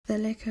The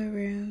Liquor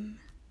Room.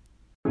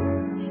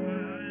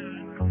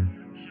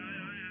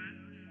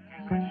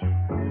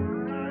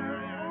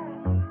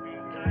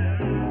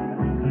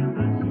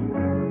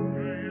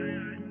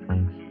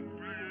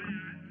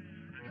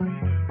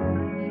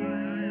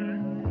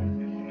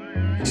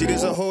 See,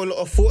 there's a whole lot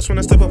of thoughts when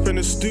I step up in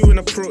the stew and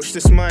approach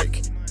this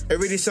mic. It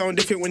really sound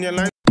different when you're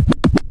lying.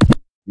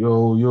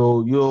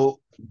 Yo.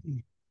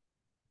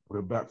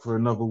 We're back for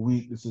another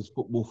week. This is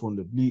Football from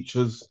the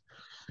Bleachers.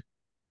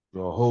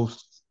 Your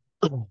host,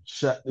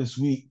 Shaq this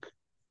week.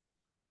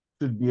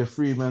 Should be a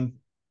three-man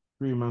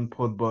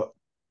pod, but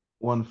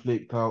one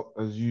flaked out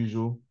as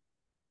usual.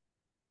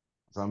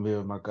 So I'm here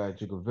with my guy,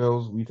 Jigga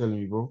Vels. What you telling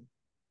me, bro?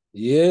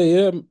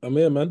 Yeah, I'm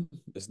here, man.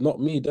 It's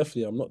not me,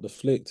 definitely. I'm not the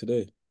flake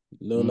today.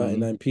 No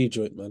 99p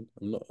joint, man.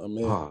 I'm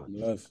here. I'm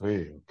live.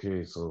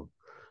 Okay. So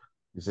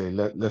you say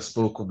let's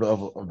spoke of the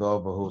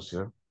other host,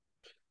 yeah?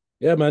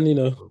 Yeah, man,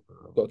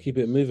 got to keep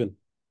it moving.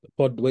 The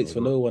pod waits for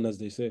no one, as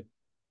they say.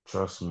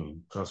 Trust me.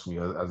 As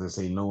they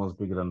say, no one's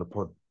bigger than the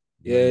pod.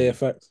 Yeah,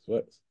 facts.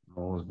 No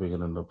one's bigger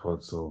than the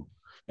pod. So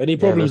any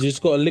problems, you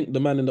just got to link the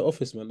man in the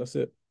office, man. That's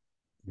it.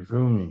 You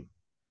feel me?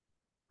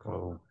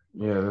 Oh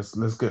yeah,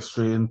 let's get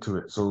straight into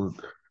it. So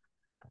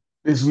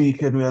this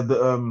weekend we had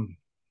the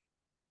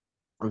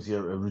obviously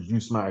a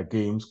reduced amount of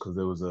games because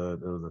there was a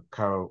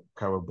Carabao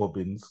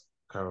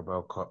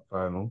Cup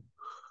final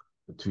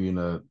between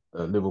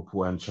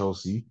Liverpool and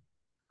Chelsea.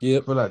 Yeah.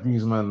 I feel like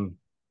these men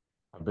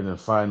have been in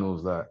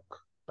finals like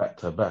back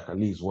to back at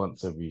least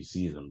once every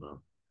season, bro.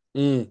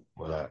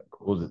 Well, like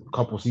what was it a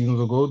couple seasons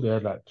ago? They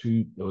had like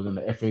two. It was in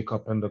the FA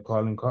Cup and the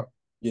Carling Cup.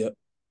 Yeah.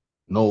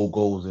 No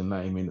goals in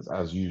 90 minutes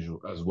as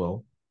usual as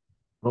well.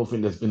 I don't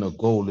think there's been a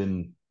goal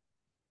in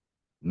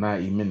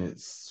 90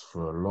 minutes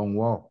for a long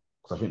while.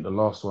 Because I think the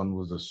last one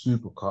was the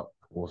Super Cup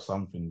or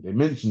something. They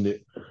mentioned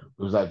it. It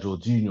was like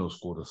Jorginho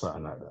scored or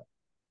something like that.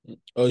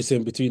 Oh, you're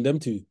saying between them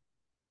two?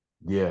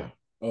 Yeah.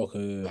 Okay.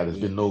 Like there's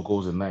been no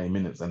goals in 90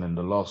 minutes. And then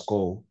the last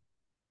goal,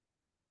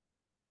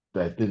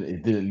 that it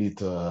didn't lead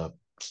to, what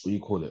do you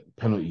call it,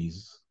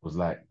 penalties, was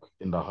like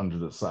in the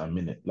 100 or something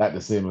minute. Like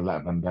the same as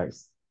like Van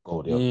Dijk's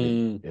goal the other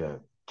day. Yeah,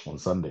 on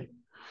Sunday.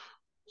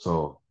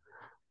 So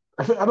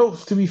I think, I don't,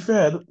 to be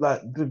fair,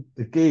 like the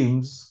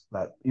games,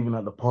 like even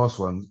like the past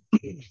ones,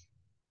 they've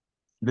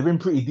been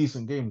pretty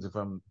decent games if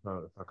I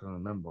can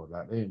remember.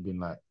 Like they ain't been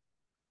like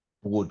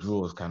four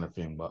draws kind of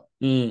thing, but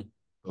the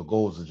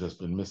goals have just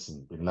been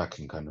missing, been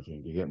lacking kind of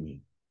thing. Do you get me?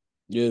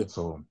 Yeah.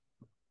 So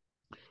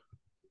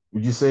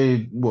would you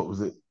say what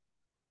was it?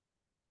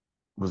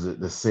 Was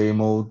it the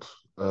same old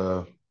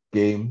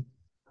game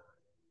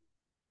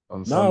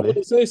on Nah, I Sunday?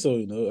 wouldn't say so.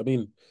 I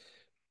mean,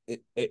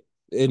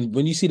 and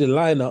when you see the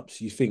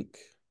lineups, you think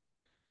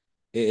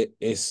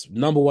it's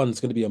number one, it's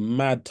going to be a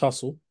mad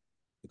tussle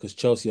because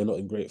Chelsea are not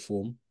in great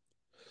form,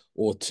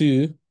 or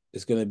two,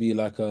 it's going to be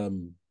like a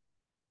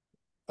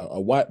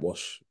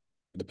whitewash,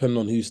 depending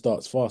on who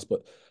starts fast.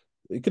 But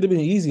it could have been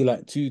easy,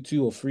 like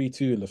 2-2 or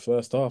 3-2 in the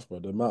first half, bro.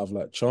 The amount of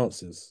like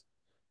chances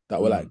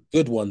that were like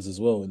good ones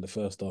as well in the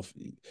first half.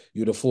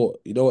 You'd have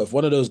thought, if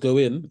one of those go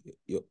in,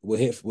 we're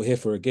here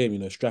for a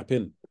game, strap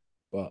in.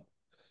 But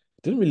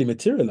it didn't really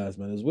materialize,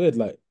 man. It's weird.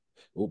 Like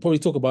we'll probably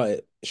talk about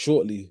it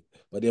shortly,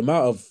 but the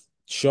amount of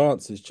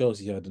chances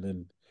Chelsea had, and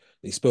then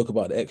they spoke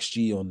about the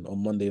XG on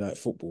Monday Night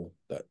Football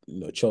that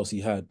Chelsea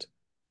had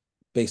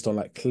based on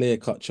like clear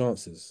cut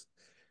chances.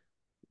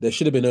 There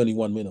should have been only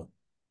one winner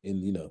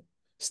in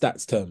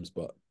stats terms,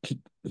 but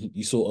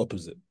you saw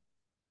opposite.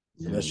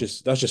 Yeah. And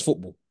that's just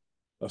football.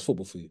 That's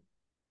football for you.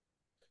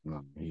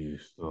 No, you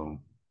so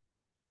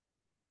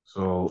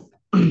so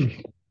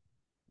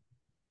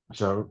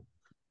I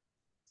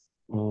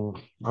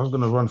was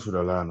gonna run through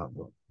the lineup,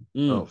 but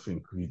I don't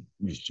think we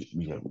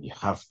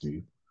have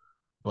to.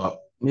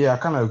 But yeah, I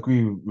kind of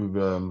agree with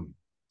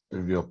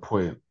your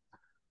point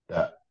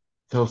that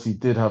Chelsea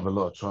did have a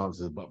lot of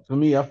chances, but for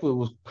me, I thought it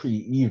was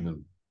pretty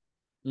even.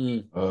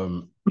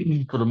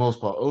 For the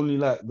most part, only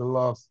like the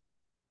last.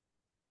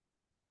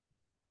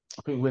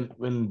 I think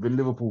when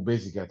Liverpool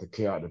basically had to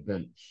clear out the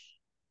bench,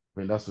 I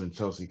mean that's when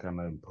Chelsea kind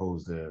of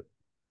imposed their.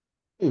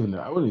 Even though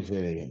I wouldn't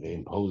say they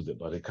imposed it,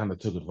 but they kind of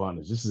took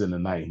advantage. This is in the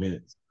 90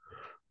 minutes.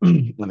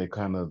 And they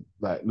kind of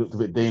like looked a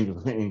bit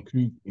dangerous. I think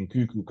in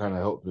Cuckoo kind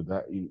of helped with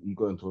that. He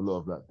got into a lot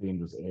of like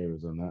dangerous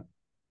areas on that.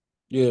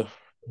 Yeah.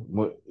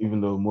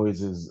 Even though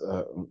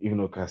even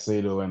though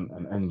Caicedo and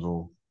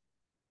Enzo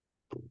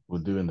were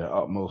doing their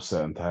utmost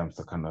certain times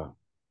to kind of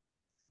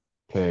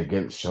play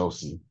against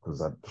Chelsea,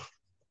 because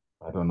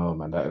I don't know,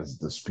 man, that is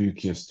the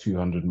spookiest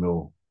 200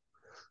 mil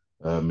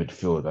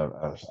midfield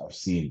I've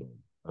seen.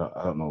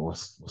 I don't know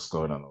what's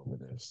going on over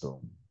there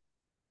still.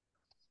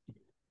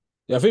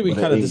 Yeah, I think we But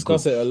it kind of ain't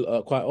discuss good.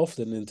 it quite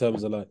often in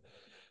terms of like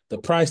the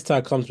price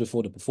tag comes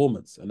before the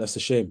performance, and that's a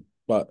shame.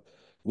 But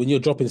when you're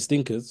dropping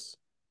stinkers,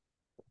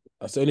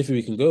 that's the only thing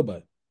we can go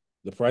by,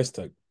 the price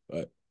tag.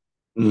 Right?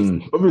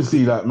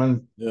 Obviously, like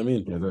man, You know what I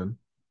mean? yeah, then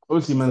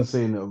obviously, man,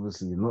 saying it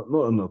obviously not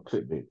on a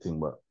clickbait thing,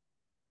 but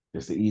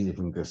it's the easy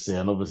thing to say.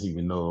 And obviously,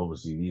 we know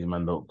obviously these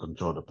men don't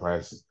control the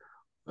price,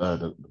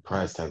 the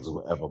price tags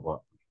or whatever.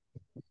 But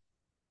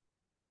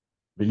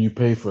when you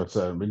pay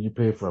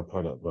for a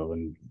product, but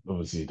when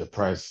obviously the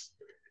price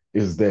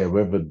is there,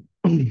 whether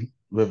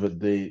whether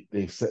they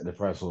set the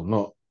price or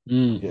not,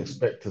 you Mm.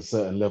 expect a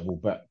certain level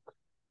back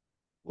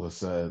or a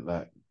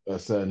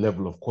certain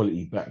level of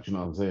quality back. Do you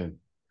know what I'm saying?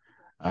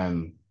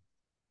 And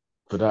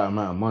for that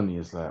amount of money,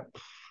 it's like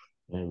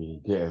maybe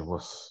you get it,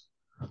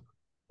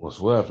 what's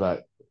worth.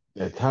 Like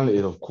they're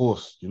talented, of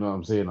course. You know what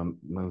I'm saying? I'm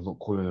not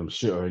calling them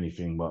shit or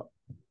anything, but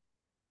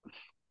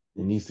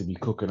it needs to be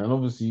cooking. And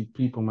obviously,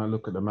 people might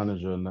look at the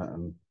manager and that,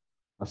 and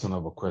that's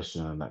another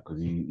question and that because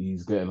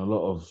he's getting a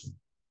lot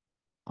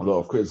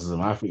of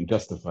criticism. I think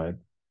justified,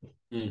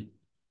 Mm.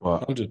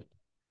 but 100.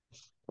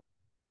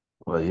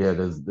 yeah,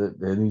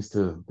 there needs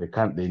to they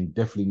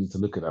definitely need to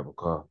look at that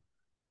because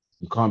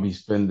you can't be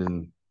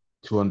spending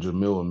 200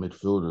 mil on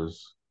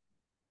midfielders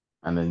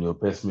and then your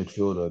best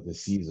midfielder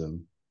this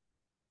season.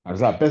 And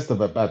it's like best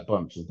of a bad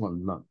bunch. It's not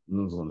no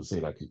one's going to say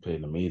like he's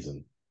playing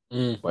amazing,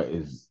 Mm. but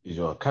is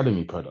your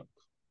academy product,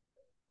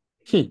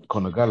 Hmm.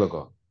 Conor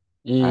Gallagher,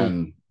 Mm.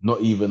 and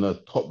not even a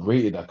top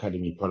rated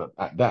academy product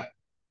at that.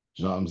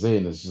 Do you know what I'm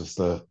saying? It's just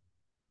a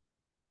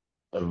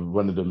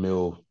run of the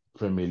mill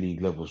Premier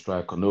League level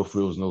striker, no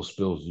frills, no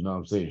spills. You know what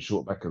I'm saying?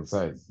 Short back and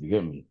sides. You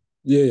get me?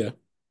 Yeah, yeah.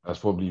 That's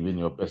probably been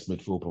your best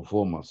midfield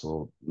performer.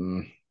 So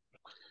they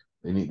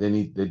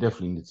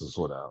definitely need to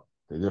sort that out.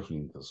 They definitely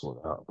need to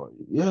sort that out. But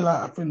yeah,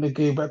 like I think the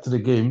game back to the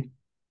game.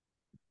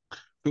 I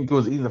think it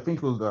was easy. I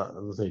think it was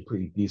as I say,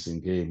 pretty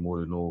decent game more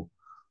than all.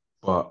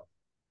 But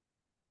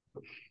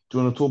do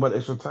you want to talk about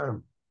extra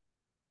time?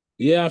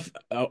 Yeah,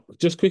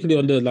 just quickly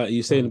on the like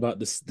you saying about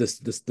this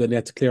then they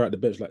had to clear out the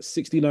bench like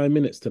 69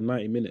 minutes to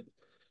 90 minutes.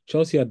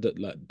 Chelsea had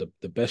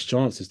the best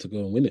chances to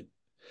go and win it.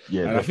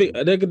 Yeah, And I think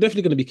definitely. they're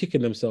definitely going to be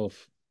kicking themselves.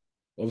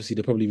 Obviously,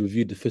 they probably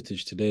reviewed the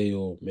footage today,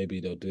 or maybe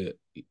they'll do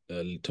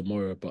it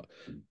tomorrow. But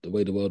the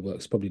way the world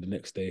works, probably the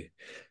next day.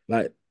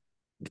 Like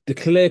the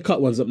clear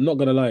cut ones, I'm not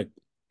gonna lie,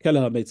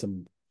 Kelleher made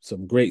some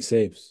great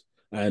saves,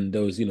 and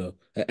there was an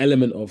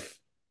element of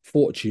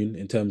fortune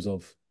in terms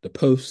of the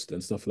post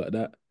and stuff like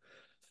that.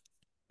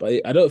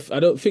 But I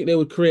don't think they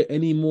would create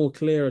any more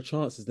clearer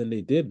chances than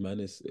they did,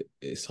 man.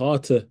 It's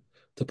hard to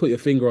put your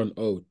finger on.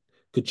 Oh,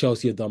 could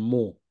Chelsea have done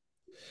more?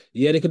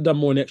 Yeah, they could have done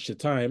more in extra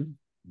time,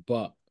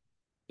 but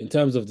in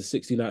terms of the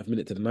 69th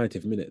minute to the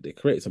 90th minute, they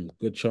created some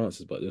good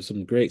chances, but there's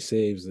some great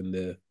saves in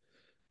there.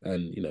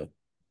 And,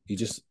 he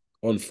just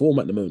on form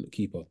at the moment,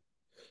 keeper.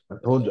 I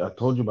told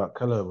you about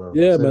Keller, bro. I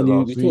Yeah, said it man,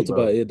 last we week, talked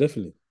about bro. it, yeah,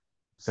 definitely.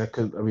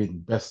 Second, I mean,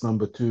 best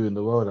number two in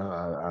the world,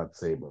 I'd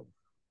say, bro.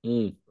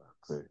 Mm,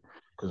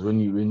 Because when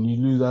you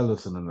lose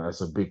Allison, and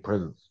that's a big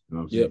presence. You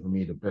know what I'm saying? yep. For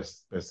me, the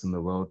best in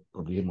the world,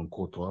 probably him and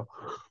Courtois.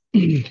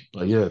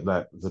 But yeah,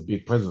 like it's a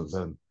big presence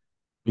and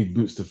big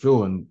boots to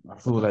fill, and I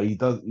feel like he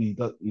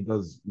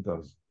does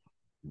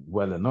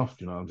well enough.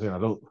 You know what I'm saying? I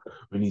don't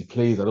when he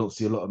plays, I don't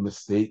see a lot of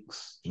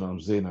mistakes. You know what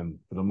I'm saying? And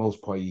for the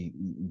most part, he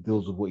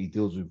deals with what he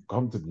deals with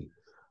comfortably.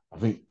 I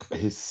think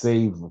his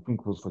save, I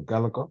think it was for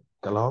Gallagher,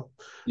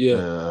 Yeah.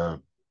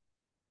 the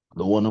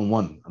the one on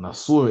one, and I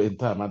saw it in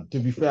time. And to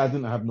be fair, I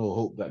didn't have no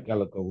hope that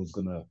Gallagher was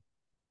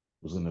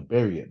gonna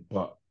bury it,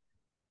 but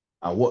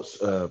I watched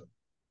the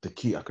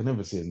key. I can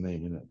never say his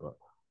name in it, but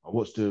I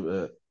watched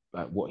the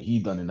like what he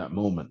done in that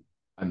moment,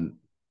 and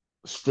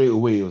straight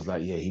away it was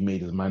like, yeah, he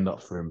made his mind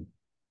up for him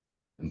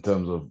in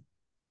terms of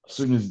as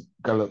soon as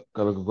Gallagher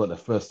got the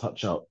first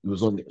touch out, he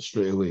was on it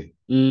straight away.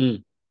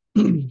 Mm,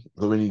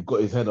 So when he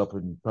got his head up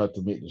and tried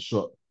to make the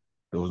shot,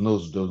 there was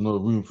no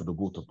room for the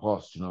ball to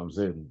pass. You know what I'm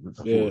saying? Which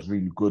I thought yeah. was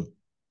really good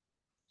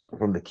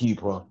from the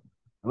keeper.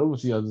 And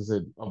obviously, as I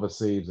said, other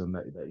saves and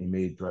that he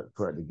made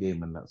throughout the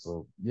game and that.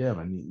 So yeah,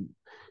 man,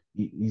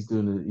 he's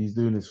doing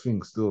his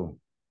thing still.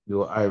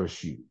 You're Irish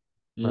shoot.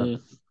 I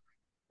Mm.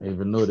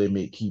 even know they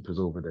make keepers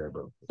over there,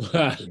 bro.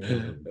 Yeah,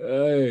 man.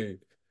 Hey.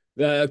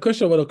 The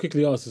question I want to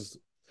quickly ask is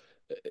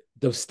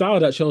the style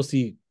that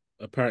Chelsea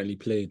apparently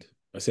played.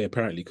 I say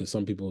apparently because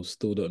some people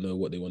still don't know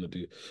what they want to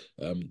do.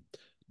 Um,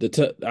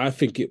 I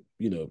think it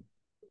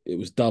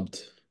was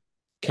dubbed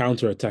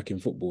counter-attacking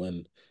football,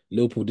 and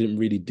Liverpool didn't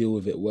really deal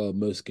with it well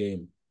most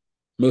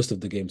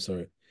of the game.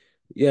 Sorry,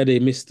 yeah, they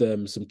missed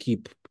some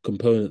key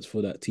components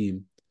for that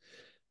team.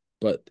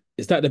 But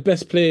is that the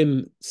best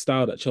playing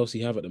style that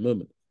Chelsea have at the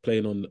moment?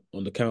 Playing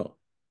on the counter.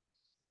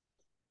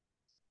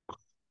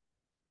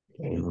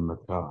 Even the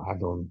I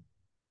don't,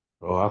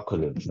 bro. I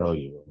couldn't tell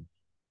you. Bro.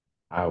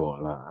 I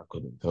won't lie. I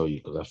couldn't tell you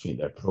because I think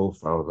their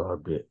profiles are a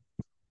bit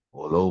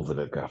all over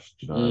the gaff.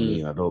 Do you know what I Mm.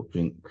 mean? I don't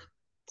think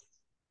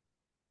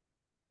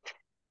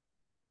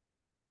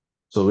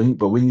so.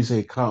 But when you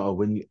say counter,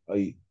 when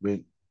they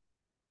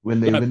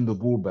Like win the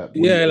ball back, what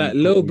yeah, like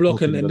low are you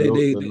block, and talking then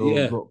the lower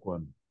yeah, block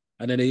one?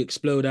 and then they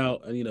explode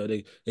out,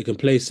 and they can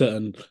play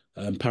certain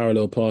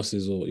parallel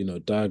passes or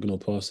diagonal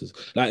passes.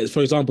 Like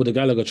for example, the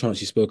Gallagher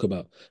chance you spoke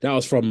about, that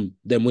was from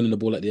them winning the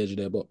ball at the edge of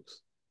their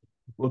box.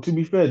 Well, to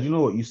be fair, do you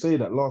know what you say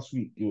that last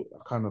week? I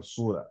kind of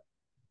saw that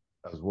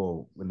as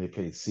well when they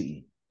played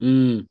City.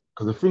 Mm,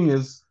 Because the thing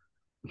is,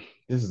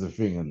 this is the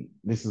thing, and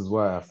this is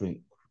why I think,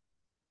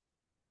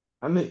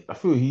 I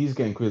feel he's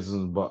getting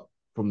criticism, but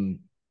from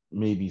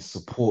maybe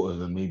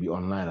supporters and maybe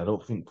online. I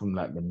don't think from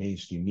like the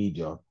mainstream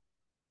media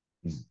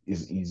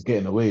he's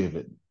getting away with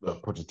it,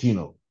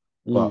 Pochettino.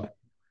 Mm. But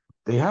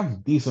they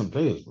have decent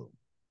players, bro.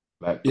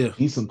 Like Yeah.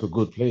 decent to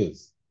good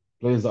players,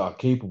 players that are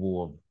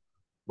capable of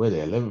where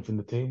they're 11th in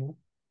the table.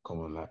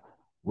 Come on, like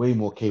way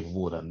more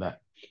capable than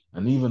that.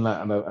 And even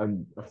like,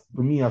 and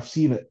for me, I've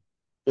seen it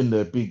in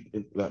the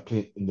like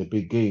play in the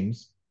big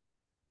games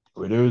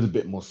where there is a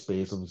bit more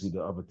space. Obviously,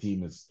 the other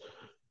team is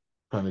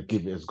trying to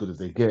give it as good as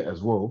they get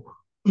as well.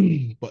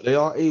 But they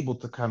are able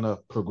to kind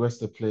of progress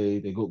the play.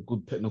 They got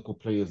good technical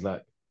players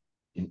like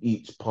in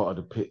each part of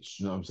the pitch.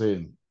 You know what I'm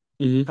saying?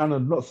 Hmm. Kind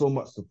of not so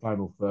much the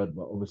final third,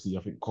 but obviously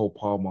I think Cole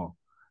Palmer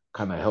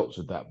kind of helps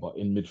with that. But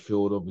in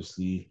midfield,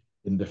 obviously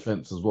in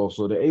defense as well,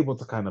 so they're able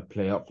to kind of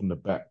play up from the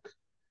back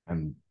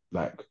and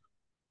like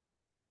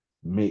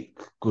make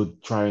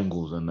good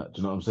triangles and that. Do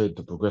you know what I'm saying?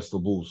 To progress the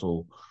ball.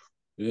 So,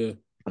 Yeah.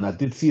 and I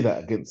did see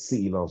that against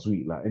City last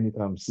week. Like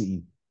anytime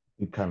City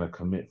did kind of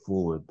commit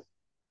forward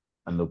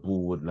and the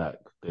ball would like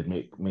they'd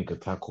make a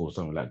tackle or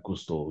something like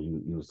Gusto,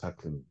 he was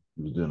tackling,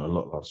 he was doing a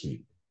lot last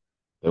week.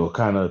 They were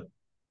kind of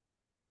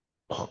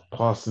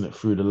passing it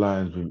through the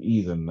lines with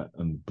ease,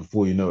 and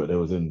before you know it, they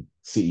was in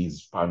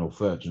City's final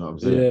third. You know what I'm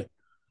saying? Yeah.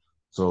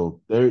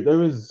 So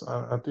there is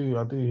I do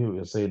hear what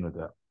you're saying with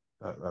that.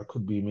 That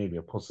could be maybe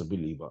a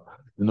possibility, but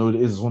it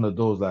is one of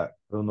those that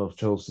I don't know if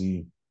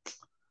Chelsea.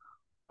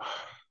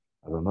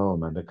 I don't know,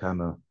 man. They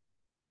kind of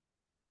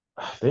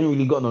they ain't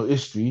really got no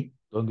history.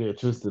 Don't get it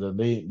twisted, and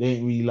they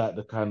ain't really like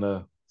the kind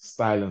of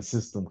style and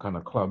system kind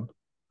of club.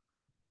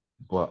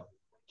 But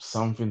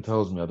something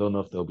tells me I don't know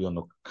if they'll be on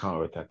the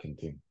counter attacking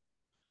thing,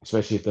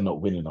 especially if they're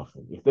not winning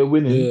nothing. If they're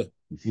winning, Yeah.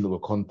 you see,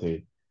 with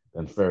Conte,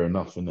 then fair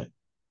enough, innit?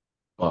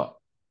 But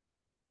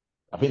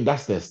I think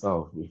that's their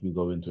style. If we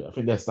go into it, I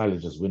think their style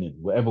is just winning.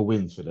 Whatever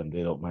wins for them,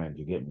 they don't mind.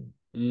 You get me?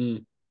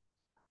 Mm.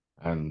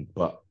 And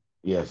but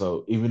yeah,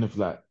 so even if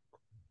like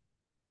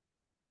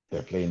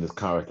they're playing this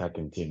counter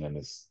attacking thing and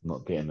it's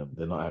not getting them,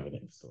 they're not having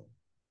it. So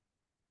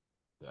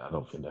yeah, I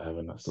don't think they're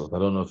having that. So I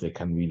don't know if they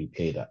can really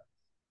play that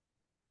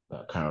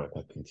counter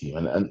attacking team.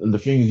 And the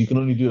thing is, you can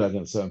only do that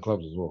against certain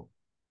clubs as well.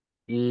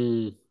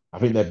 Mm. I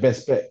think their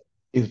best bet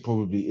is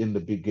probably in the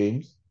big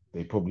games.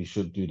 They probably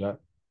should do that.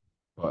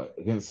 But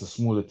against the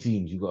smaller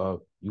teams, you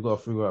gotta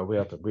figure out a way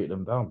how to break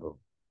them down, bro.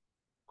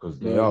 Because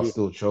No, they I are agree.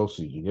 still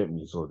Chelsea, you get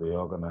me? So they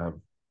are gonna have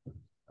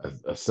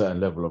a certain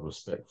level of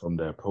respect from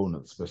their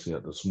opponents, especially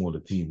at the smaller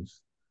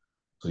teams.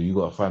 So you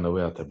gotta find a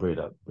way how to break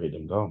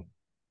them down.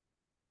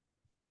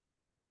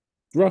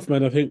 Rough,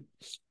 man. I think.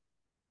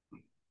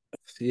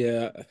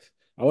 Yeah.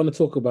 I want to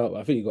talk about.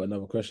 I think you got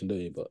another question, don't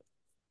you? But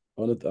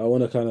I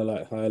want to kind of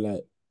like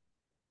highlight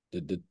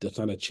the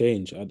kind of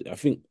change. I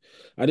think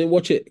I didn't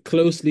watch it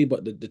closely,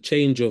 but the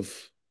change of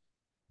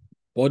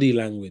body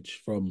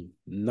language from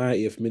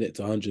 90th minute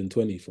to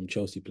 120 from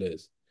Chelsea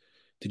players.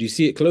 Did you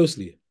see it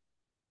closely?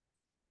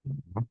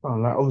 I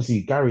found like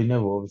obviously Gary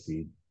Neville,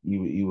 obviously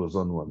he was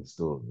on one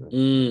still.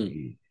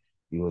 Mm.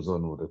 He was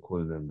on what they're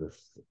calling them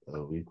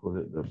we call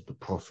it the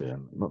prophet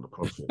and not the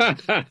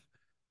prophet,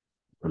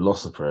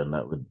 philosopher and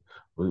that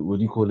what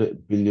do you call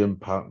it? Billion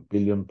pound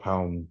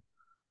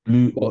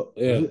blue But what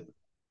was yeah, it? £1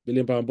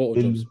 billion bottle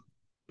jobs.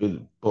 Bill,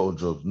 bottle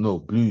jobs. No,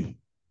 blue.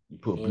 You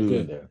put blue in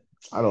Okay. there.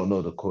 I don't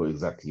know the quote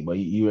exactly, but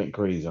he went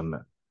crazy on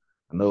that.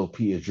 I know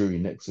Peter Drury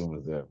next to him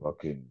was there,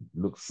 fucking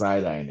look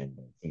side eyeing him,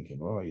 thinking,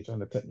 "Oh, you're trying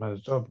to take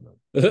man's job,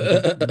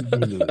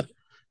 man."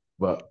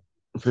 But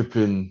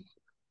flipping,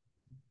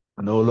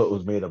 I know a lot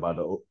was made about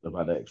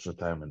the extra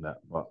time and that,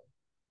 but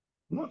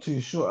I'm not too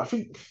sure. I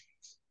think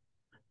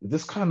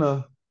this kind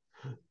of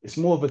it's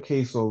more of a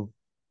case of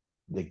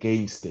the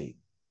game state.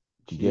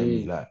 Do you get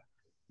me? Mm. Like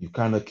you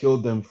kind of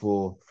killed them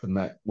for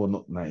well,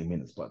 not 90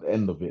 minutes, but at the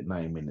end of it,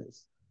 90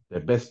 minutes. Their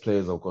best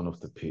players have gone off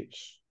the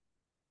pitch.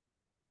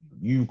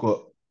 You've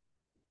got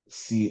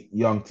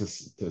young to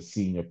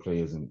senior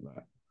players and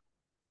like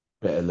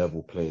better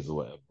level players or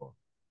whatever.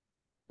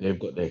 They've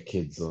got their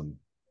kids on.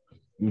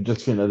 You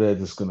just think that they're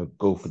just gonna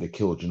go for the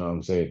kill, do you know what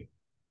I'm saying?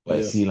 But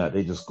it Yeah. seemed like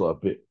they just got a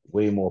bit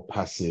way more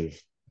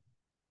passive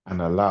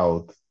and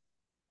allowed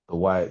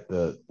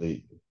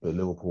the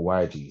Liverpool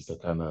YGs to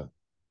kind of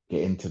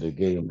get into the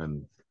game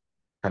and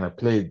kind of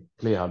play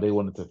how they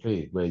wanted to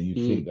play, where you'd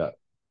think Mm. that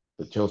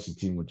the Chelsea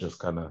team would just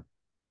kind of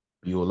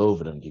be all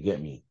over them. Do you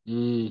get me?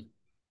 Mm.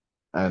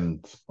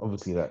 And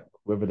obviously, that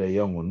whether they're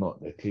young or not,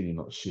 they're clearly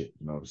not shit.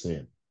 You know what I'm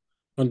saying?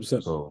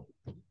 100%. So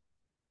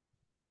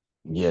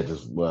yeah,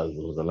 just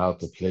was allowed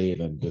to play,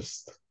 and then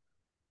just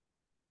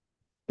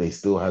they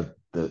still had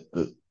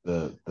the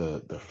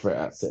threat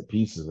at set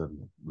pieces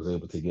and was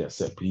able to get a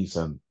set piece.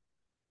 And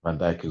Van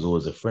Dijk is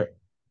always a threat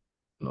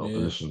in the Yeah.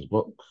 opposition's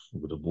box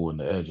with the ball in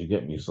the air. Do you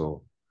get me?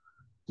 So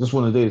just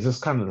one of these,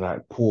 just kind of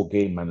like poor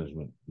game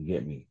management. You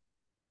get me?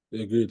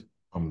 Agreed.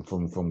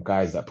 From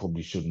guys that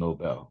probably should know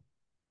better.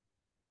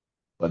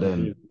 But then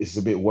Agreed. it's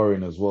a bit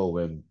worrying as well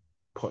when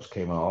Poch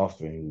came out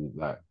after and he was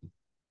like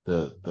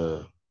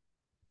the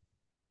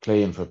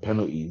playing for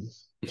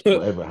penalties,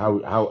 whatever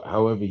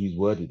however he's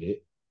worded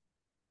it,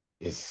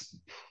 it's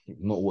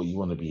not what you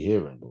want to be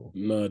hearing, bro.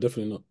 No,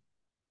 definitely not.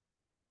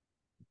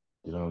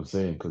 You know what I'm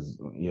saying? Because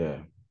yeah,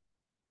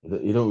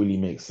 it don't really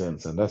make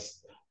sense, and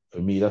that's for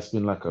me. That's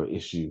been like an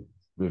issue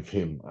with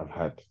him. I've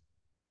had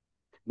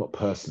not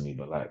personally,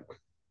 but like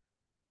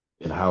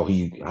in how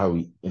he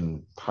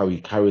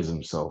carries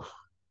himself.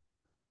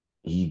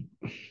 He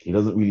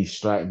doesn't really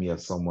strike me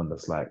as someone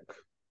that's like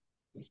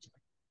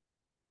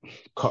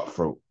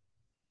cutthroat,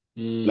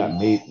 like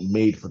Mm,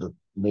 made for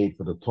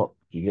the top.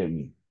 You get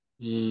me?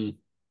 mm.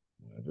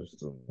 I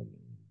just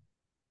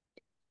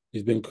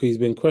He's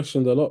been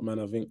questioned a lot, man.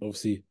 I think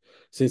obviously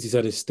since he's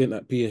had his stint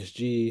at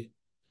PSG,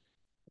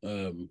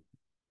 um,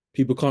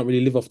 people can't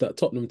really live off that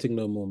Tottenham thing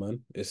no more,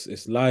 man.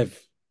 It's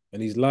live,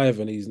 and he's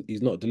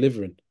not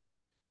delivering.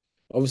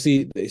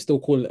 Obviously, they're still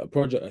calling it a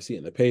project. I see it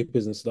in the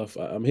papers and stuff.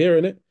 I'm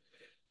hearing it,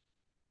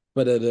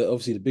 but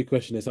obviously the big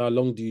question is how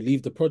long do you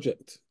leave the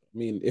project? I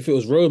mean, if it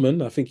was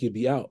Roman, I think he'd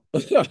be out.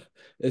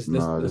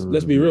 no, this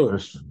Let's wouldn't be be a real.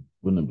 question.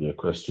 Wouldn't be a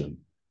question,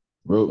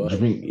 bro. Do you But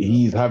think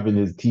he's having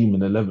his team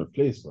in 11th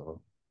place,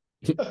 bro?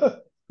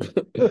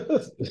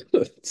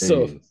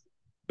 so Hey,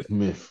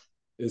 myth,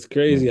 it's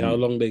crazy myth. how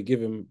long they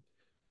give him.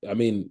 I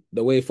mean,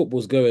 the way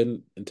football's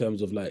going in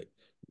terms of like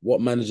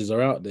what managers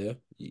are out there,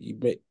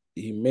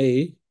 he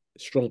may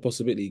strong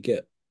possibility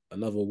get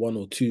another 1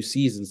 or 2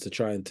 seasons to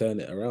try and turn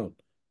it around.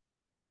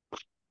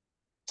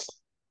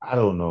 I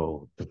don't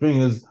know. The thing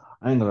is,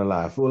 I ain't gonna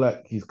lie. I feel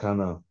like he's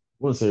kind of, I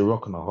wouldn't say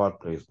rock on a hard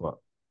place, but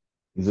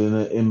he's in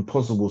an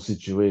impossible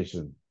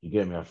situation. You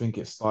get me? I think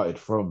it started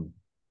from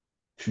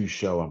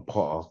Tuchel and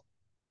Potter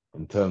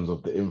in terms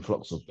of the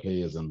influx of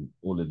players and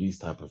all of these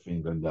type of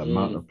things and the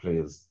amount Mm, of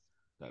players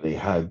that they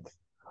had.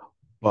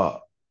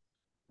 But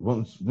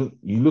when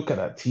you look at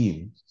that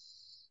team,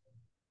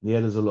 yeah,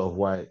 there's a lot of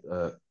white,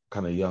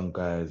 kind of young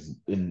guys,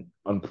 in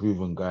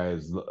unproven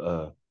guys,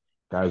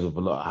 guys with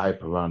a lot of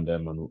hype around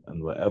them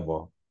and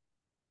whatever.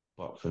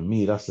 But for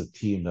me, that's a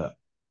team that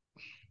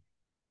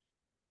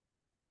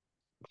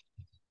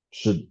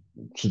should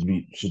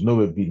should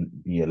nowhere be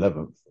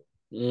 11th.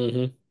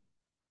 hmm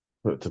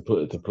To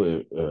put it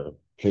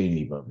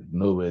plainly, but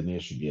nowhere near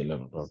should be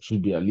 11th. Bro.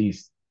 Should be at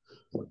least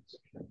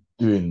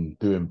doing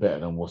better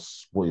than what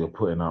you're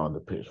putting out on the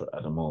pitch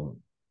at the moment.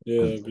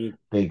 Yeah, Because agreed.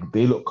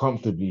 they look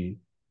comfortably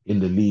in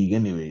the league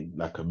anyway,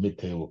 like a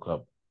mid-table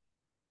club,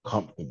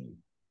 comfortably.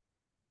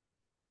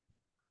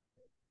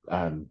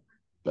 And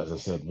as I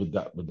said, with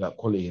that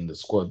quality in the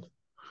squad,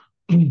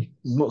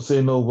 not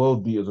saying no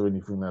world beaters or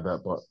anything like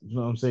that, but you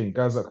know what I'm saying?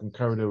 Guys that can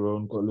carry their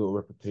own, got a little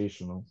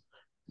reputation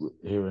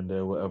here and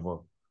there, whatever.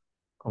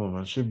 Come on,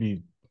 man. Should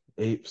be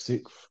eighth,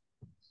 sixth.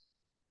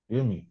 You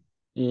hear me?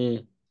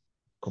 Mm,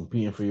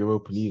 Competing for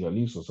Europa League at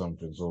least or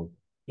something. So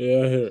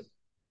yeah, I hear it.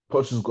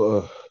 Poch has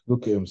got to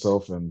look at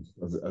himself and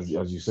as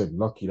you said,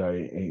 lucky that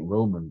it ain't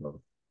Roman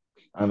though.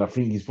 And I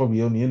think he's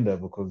probably only in there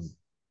because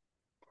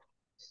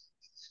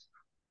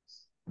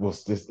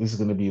what's this? This is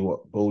gonna be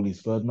what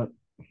Bowley's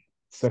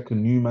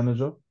second new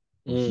manager.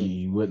 Obviously, Mm,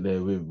 he went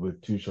there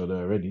with Tuchel there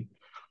already,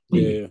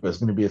 yeah, yeah. but it's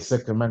gonna be a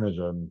second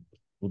manager. And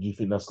what do you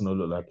think that's gonna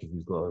look like if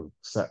he's got to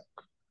sack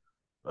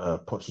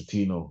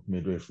Pochettino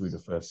midway through the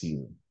first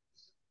season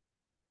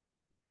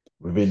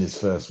within his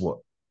first what?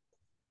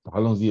 How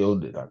long's he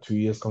owned it? Like 2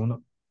 years coming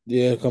up?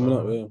 Yeah, coming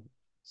up, Uh, yeah.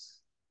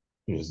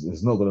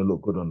 it's not gonna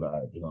look good on the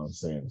eye. You know what I'm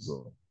saying?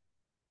 So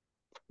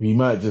he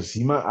might.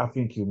 I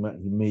think he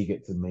may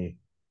get to the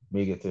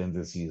end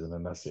of the season,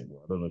 and that's it.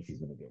 Bro. I don't know if he's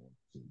gonna get one,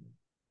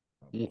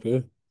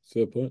 Okay,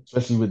 fair point.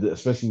 especially with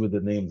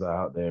the names that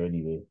are out there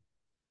anyway.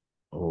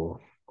 Or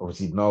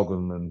obviously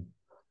Nalgum,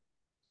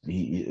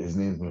 his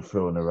name's been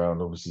thrown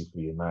around obviously for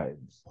United,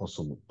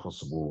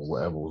 possible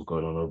whatever was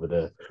going on over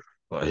there.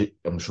 But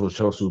I'm sure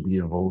Chelsea will be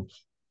involved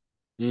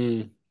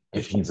Mm,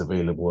 if he's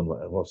available and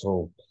whatever.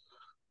 So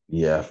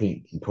yeah, I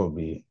think they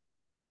probably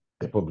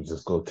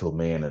just go till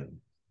May and then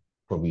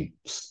probably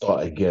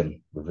start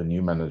again with a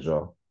new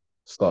manager,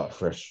 start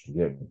fresh. You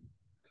get me?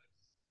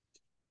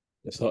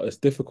 it's hard, it's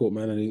difficult,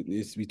 man. And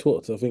we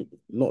talked, I think,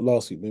 not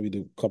last week, maybe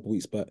a couple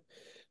weeks back,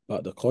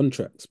 about the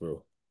contracts,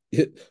 bro.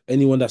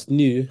 Anyone that's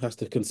new has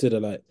to consider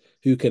like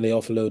who can they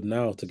offload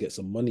now to get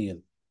some money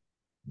in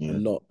Yeah,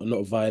 and not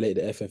violate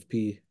the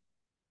FFP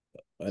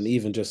and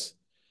even just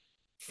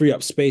free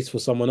up space for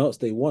someone else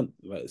they want.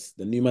 Like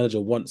the new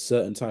manager wants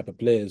certain type of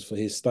players for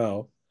his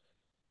style.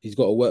 He's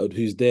got to work with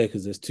who's there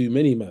because there's too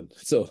many, man.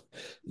 So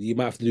you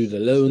might have to do the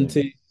loan same.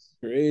 thing.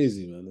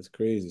 Crazy, man. It's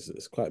crazy. So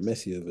it's quite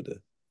messy over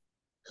there.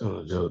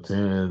 So, Joe,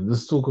 yeah,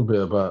 let's talk a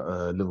bit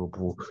about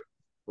Liverpool.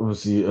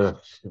 Obviously,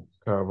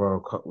 Carabao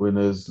Cup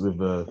winners with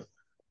the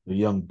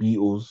young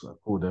Beatles, I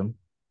call them.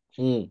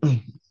 Mm.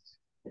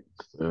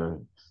 Uh,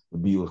 the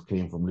Beatles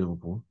came from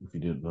Liverpool, if you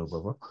didn't know,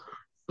 brother.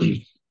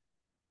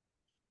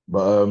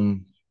 But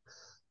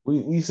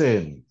we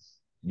saying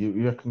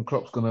you reckon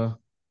Klopp's gonna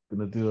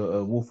do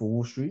a Wolf of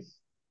Wall Street?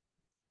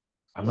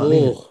 I'm not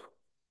even. Oh,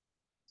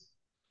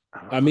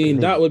 I I mean, don't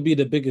that even. would be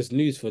the biggest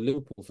news for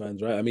Liverpool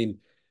fans, right? I mean,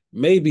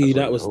 That's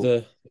what we hope.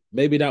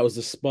 maybe that was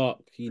the spark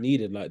he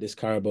needed, like this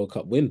Carabao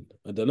Cup win.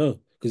 I don't know.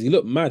 Because he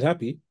looked mad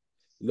happy.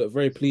 looked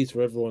very pleased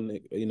for everyone,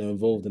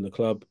 involved in the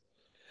club.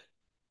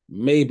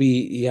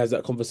 Maybe he has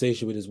that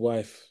conversation with his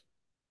wife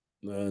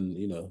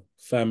and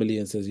family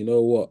and says, you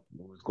know what,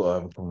 Always got to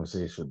have a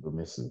conversation with the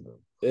missus, bro.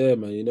 yeah,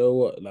 man, you know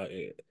what, like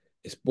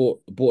it's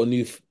brought a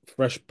new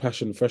fresh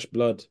passion, fresh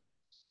blood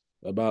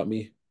about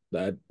me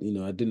that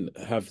I didn't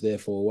have there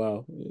for a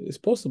while. It's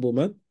possible,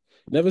 man.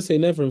 Never say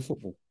never in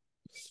football.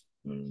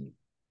 Mm.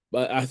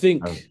 But I And,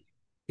 think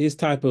his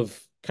type of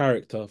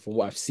character, from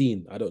what I've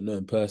seen, I don't know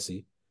him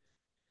personally,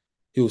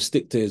 he'll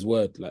stick to his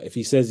word. Like if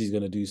he says he's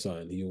gonna do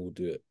something, he will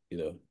do it.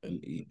 And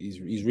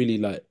he's really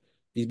like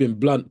he's been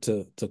blunt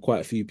to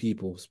quite a few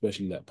people,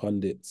 especially like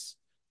pundits,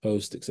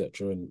 hosts,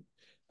 etc.,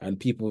 and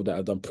people that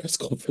have done press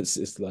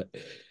conferences. Like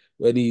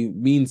when he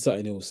means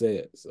something, he'll say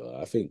it. So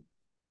I think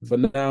for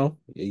now,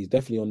 yeah, he's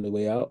definitely on the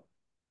way out.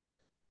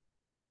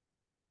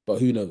 But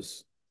who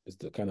knows? Is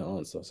the kind of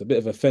answer. It's a bit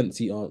of a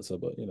fancy answer,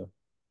 but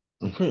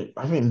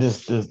I think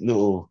this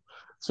little,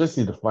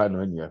 especially the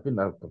final. Anyway, I think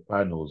that the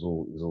final is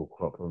all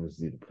crop.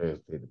 Obviously, the players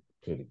play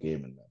the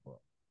game and that, but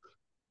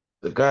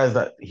the guys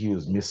that he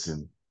was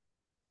missing,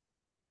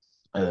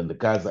 and then the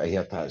guys that he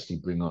had to actually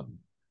bring on,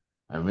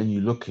 and when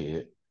you look at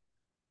it,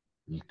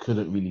 you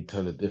couldn't really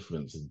tell the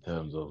difference in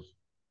terms of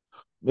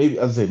maybe,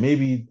 as I say,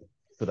 maybe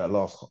for that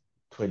last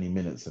 20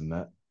 minutes and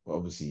that. But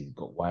obviously, you've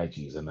got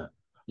YGs and that.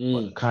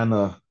 But the mm, kind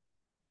of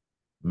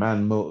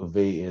man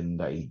motivating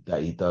that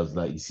he does,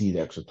 like you see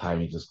the extra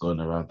time he's just going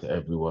around to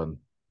everyone,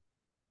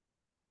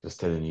 just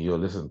telling you, yo,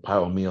 listen,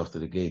 power me after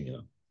the game,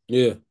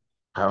 yeah,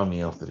 power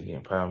me after the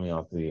game, power me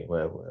after the game,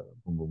 whatever, whatever.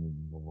 Boom, boom,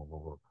 boom, boom, boom,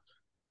 boom, boom.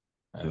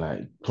 And like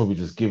probably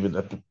just giving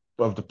that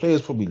the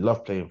players probably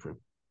love playing for him.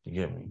 You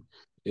get me?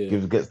 yeah,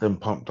 Gets them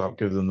pumped up,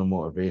 gives them the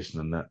motivation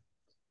and that.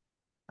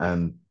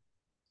 And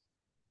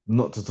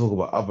not to talk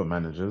about other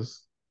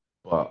managers,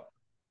 but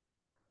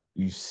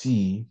you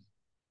see,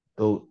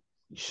 though,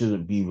 you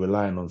shouldn't be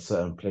relying on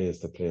certain players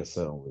to play a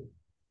certain way,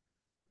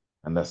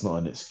 and that's not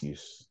an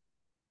excuse.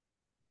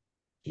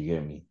 You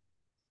get me?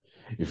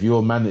 If you're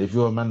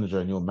a manager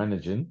and you're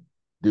managing,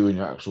 doing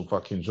your actual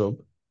fucking job,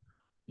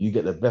 you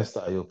get the best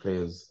out of your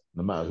players,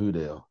 no matter who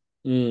they are.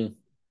 mm,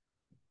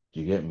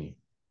 Do you get me?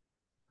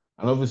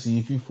 And obviously,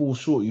 if you fall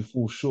short, you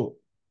fall short.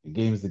 The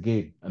game's the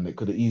game, and it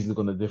could have easily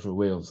gone a different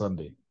way on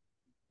Sunday.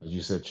 As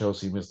you said,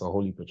 Chelsea missed a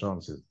whole heap of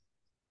chances,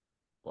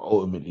 but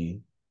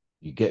ultimately,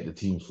 you get the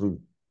team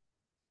through.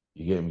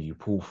 You get me? You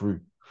pull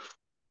through,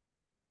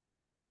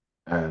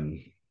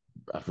 and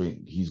I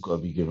think he's got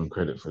to be given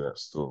credit for that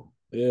still.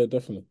 yeah,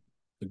 definitely.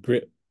 The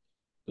grit,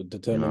 the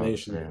You know what I'm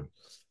determination, saying?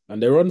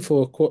 and they're on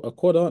for a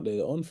quad, aren't they?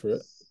 They're on for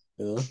it,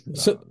 you know.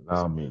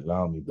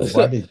 Allow me, bro.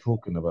 Why are they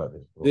talking about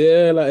this, bro?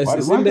 Yeah, like it's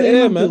Why in do the they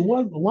air, love this?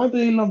 man. Why do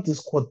they love this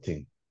quad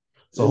thing?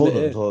 It's in the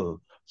air.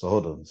 Hold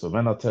on. So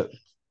man, I tell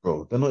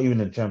bro, they're not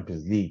even in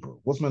Champions League, bro.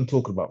 What's man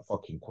talking about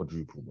fucking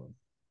quadruple, bro?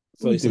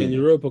 What So are we you're saying doing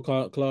here? Europa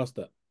can't class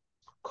that?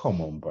 Come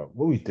on, bro.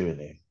 What are we doing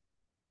here?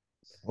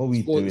 What are It's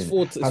we four. It's doing?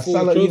 four. It's Has four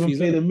Salah even trophies,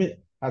 isn't played a it?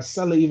 minute? Has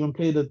Salah even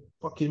played a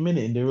fucking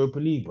minute in the Europa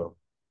League, bro?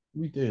 What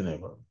are we doing here,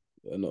 bro?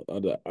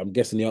 I'm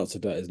guessing the answer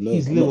to that is no.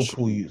 These I'm not sure.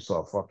 Liverpool youths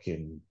are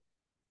fucking,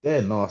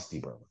 they're nasty,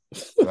 bro.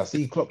 And I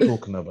see Klopp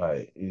talking about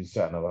it. He's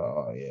chatting about,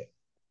 oh yeah,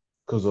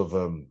 because of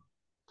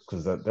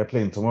because they're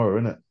playing tomorrow,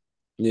 innit?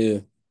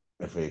 Yeah.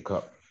 FA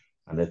Cup.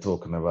 And they're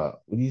talking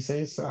about, what do you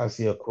say? So I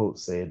see a quote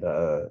saying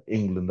that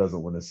England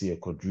doesn't want to see a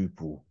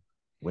quadruple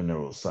winner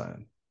or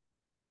something.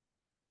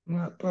 I'm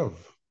like, bro,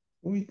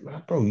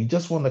 you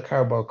just won the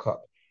Carabao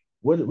Cup.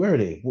 Where are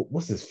they?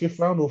 What's this, fifth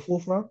round or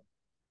fourth round?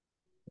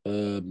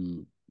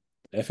 Um,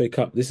 FA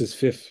Cup. This is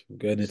fifth,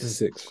 going This into is,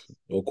 sixth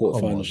or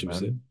come quarterfinal, on, should we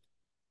say? man.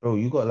 Bro,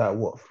 you got like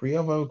what, three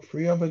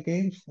other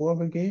games, four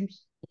other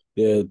games?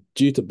 Yeah,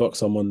 due to box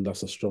someone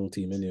that's a strong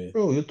team anyway.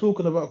 Bro, you're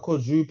talking about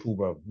quadruple,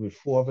 bro, with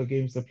four other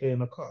games to play in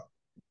the cup.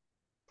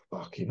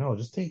 Fucking hell,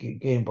 just take it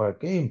game by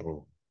game,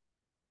 bro.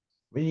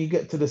 When you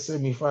get to the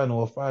semi-final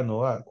or final,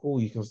 all right,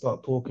 cool, you can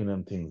start talking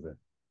them things then.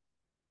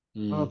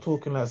 I'm Mm. not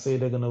talking like say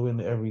they're gonna win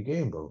every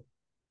game, bro.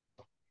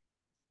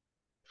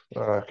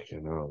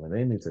 Fucking hell, man.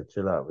 They need to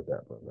chill out with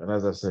that, bro. And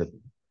as I said,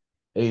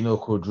 ain't no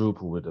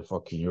quadruple with the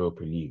fucking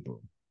Europa League,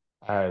 bro.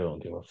 I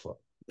don't give a fuck.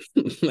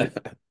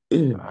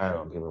 I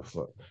don't give a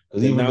fuck.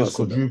 Because even this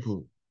Denouncing that.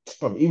 quadruple,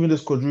 bro, even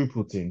this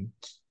quadruple thing,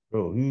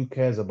 bro, who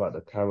cares about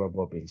the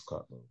Carabao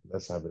Cup, bro?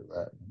 Let's have it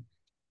right, man.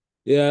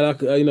 Yeah,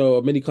 like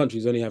many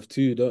countries only have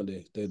two, don't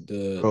they?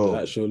 The Bro,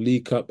 actual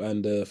League Cup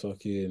and the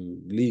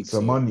fucking league. So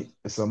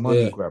it's a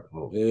money yeah, grab,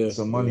 bro. yeah, It's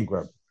a yeah. money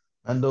grab.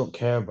 And don't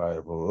care about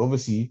it, bro.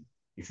 Obviously,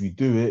 if you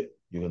do it,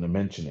 you're gonna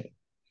mention it.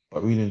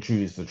 But really and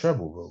truly, it's the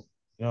treble, bro.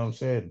 You know what I'm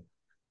saying?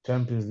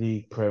 Champions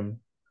League, Prem,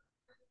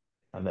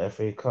 and the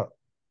FA Cup.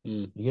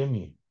 Mm, You get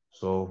me?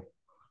 So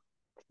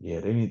yeah,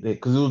 they need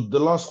because the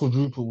last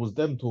quadruple was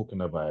them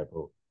talking about it,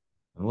 bro.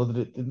 And what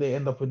did they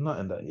end up with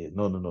nothing that year?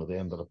 No. They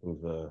ended up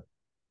with the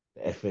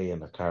FA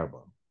and the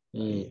Carabao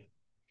that mm. year.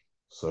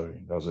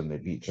 Sorry, that was when they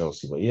beat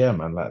Chelsea. But yeah,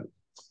 man, like,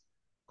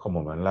 come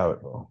on, man, allow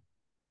it, bro.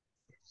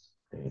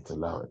 They need to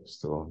allow it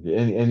still. Yeah,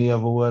 any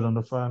other word on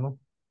the final?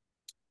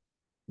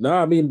 No,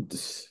 I mean,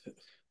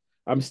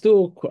 I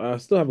still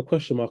have a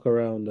question mark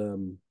around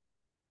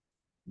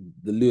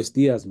the Luis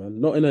Diaz man.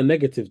 Not in a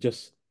negative,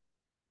 just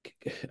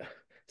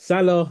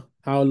Salah.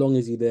 How long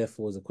is he there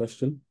for? Is a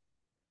question.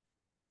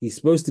 He's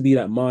supposed to be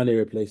that Mane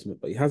replacement,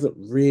 but he hasn't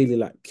really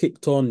like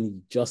kicked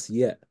on just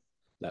yet.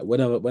 Like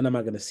when am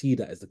I gonna see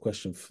that is the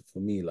question for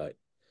me. Like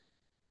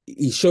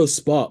he shows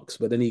sparks,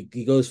 but then he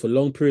goes for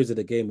long periods of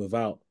the game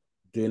without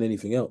doing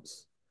anything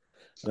else.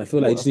 And I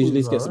feel like I he thought he needs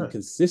was to all get some right.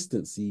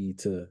 consistency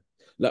to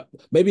like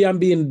maybe I'm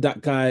being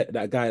that guy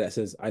that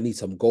says I need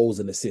some goals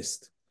and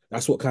assists.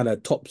 That's what kind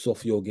of tops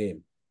off your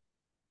game.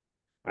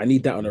 I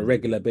need that on a Mm,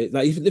 regular basis.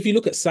 Like if you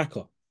look at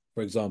Saka,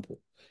 for example,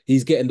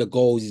 he's getting the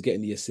goals, he's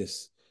getting the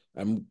assists.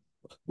 And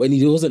when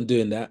he wasn't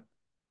doing that,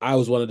 I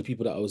was one of the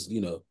people that was,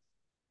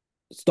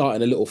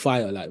 starting a little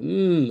fire. Like,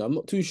 I'm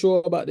not too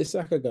sure about this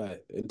Saka guy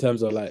in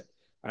terms of like,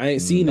 I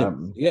ain't mm, seen that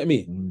him. You get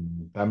me?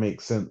 that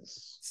makes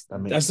sense. That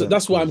makes sense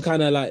That's what I'm because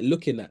kind of like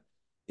looking at.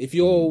 If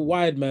you're mm,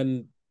 wide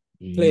man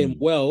playing you,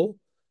 well,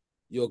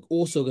 you're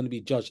also going to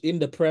be judged in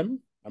the Prem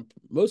and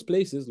most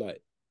places.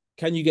 Like,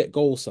 can you get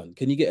goals, son?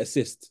 Can you get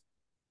assists?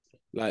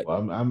 Like,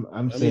 well, I'm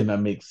I saying mean,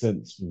 that makes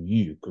sense for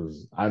you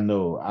because I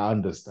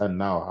understand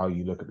now how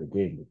you look at the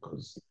game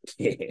because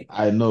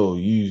I know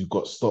you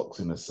got stocks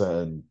in a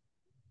certain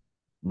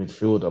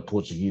midfielder,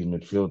 Portuguese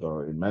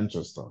midfielder in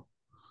Manchester,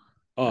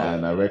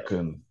 and I oh,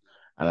 reckon,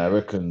 and I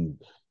reckon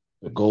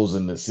the goals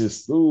and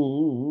assists.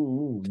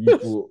 You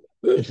thought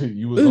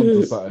you was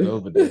onto something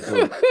over there.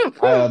 So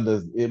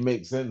it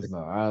makes sense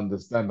now. I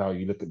understand how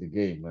you look at the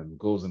game and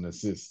goals and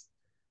assists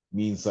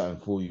mean something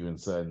for you in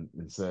certain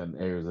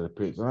areas of the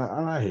pitch. And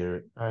I hear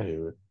it. I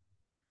hear it.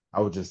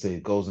 I would just say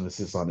goals and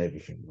assists aren't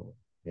everything, bro.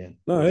 Yeah,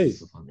 no, goals and hey,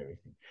 assists aren't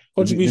everything.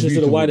 The contributions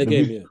to the beautiful, wider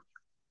game, yeah.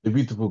 the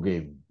beautiful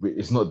game.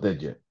 It's not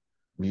dead yet.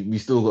 We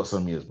still got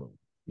some years, bro.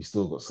 We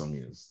still got some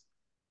years.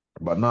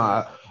 But no,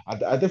 Yeah. I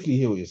definitely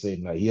hear what you're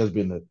saying. Like he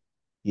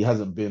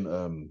hasn't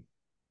been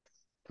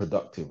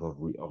productive of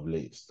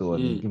late still,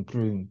 and he's Mm. been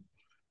playing.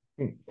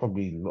 I think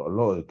probably a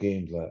lot of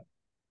games like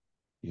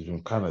he's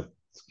been kind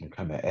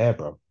of air,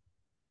 bro.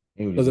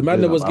 Ain't really Because the been man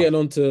doing that that. was getting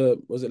on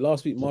to, was it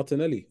last week,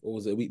 Martinelli, or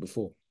was it a week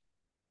before?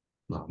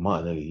 No,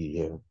 Martinelli,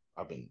 yeah,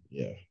 I've been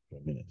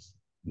for minutes.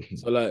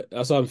 So like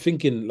that's what I'm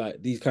thinking,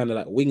 like these kind of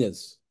like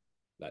wingers.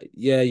 Like,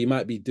 yeah, you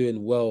might be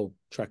doing well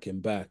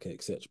tracking back,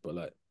 etc. But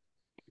like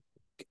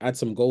add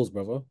some goals,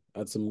 brother.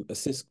 Add some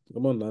assists.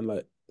 Come on, man.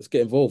 Like, let's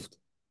get involved.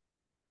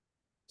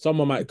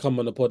 Someone might come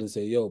on the pod and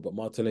say, yo, but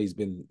Martinelli's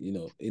been,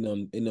 in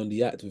on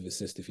the act with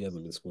assist if he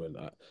hasn't been scoring.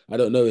 I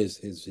don't know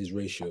his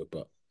ratio,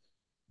 but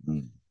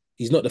Mm.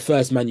 he's not the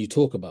first man you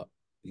talk about.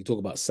 You talk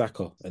about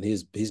Saka and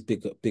his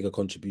bigger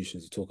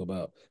contributions. You talk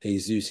about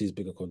Jesus, his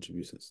bigger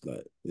contributions.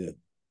 Like, yeah.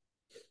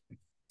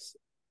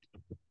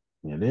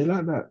 Yeah, they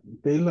like that.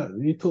 They like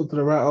you talk to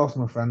the right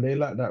Arsenal fan. They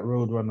like that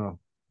roadrunner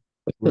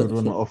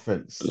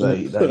offense that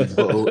he's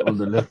got on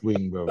the left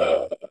wing,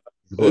 bro.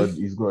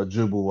 He's got a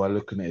dribble while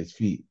looking at his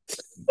feet.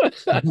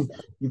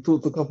 You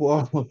talk to a couple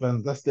Arsenal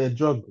fans. That's their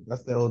drug.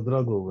 That's their old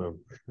drug, bro.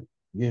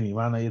 Yeah,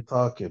 man, are you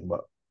talking?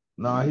 But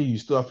no, I hear you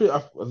still. As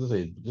I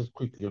say, just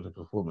quickly on the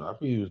performance, I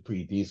think he was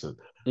pretty decent.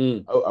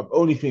 Mm, I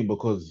only think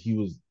because he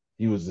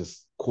was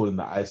just calling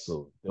the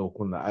ISO. They were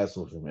calling the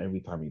ISO from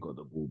every time he got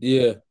the ball, bro.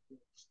 yeah.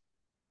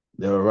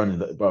 They were running,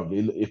 bro.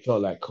 It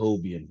felt like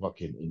Kobe and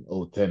fucking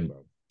in 010,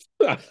 bro.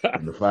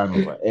 In the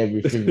finals, like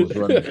everything was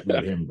running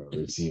through him, bro.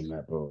 It seemed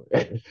like, bro,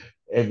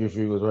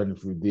 everything was running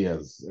through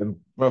Diaz, and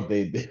bro,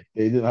 they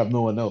didn't have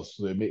no one else,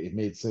 so it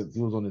made sense.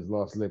 He was on his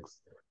last legs.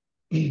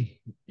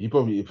 He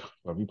probably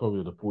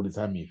would have pulled his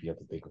hammy if he had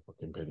to take a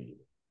fucking penny.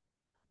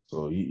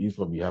 So he's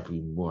probably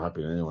more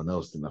happy than anyone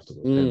else didn't have to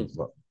go Mm, pens.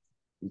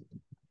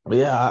 But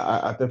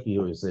yeah, I definitely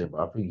hear what you're saying.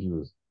 But I think he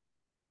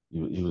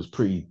was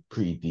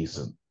pretty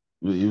decent.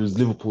 He was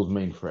Liverpool's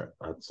main threat,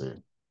 I'd say,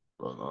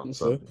 but on fair,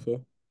 Sunday. fair.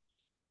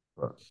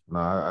 But no,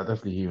 I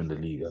definitely hear in the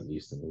league at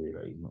least in the way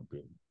that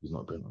he's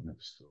not been on it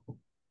still.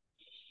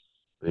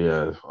 But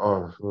yeah, it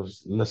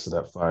was less of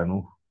that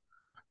final.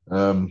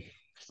 Um,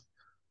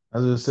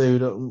 as I say,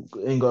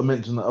 we ain't got to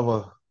mention the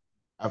other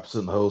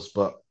absent host,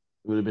 but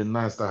it would have been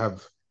nice to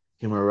have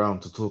him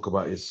around to talk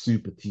about his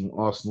super team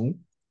Arsenal.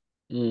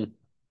 Mm,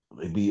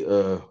 They beat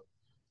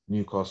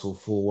Newcastle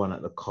 4-1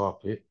 at the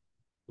carpet.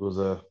 It was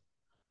a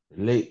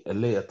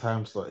later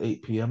time slot,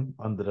 8 p.m.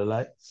 under the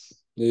lights.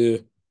 yeah.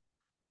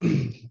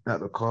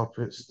 At the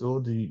carpet still.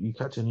 Do you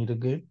catch any of the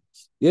game?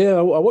 Yeah,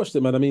 I watched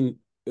it, man. I mean,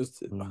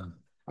 Mm.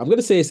 I'm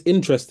gonna say it's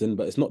interesting,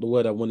 but it's not the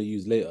word I want to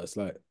use later. It's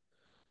like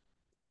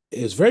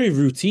it was very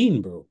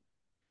routine, bro.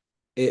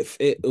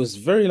 It was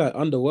very like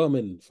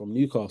underwhelming from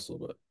Newcastle,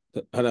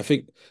 but and I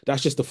think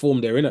that's just the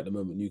form they're in at the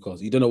moment,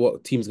 Newcastle. You don't know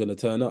what team's gonna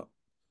turn up.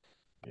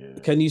 Yeah.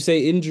 Can you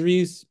say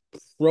injuries?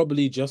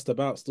 Probably just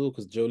about still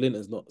because Joe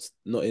Linton's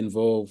not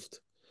involved.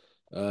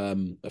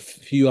 A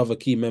few other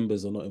key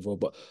members are not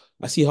involved, but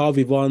I see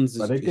Harvey Barnes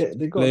But is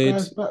they got played.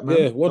 guys back, Yeah,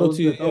 man. one That or was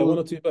two. that Yeah, one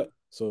or was two back. that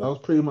So, was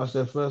pretty much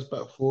their first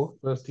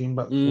team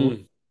back four. mm.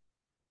 So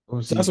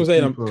Obviously that's the what I'm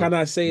saying. keeper. Can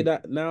I say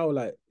that now?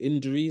 Like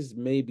injuries,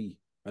 maybe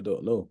I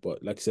don't know,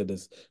 but like I said,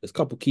 there's a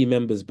couple key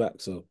members back.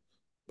 So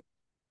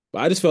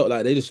But I just felt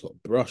like they just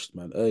got brushed,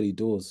 man, early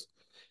doors.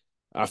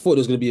 I thought there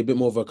was going to be a bit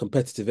more of a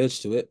competitive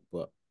edge to it,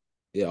 but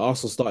yeah,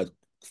 Arsenal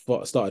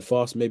started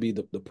fast. Maybe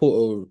the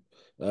Porto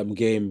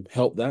game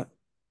helped that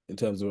in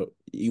terms of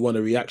you want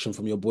a reaction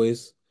from your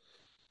boys,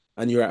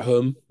 and you're at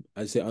home,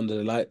 I say under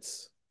the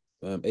lights,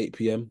 8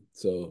 p.m.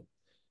 So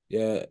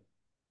yeah,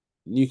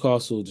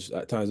 Newcastle just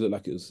at times looked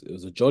like it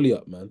was a jolly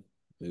up, man.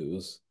 It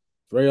was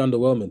very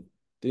underwhelming.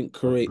 Didn't But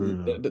create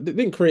they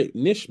didn't create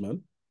niche,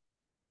 man.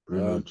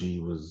 Bruno Um,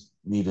 G was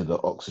needed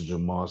the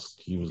oxygen mask.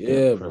 He was getting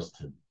yeah, bro. pressed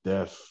to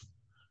death.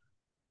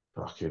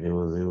 Fucking, it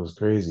was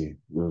crazy. It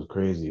was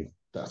crazy.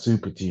 That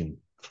super team,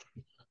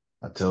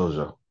 I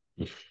tell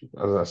you,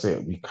 as I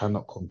said, we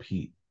cannot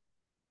compete.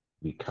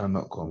 We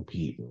cannot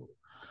compete, bro.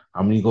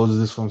 How many goals is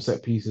this from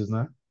set pieces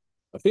now?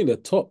 I think they're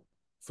top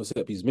for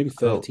set pieces, maybe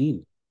I don't,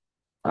 13.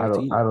 I don't,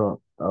 13. I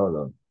don't, hold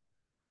on.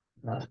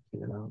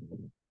 You know,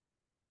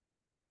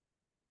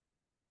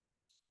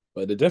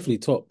 But they're definitely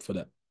top for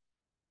that.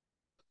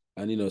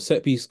 And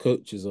set piece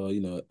coaches are,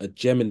 a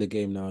gem in the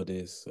game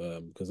nowadays.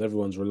 Because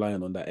everyone's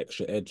relying on that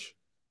extra edge.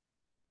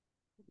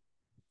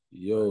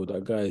 Yo,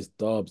 that guy's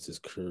Dobbs is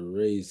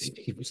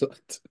crazy. Blood.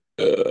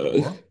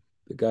 what?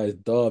 The guy's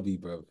Derby,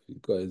 bro. He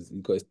got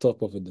his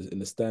top off in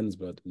the stands,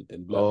 bro,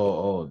 in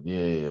Blackburn.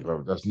 Yeah,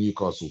 bro. That's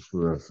Newcastle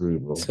through and through,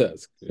 bro.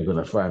 That's They're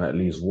gonna crazy. find at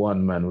least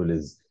one man with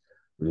his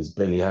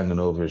belly hanging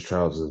over his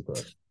trousers, bro.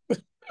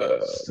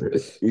 So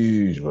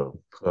huge, bro.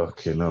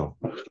 Fucking hell.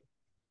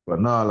 But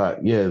nah, like,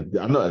 yeah,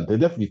 I know they're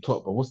definitely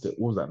top, but what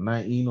was that,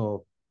 19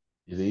 or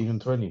is it even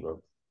 20,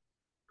 bro?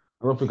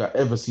 I don't think I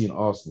ever seen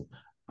Arsenal.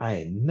 I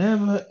ain't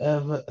never,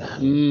 ever,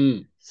 ever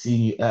Mm.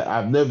 seen you.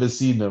 I've never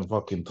seen them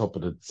fucking top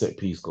of the set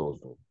piece goals,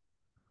 bro.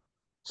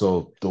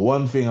 So the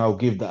one thing I'll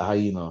give that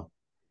hyena,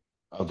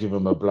 I'll give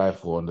him a blind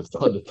for on the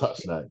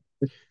touchline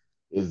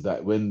is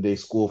that when they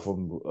score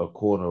from a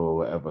corner or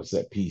whatever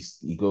set piece,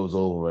 he goes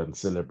over and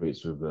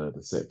celebrates with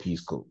the set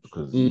piece coach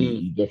because he, Mm.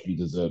 he definitely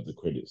deserves the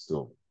credit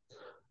still.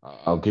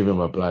 I'll give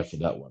him a blind for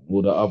that one.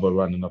 All the other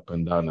running up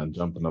and down and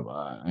jumping up,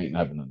 I ain't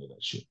having none of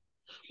that shit.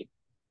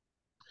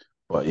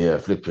 But yeah,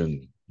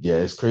 flipping, yeah,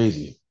 it's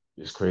crazy.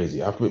 It's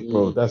crazy. I think,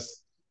 bro, Mm.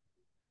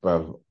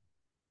 bro,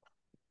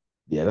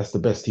 yeah, that's the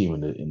best team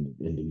in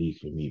the league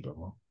for me,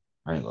 bro.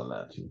 I ain't gonna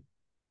lie to you.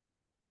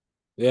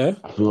 Yeah.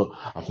 I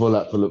feel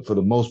like for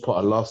the most part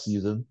of last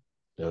season,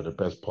 they were the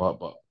best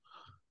part, but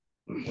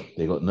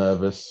they got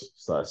nervous,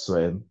 started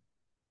sweating.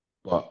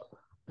 But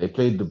they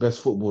played the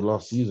best football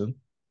last season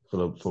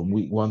from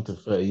week 1 to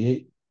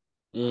 38.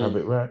 Have Mm.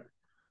 it right.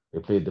 They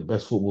played the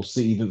best football.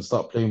 City didn't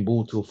start playing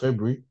ball till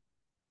February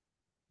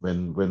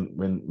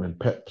when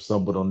Pep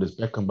stumbled on this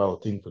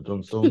Beckenbauer thing for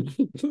John Stones.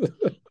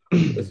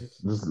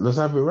 let's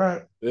have it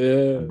right.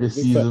 Yeah. And this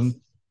Big facts.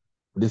 season,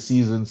 this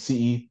season,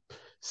 City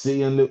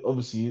and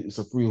obviously it's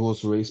a three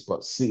horse race,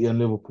 but City and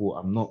Liverpool,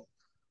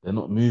 they're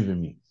not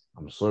moving me.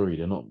 I'm sorry,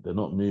 they're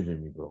not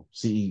moving me, bro.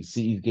 City's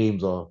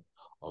games are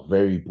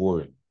very Mm.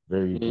 boring,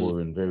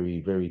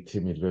 very very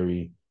timid,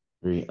 very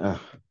very.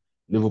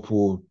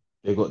 Liverpool,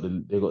 they got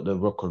the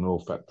rock and roll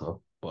factor,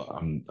 but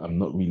I'm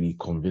not really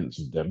convinced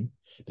with them.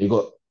 They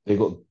got they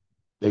got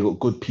they got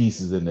good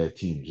pieces in their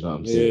team. You know what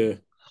I'm saying? Yeah.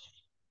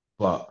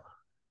 But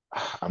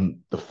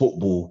the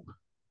football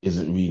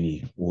isn't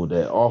really all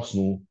there.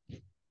 Arsenal,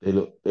 they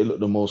look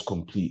the most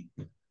complete,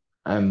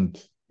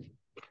 and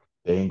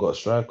they ain't got a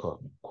striker,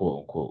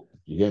 quote unquote.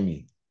 You get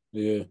me?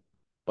 Yeah.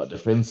 But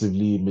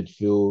defensively,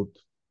 midfield,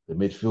 the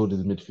midfield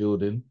is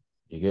midfielding.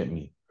 You get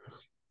me?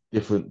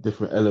 Different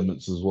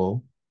elements as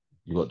well.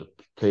 You got the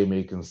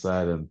playmaking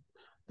side, and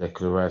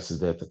Declan Rice is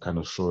there to kind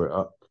of shore it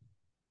up.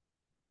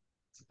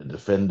 The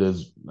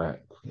defenders,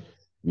 like,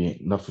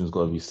 nothing's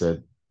got to be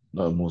said.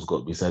 Nothing more's got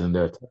to be said in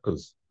their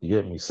attackers. You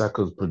get me?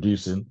 Saka's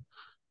producing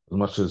as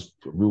much as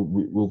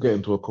we'll get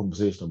into a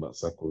conversation about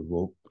Saka as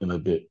well in a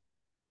bit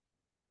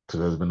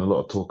because there's been a lot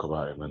of talk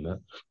about him and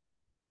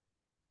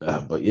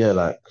that. But yeah,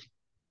 like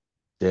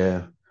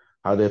they're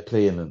how they're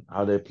playing and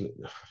how they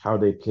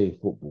play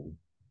football.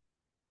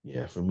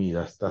 Yeah, for me,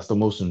 that's the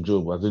most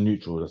enjoyable. As a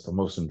neutral, that's the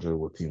most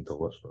enjoyable team to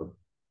watch, bro.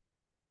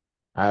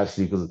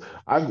 Because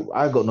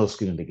I got no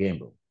skin in the game,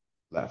 bro.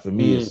 Like for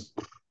me, Mm. it's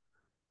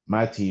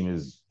my team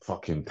is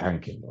fucking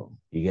tanking, bro.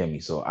 You get me?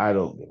 So I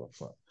don't give a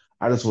fuck.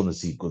 I just want to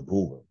see good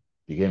ball, bro.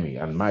 You get me?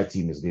 And my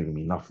team is giving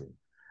me nothing.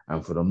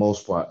 And for the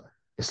most part,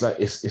 it's like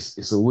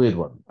it's a weird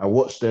one. I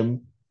watch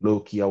them low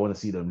key. I want to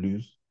see them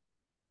lose,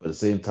 but at the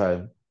same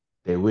time,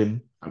 they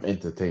win. I'm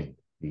entertained.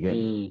 You get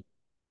me? Mm.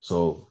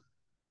 So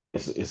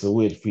it's a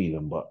weird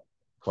feeling, but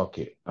fuck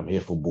it. I'm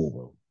here for ball,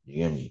 bro.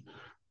 You get me?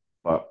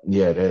 But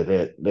yeah,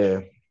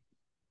 they're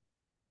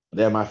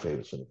my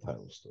favorites for the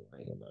title still. I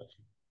ain't gonna lie to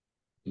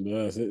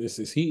Yeah,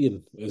 it's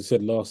heating. As I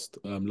said last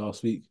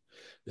week,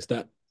 it's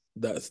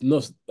that's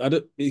not. I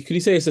don't. Can you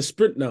say it's a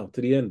sprint now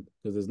to the end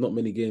because there's not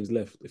many games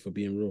left if we're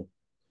being real,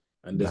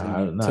 and you. there's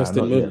going to be Nah,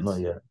 testing not yet, not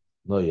moments. yet,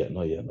 not yet,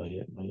 not yet, not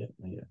yet, not yet,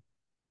 not yet.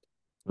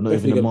 We're not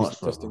even Definitely in going to be March,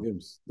 some testing brother.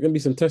 games. There's going to be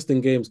some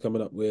testing games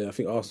coming up where I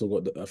think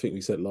Arsenal got. I think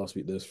we said last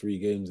week there's 3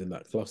 games in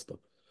that cluster.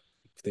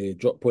 if they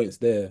drop points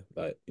there,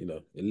 like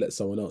it lets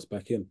someone else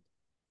back in.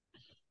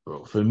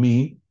 Bro, for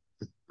me,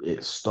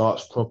 it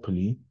starts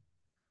properly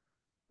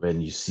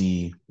when you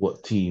see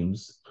what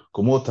teams.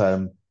 Because more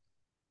time,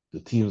 the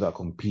teams that are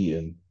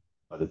competing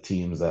are the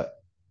teams that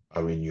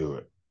are in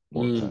Europe.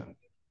 More Mm. time,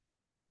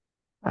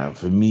 and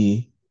for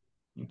me,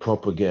 you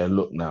proper get a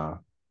look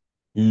now.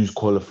 Who's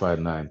qualified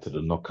now into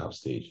the knockout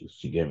stages?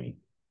 You get me?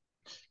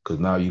 Because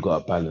now you got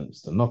to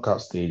balance the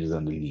knockout stages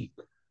and the league,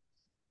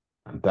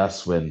 and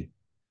that's when.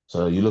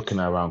 So you're looking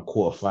at around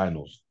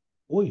quarterfinals.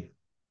 Oi,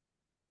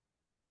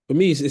 For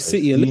me, it's it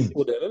City and seems.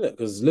 Liverpool then, isn't it?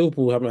 Because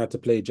Liverpool haven't had to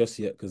play just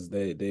yet because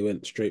they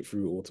went straight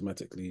through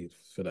automatically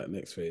for that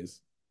next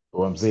phase.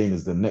 What I'm saying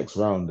is the next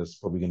round is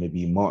probably going to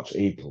be March,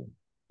 April,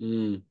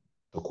 Mm.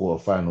 the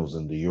quarterfinals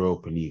in the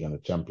Europa League and the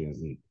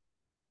Champions League.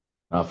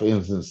 Now, for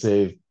instance,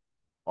 say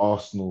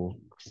Arsenal,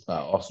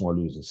 Arsenal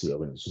lose and City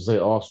win. So say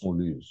Arsenal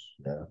lose,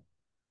 yeah,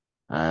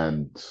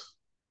 and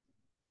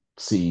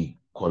City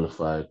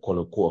qualify,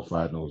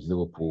 quarterfinals,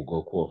 Liverpool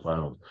go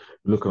quarterfinals.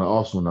 Looking at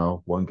Arsenal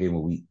now, 1 game a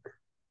week.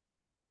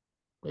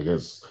 I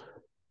guess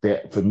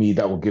that for me,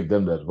 that will give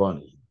them the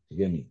advantage. You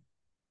get me?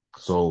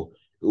 So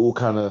it all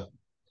kind of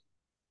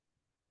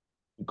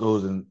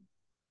goes and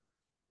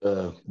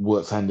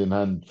works hand in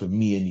hand for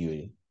me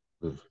anyway.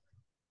 With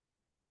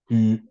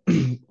who,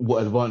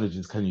 what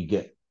advantages can you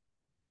get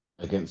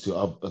against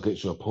your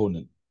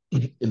opponent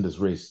in this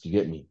race? Do you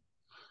get me?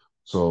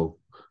 So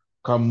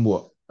come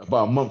what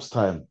about a month's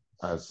time,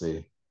 I'd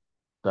say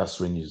that's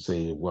when you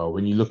say, well,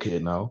 when you look at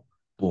it now,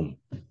 boom,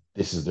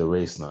 this is the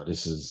race now.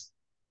 This is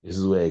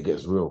where it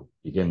gets real.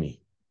 You get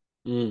me?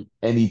 Mm.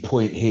 Any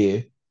point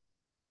here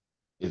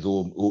is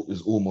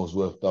almost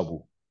worth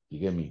double. You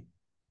get me?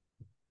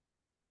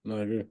 No,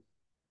 I agree.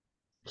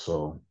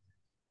 So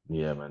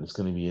yeah, man, it's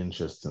gonna be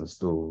interesting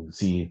still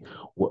see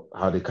what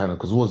how they kind of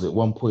because was it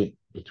 1 point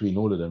between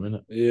all of them,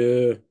 innit?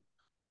 Yeah.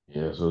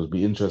 Yeah, so it'll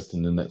be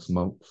interesting the next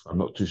month. I'm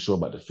not too sure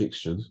about the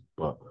fixtures,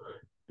 but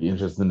be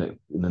interesting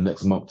in the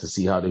next month to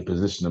see how they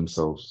position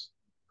themselves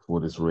for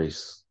this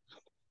race.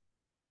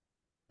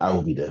 I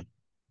will be there.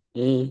 A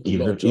lot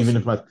Even of if even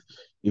if jostling. my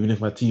even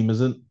if my team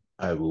isn't,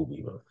 I will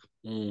be, bro.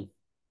 Mm.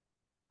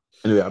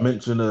 Anyway, I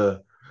mentioned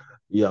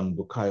young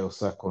Bukayo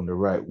Saka on the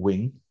right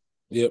wing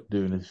Yep.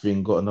 doing his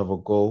thing, got another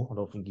goal. I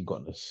don't think he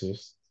got an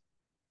assist.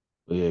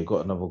 But yeah, he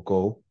got another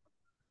goal.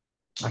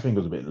 I think it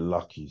was a bit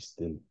lucky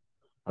still.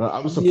 And I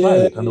was surprised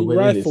Yeah, it kind of he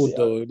went in. It, rifled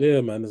though.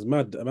 Yeah, man, it's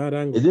mad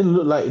angle. it didn't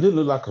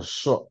look like a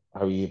shot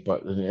how he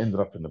but then it ended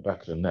up in the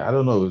back of the net. I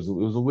don't know. It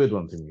was a weird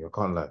one to me. I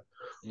can't lie.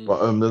 Mm.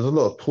 But there's a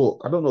lot of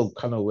talk. I don't know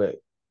kind of where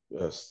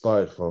it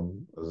started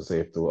from. As I say,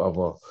 if there were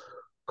other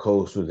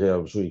coach was here,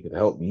 I'm sure he could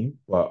help me.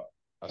 But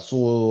I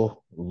saw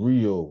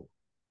Rio,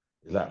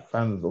 like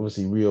fans,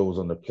 obviously Rio was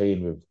on the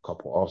plane with a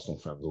couple Arsenal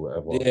fans or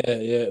whatever.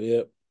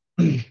 Yeah.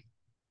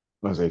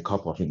 When I say a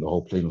couple, I think the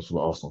whole plane was full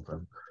of Arsenal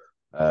fans.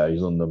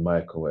 He's on the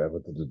mic or whatever,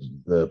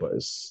 but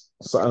it's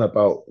something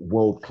about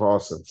world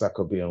class and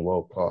Saka being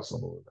world class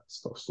and all of that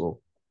stuff. So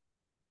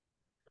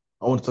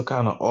I wanted to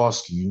kind of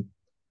ask you,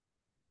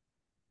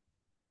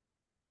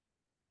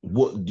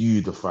 what do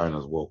you define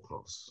as world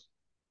class?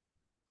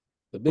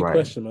 The big Brian,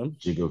 question, man.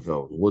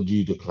 Jigovel, what do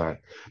you define?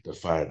 You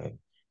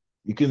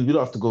don't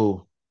have to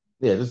go,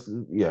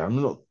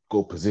 I'm not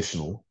go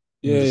positional.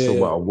 You Yeah, just yeah, say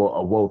yeah. what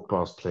a world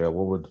class player,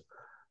 what would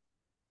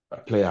a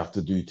player have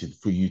to do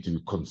for you to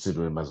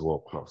consider him as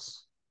world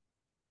class?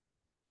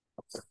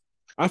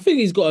 I think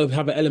he's got to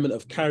have an element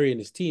of carrying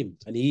his team,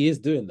 and he is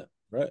doing that,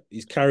 right?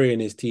 He's carrying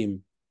his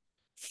team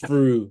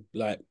through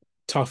like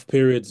tough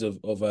periods of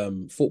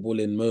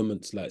footballing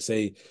moments. Like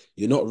say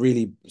you're not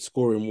really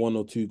scoring 1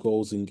 or 2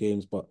 goals in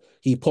games, but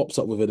he pops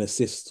up with an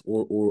assist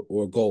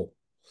or a goal.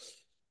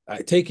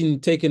 Like taking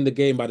the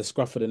game by the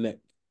scruff of the neck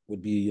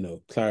would be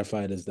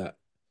clarified as that.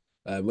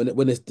 When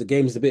the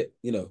game's a bit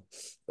 0-0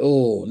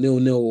 or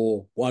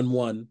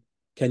 1-1,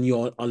 can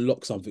you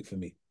unlock something for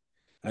me?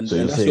 So And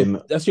you're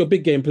saying that's your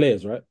big game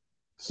players, right?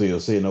 so you're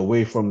saying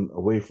away from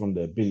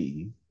the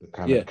ability, the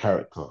kind Yeah, of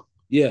character,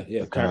 yeah,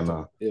 the kind character.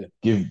 of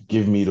Yeah.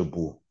 give me the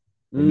ball,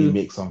 let me Mm,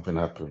 make something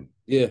happen.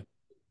 yeah.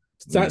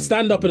 Mm,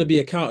 Stand up and mm, be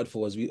accounted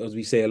for, as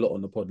we say a lot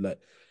on the pod. Like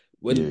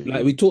yeah, when like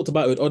yeah. we talked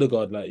about it with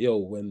Odegaard, like yo,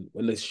 when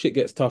the shit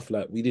gets tough,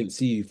 like we didn't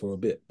see you for a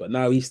bit, but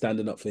now he's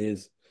standing up for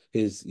his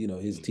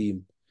Mm,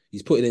 team.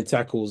 He's putting in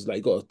tackles. Like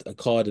he got a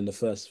card in the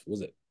first,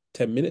 was it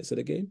 10 minutes of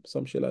the game,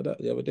 some shit like that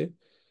the other day.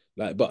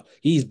 Like, but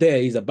he's there.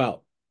 He's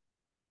about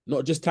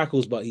not just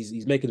tackles, but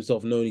he's making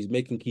himself known. He's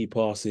making key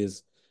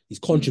passes. He's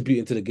mm,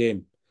 contributing to the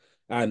game,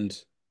 and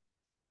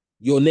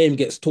your name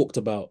gets talked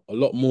about a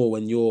lot more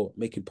when you're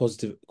making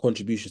positive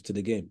contributions to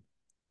the game.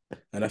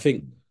 And I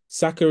think mm,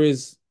 Saka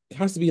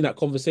has to be in that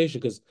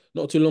conversation because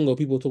not too long ago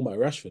people were talking about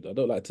Rashford. I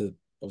don't like to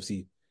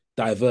obviously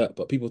divert,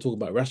 but people talk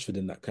about Rashford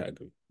in that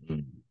category.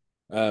 mm.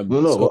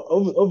 No, So but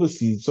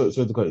obviously, so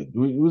to cut it,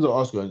 we was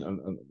ask you,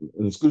 and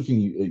it's a good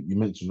thing you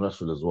mentioned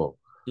Rashford as well,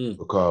 mm,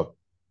 because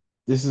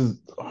this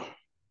is,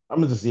 I'm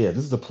gonna just this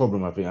is the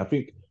problem. I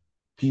think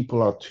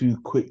people are too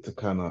quick to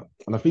kind of,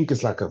 and I think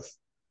it's like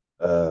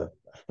a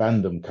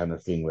fandom kind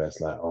of thing where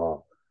it's like,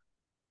 oh,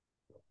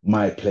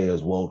 my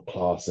player's world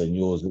class and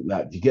yours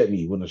like, do you get me?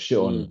 You want to shit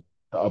on mm,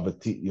 the other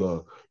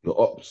your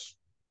ops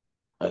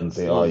and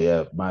say, oh mm,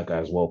 yeah, my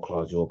guy's world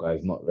class, your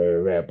guy's not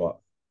very rare. But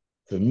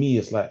for me,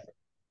 it's like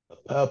a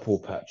purple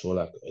patch or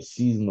like a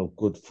season of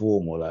good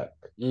form or like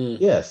mm,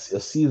 yes, a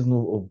season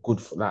of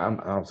good like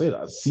I'm saying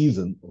that a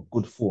season of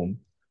good form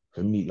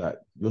for me, like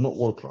you're not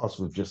world class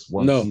with just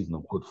one no. season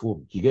of good form.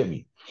 Do you get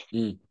me?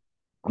 Mm,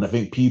 And I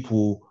think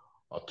people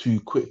are too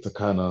quick to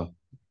kind of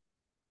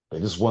they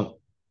just want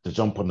to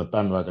jump on the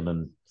bandwagon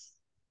and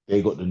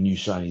they got the new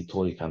shiny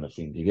toy kind of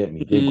thing. Do you get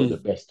me? They've got mm, the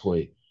best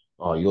toy.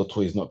 Oh, your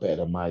toy is not better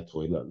than my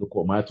toy. Look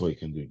what my toy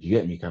can do. Do you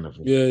get me? Kind of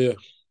thing. yeah, yeah.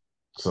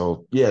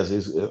 So yes,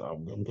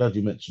 I'm glad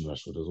you mentioned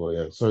Rashford as well.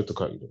 Yeah, sorry to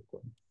cut you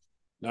off.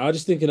 Now, I was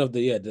just thinking of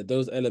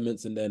those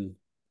elements, and then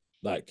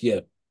like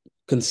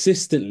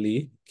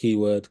consistently,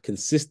 keyword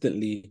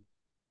consistently.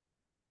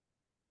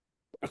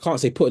 I can't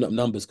say putting up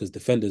numbers because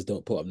defenders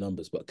don't put up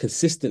numbers, but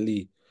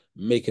consistently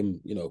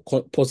making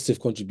positive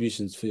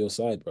contributions for your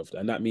side, bro.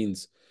 And that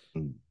means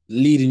Mm,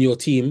 leading your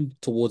team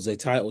towards a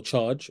title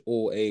charge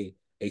or a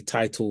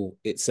title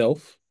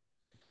itself.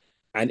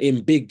 And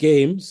in big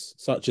games,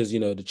 such as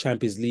the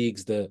Champions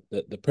Leagues, the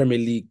Premier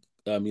League,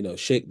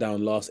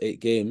 shakedown last 8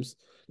 games,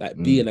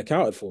 like being mm.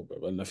 accounted for,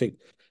 bro. And I think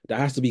that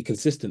has to be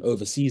consistent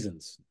over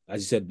seasons,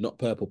 as you said, not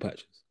purple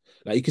patches.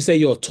 Like you can say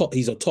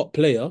he's a top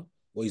player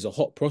or he's a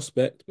hot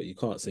prospect, but you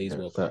can't say he's Yeah,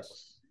 world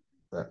class.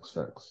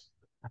 facts.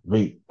 I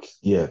think,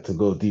 yeah, to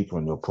go deeper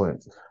on your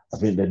point, I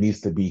think there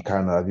needs to be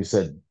kind of, as you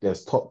said,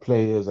 there's top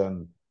players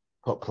and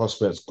top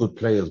prospects, good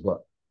players,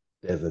 but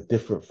there's a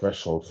different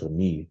threshold for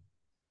me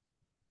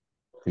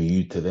for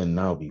you to then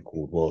now be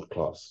called world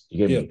class. You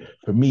get Yeah. me?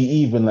 For me,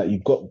 even like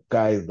you've got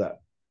guys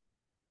that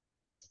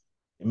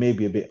it may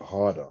be a bit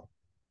harder,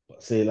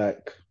 but say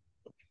like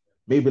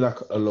maybe like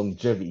a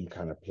longevity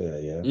kind of player,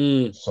 yeah.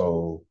 Mm,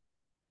 So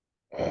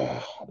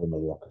I don't know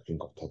what I can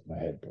think off the top of my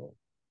head, bro.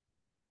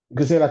 You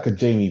could say like a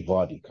Jamie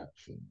Vardy kind of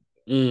thing.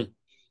 mm,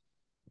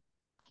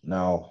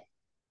 Now,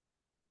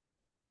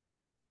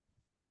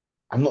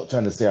 I'm not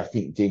trying to say I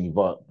think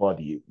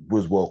Vardy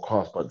was world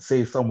class, but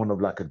say someone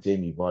of like a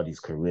Jamie Vardy's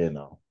career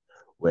now,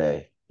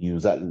 where he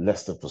was at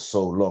Leicester for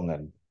so long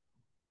and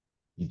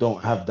you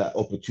don't have that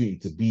opportunity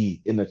to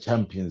be in a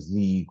Champions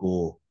League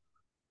or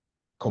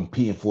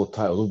competing for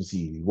titles. Obviously,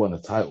 he won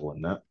a title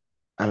and that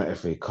and an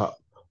FA Cup,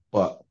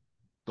 but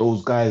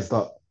those guys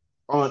that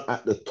aren't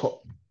at the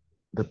top,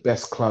 the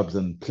best clubs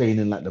and playing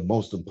in like the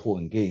most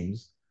important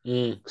games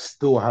mm.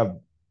 still have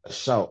a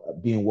shout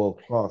at being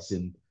world class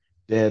in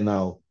they're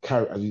now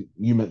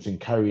you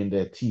mentioned carrying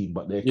their team,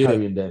 but they're Yeah,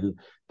 carrying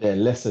their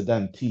lesser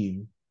than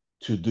team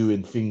to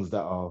doing things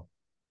that are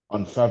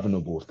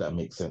unfathomable, if that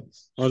makes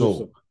sense. 100%.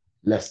 So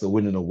Leicester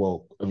winning a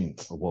World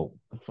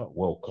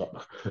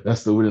Cup.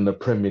 Leicester winning the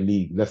Premier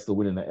League, Leicester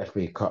winning the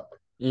FA Cup.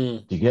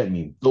 Mm, Do you get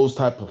me? Those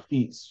type of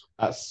feats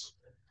as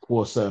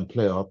for a certain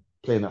player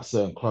playing at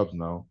certain clubs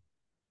now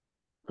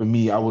for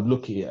me, I would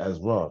look at it as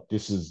well.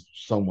 This is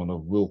someone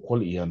of real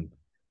quality, and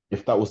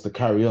if that was to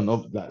carry on,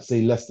 of like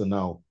say Leicester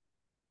now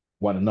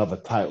won another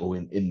title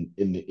in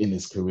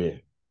his career,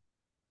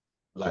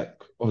 like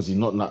obviously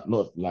not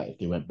like if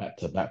they went back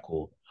to back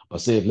or,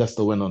 but say if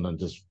Leicester went on and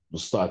just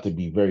was started to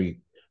be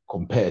very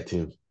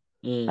competitive,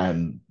 mm.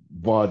 and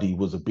Vardy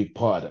was a big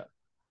part of that.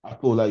 I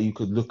feel like you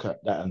could look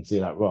at that and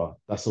say like, "Raw,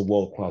 that's a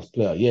world class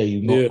player." Yeah,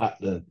 Yeah,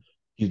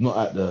 he's not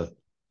at the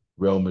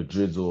Real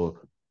Madrids or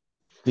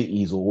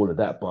Cities or all of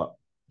that, but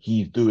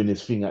he's doing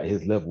his thing at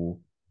his level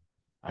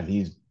and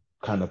he's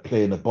kind of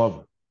playing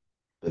above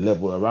the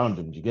level around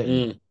him. Do you get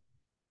me? mm.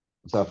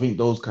 So I think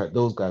those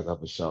guys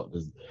have a shout.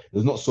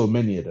 There's not so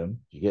many of them.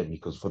 You get me?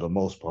 Because for the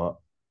most part,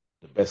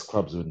 the best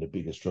clubs win the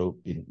biggest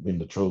trophy, win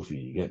the trophy.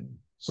 You get me?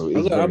 So it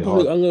I'm is gonna, I'm very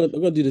probably, hard.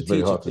 I'm gonna do the It's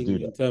very teacher hard to thing do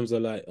in that. terms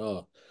of like, I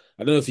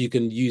don't know if you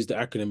can use the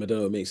acronym. I don't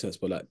know if it makes sense,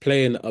 but like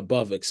playing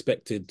above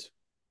expected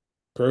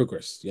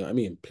progress. You know what I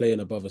mean? Playing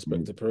above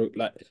Mm, expected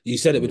like you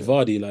said it with yeah,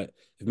 Vardy. Like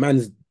if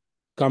man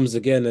comes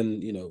again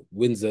and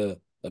wins a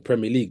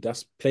Premier League,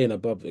 that's playing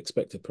above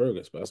expected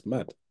progress. But that's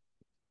mad.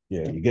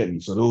 yeah, you get me.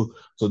 So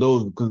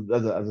those, because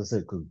as I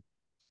said, because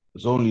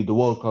it's only the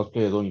world class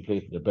players only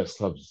play for the best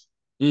clubs.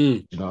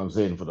 Mm, You know what I'm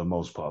saying? For the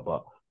most part,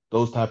 but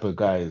those type of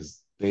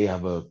guys, they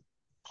have a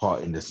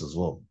part in this as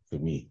well for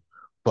me.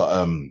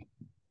 But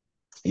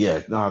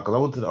yeah, no,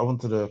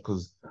 because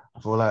because I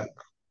feel like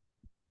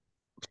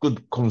it's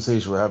good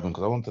conversation we're having.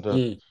 Because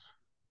mm,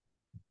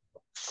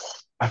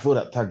 I feel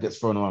that tag gets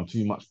thrown around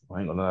too much. I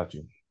ain't gonna lie to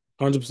you.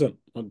 100%,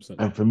 100%.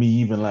 And for me,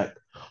 even like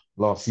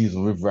last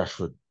season with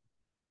Rashford,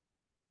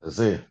 I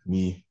say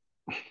me,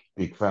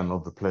 big fan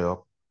of the player,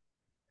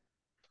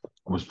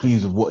 was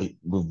pleased with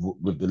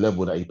with the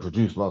level that he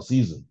produced last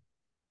season.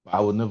 But I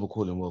would never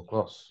call him world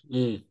class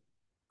Mm,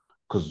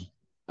 because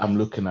I'm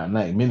looking at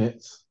 90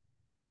 minutes.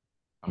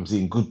 I'm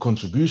seeing good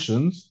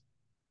contributions,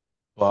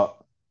 but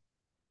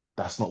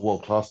that's not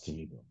world class to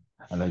me, bro.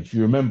 And if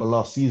you remember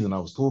last season, I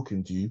was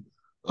talking to you,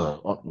 I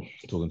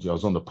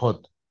was on the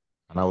pod,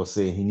 and I was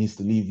saying he needs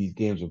to leave these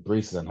games with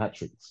braces and hat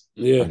tricks,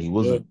 yeah, and he yeah.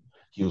 wasn't.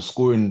 he was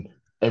scoring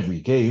every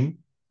game,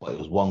 but it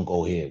was one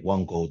goal here,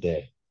 one goal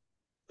there.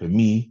 For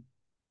me,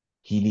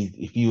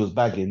 if he was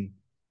bagging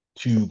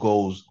 2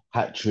 goals,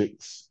 hat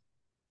tricks,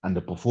 and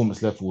the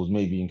performance level was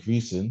maybe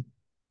increasing,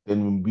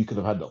 then we could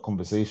have had that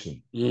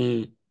conversation.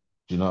 Mm.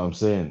 Do you know what I'm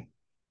saying?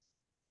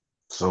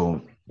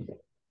 So,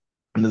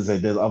 and as I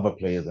say, there's other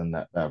players than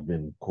that have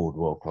been called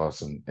world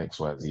class and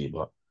XYZ,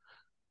 but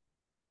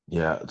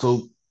yeah.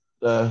 So,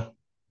 uh,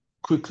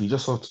 quickly,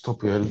 just off the top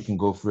of your head, we can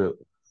go through it.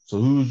 So,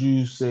 who would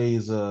you say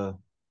is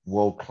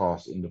world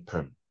class in the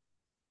Prem?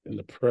 In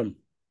the Prem.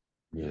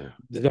 Yeah,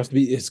 It has to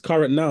be. It's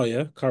current now,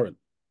 yeah, current.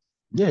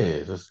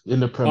 yeah, just in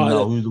the Prem Oh,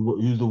 now.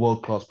 Who's the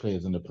world class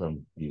players in the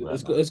Prem for you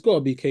right now? it's got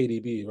to be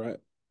KDB, right?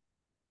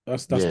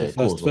 That's Yeah, the of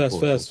course, first of first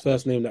course, of first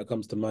first course. name that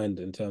comes to mind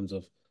in terms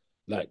of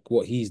like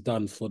what he's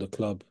done for the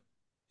club,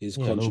 his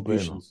Yeah, no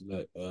brainer, contributions.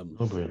 Like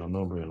no brainer,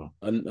 no brainer.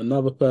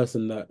 another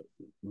person that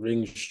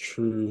rings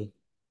true,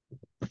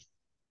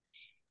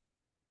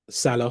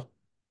 Salah.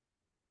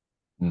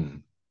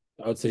 Mm,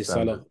 I would say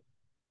standard. Salah.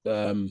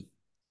 Um,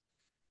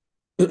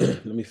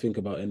 let me think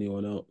about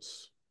anyone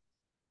else.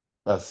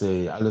 I'd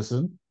say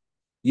Allison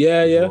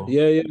Yeah, as yeah, well.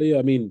 yeah, yeah, yeah.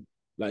 I mean,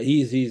 like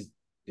he's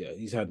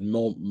had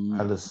more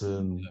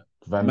Allison,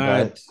 Van mad,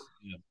 Dijk.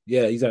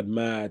 yeah, he's had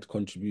mad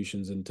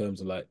contributions in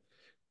terms of like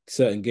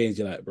certain games.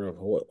 You're like,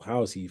 bro,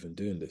 how is he even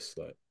doing this?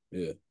 Like,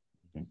 yeah,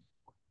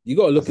 you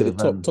got to I look at say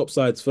the top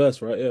sides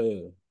first, right? Yeah,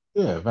 yeah.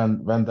 Yeah,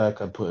 Van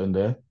Dijk I put in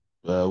there.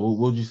 What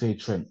would you say,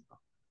 Trent?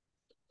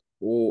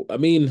 Well, I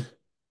mean,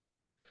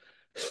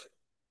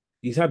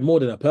 he's had more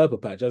than a purple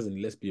patch, hasn't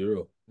he? Let's be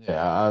real.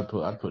 Yeah, I'd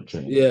put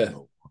Trent in there. Yeah,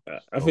 No,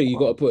 I no think you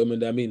got to qualms. put him in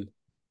there. I mean,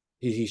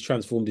 he's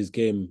transformed his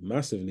game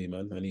massively,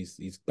 man, and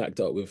he's backed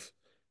up with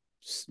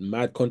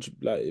mad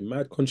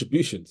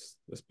contributions.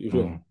 Let's be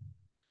real.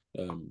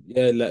 Mm.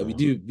 Yeah, like So,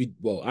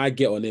 well, I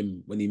get on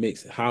him when he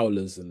makes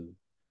howlers and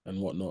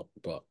whatnot,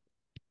 but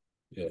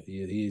yeah,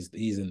 he's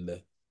in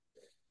there.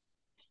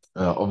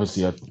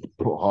 obviously, I'd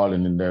put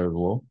Haaland in there as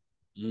well.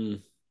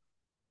 Mm.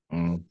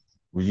 Mm.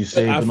 Would you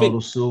But say I Bernardo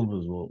think Silva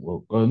as well? Well,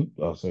 go on.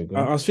 Oh, sorry, go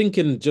I on. was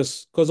thinking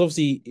just because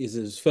obviously it's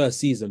his first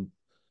season.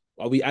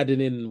 Are we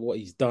adding in what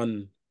he's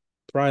done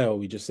prior? Or are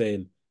we just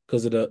saying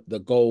because of the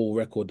goal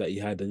record that he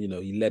had and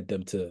he led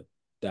them to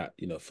that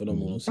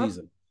phenomenal Mm.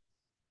 season?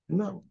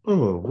 No,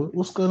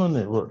 what's going on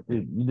there? What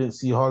you didn't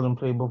see Haaland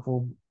play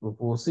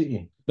before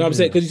City? No, You I'm saying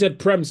saying that? because you said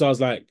Prem, so I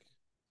was like,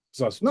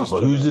 so I was No, just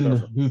but trying to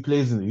clarify. who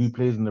plays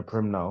in the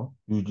Prem now?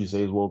 Who would you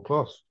say is world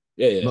class?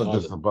 Yeah, yeah, Not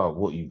just Haaland. about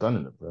what you've done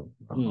in the Prem.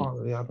 Mm.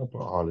 Oh, yeah, I don't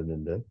put Haaland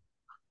in there.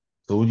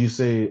 So would you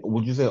say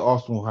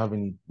Arsenal have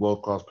any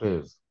world class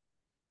players?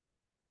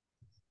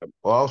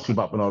 Well, I'll ask you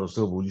about Bernardo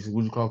Silva. Would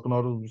you class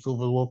Bernardo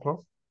Silva as world class?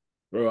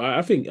 Bro,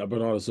 I think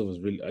Bernardo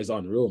Silva is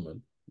unreal,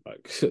 man.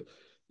 Like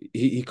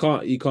he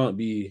can't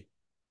be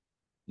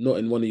not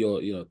in one of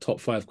your top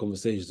five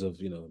conversations of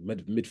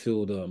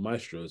midfielder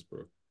maestros,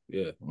 bro.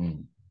 Yeah,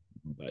 Mm.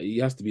 like, he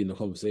has to be in the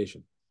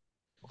conversation.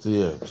 So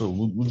yeah. So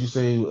would you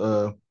say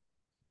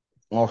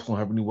Arsenal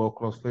have any world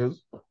class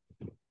players?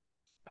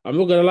 I'm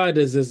not gonna lie,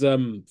 there's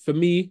for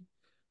me,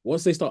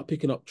 once they start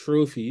picking up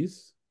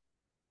trophies,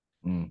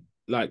 Mm.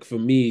 like for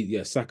me,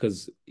 yeah,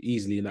 Saka's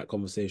easily in that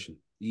conversation.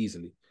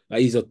 Easily.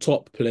 Like he's a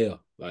top player.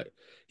 Like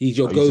he's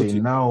your Are you saying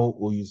go-to. now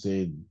or you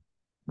saying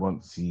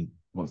once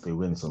they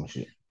win some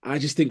shit? I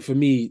just think for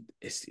me,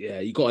 it's yeah,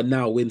 you gotta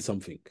now win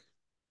something.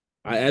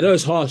 I know Mm.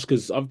 it's harsh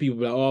because other people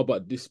be like, oh,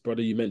 but this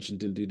brother you mentioned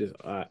didn't do this.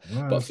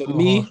 Nah, But it's for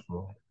not harsh, me,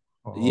 bro.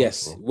 Not harsh,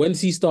 yes, bro.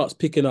 once he starts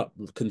picking up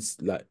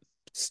like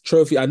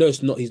trophy, I know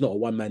he's not a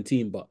one-man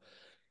team, but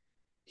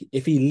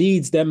if he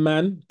leads them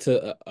man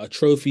to a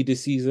trophy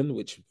this season,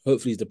 which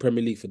hopefully is the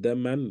Premier League for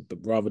them man, but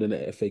rather than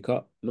an FA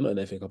Cup, no, not an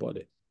FA Cup, are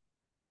they?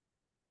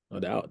 No,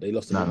 they're out. They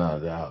lost to No, Liverpool. no,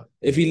 they're out.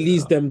 If he Yeah, they're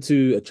leads out. them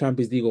to a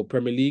Champions League or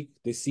Premier League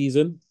this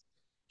season,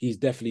 he's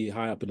definitely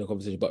high up in the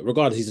conversation. But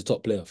regardless, he's a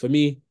top player. For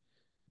me,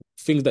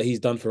 things that he's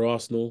done for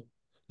Arsenal,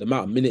 the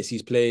amount of minutes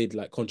he's played,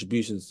 like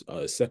contributions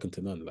are second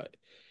to none. Like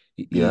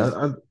Yeah, he's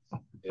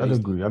yeah, I'd he's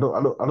there. agree. I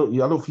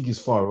don't think he's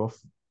far off.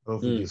 I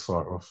don't think Mm, he's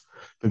far off.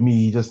 For me,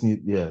 he just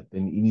then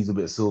he needs a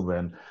bit of silver.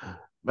 And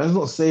man's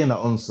not saying that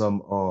on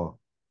some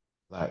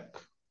like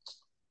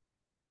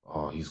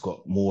he's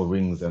got more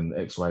rings than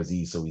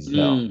XYZ, so he's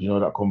better. mm, You know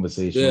that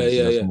conversation. yeah,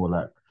 Obviously, yeah, that's yeah, more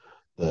like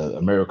the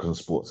American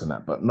sports and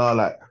that. But no,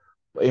 like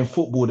but in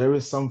football, there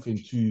is something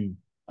to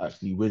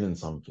actually winning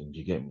something. Do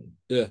you get me?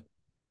 yeah.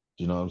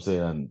 Do you know what I'm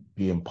saying? And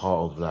being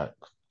part of like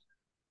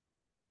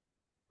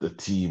the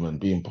team and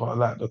being part of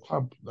like the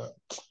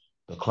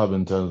club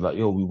in terms of like,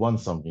 yo, we won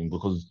something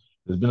because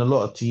there's been a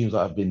lot of teams that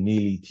have been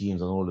nearly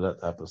teams and all of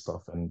that type of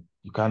stuff, and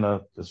you kind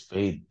of just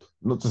fade.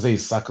 Not to say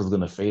Saka's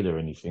gonna fade or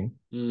anything,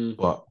 Mm,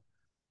 but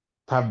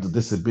to have the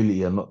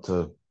disability and not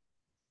to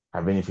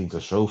have anything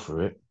to show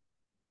for it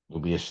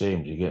would be a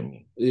shame. Do you get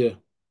me? yeah.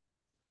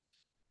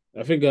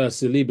 I think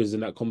Saliba's in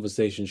that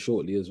conversation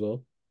shortly as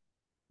well.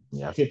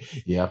 Yeah,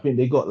 I think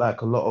they got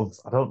like a lot of.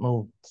 I don't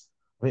know.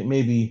 I think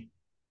maybe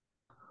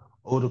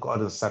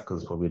Odegaard and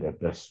Saka's probably their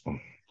best.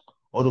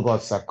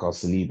 Odegaard, Saka,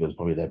 Saliba is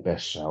probably their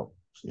best shout.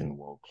 in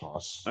world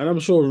class. And I'm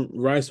sure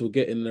Rice will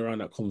get in around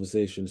that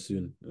conversation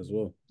soon as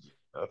well.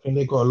 I think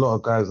they got a lot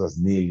of guys that's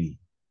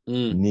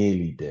Mm,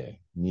 nearly there.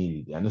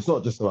 And it's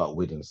not just about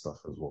winning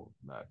stuff as well.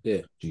 Like,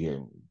 yeah, do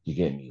you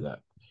get me? Like,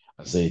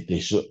 I say they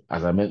should,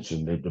 as I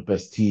mentioned, they're the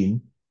best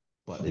team,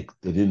 but they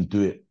didn't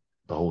do it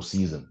the whole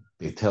season.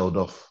 They tailed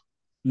off.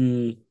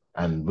 mm,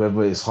 And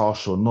whether it's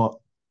harsh or not,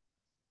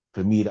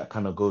 for me, that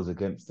kind of goes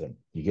against them.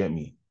 You get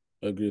me?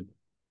 agreed.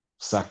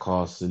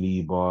 Saka,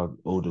 Saliba,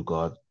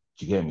 Odegaard.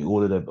 Do you get me?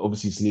 All of them.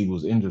 Obviously, Saliba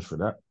was injured for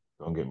that.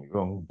 Don't get me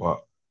wrong,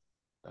 but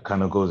that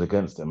kind of goes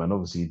against them. And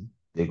obviously,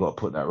 they got to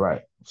put that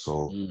right.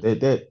 So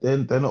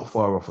Mm. they're not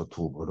far off at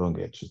all. But don't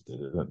get twisted.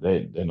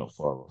 They're not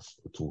far off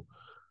at all.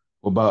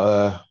 What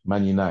about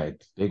Man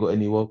United? They got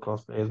any world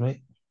class players,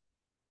 mate?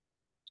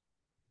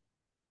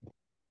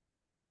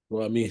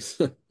 Well, I mean,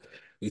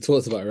 we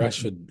talked about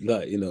Rashford,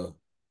 like,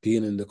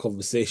 being in the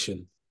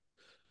conversation.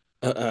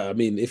 I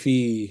mean,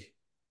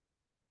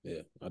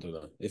 yeah, I don't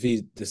know, if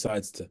he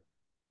decides to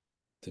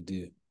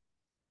do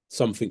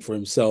something for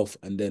himself,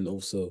 and then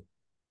also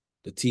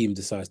the team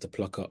decides to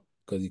pluck up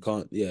because he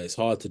can't. Yeah, it's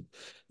hard to.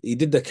 He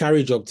did the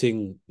carry job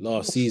thing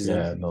last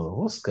season,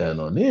 What's going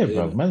on here, you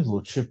bro? know. Man's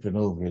all tripping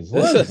over his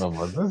words,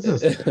 brother.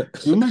 That's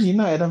just do Man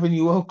United have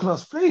any world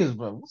class players,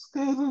 bro? What's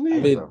going on I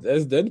here, mean, bro?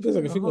 that's the only person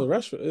I can think of. Uh,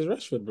 Rashford is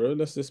Rashford, bro.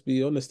 Let's just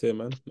be honest here,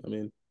 man. I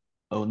mean,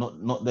 Oh,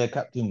 not their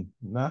captain,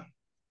 nah.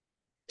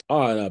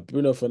 no,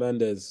 Bruno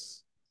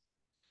Fernandez.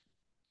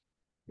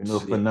 You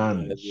know, Yeah,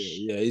 man. Yeah, Fernandes.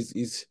 yeah. He's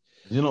Is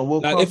he not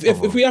world like, class, if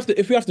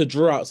brother? we have to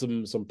draw out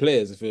some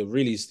players, if we're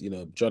really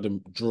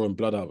drawing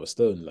blood out of a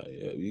stone, like,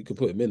 yeah, you could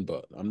put him in,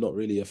 but I'm not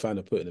really a fan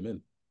of putting him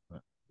in.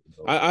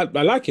 No, I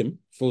like him,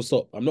 full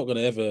stop. I'm not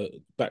gonna ever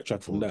backtrack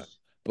of from that. course.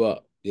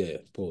 But yeah,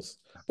 pause.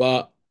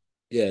 But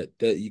yeah,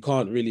 you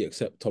can't really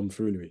accept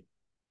tomfoolery,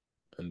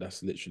 and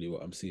that's literally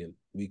what I'm seeing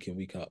week in,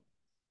 week out.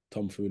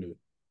 Tomfoolery.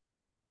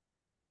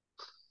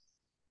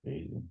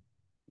 Yeah,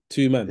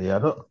 Two man. yeah,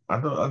 I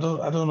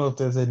don't know if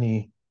there's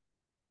any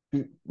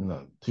two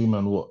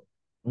man what?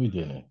 What are you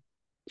doing here?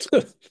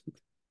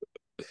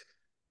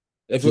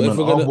 if Two we're, if man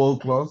we're are gonna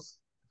world class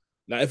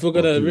if we're or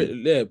gonna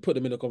two? yeah, put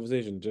them in a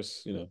conversation,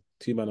 just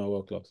two man are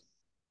world class.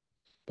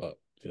 But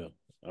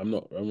I'm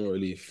not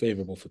really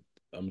favorable for.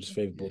 I'm just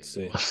favorable Yeah, to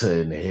you say. were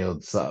saying they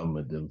hailed something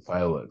with them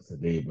fireworks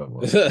today, brother.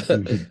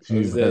 I Two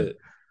was man. there.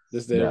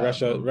 This the Nah,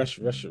 bro.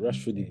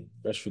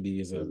 Rashfordy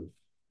is there.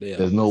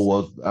 There's no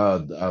world.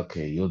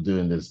 Okay, you're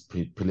doing this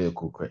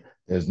political.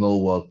 There's no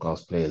world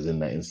class players in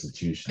that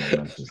institution in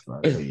Manchester.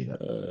 I'll tell you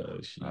that.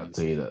 I'll Jeez.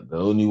 tell you that. The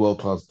only world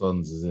class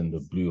dons is in the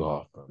blue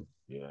half, bro.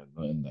 Yeah,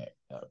 not in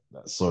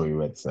that sorry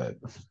red side.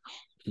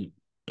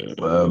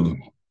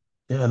 Um,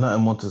 yeah,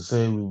 nothing more to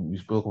say. We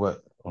spoke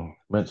about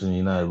mentioned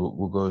United.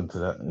 We'll go into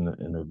that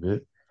in a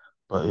bit.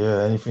 But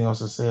yeah, anything else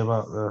to say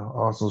about the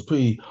Arsenal's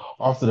pretty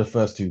after the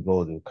first two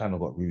goals, it kind of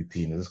got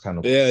routine. It just kind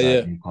of got Yeah, sad.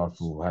 yeah.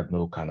 Newcastle had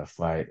no kind of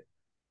fight.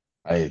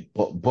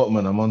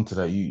 Botman, I'm onto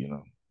that you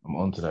know. I'm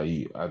onto that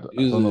you. I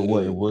don't know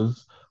what it Uh,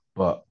 was,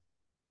 but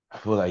I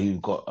feel like he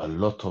got a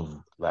lot of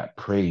like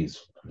praise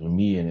from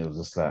me, and it was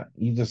just like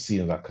he just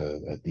seemed like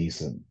a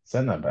decent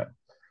centre back.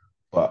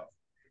 But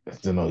I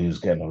don't know, he was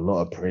getting a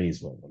lot of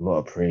praise, man, a lot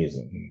of praise,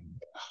 and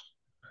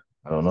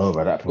I don't know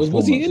about that was he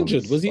performance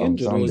injured? Was he on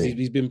injured, or was Sunday.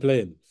 he's been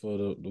playing for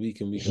the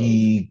week in, week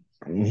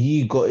out?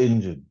 He got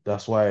injured.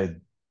 That's why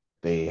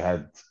they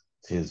had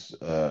his.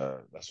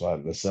 That's why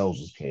Lascelles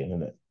was playing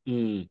in it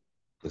Mm.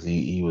 because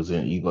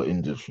he got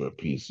injured for a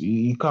piece.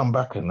 He come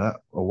back in that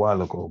a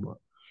while ago, but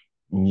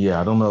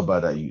yeah, I don't know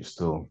about that. You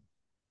still,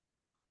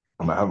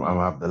 I'm gonna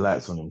have the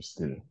lights on him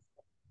still.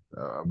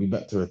 I'll be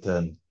back to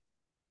return.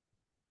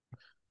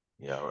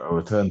 Yeah, I'll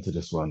return to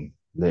this one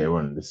later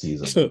on in the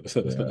season.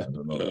 But yeah, I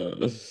don't know.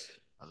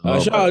 I don't know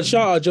Shout about out, that.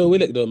 shout out Joe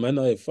Willock though,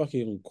 man.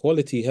 Fucking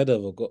quality header,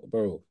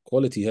 bro.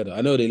 Quality header.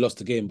 I know they lost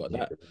the game, but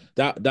Yeah,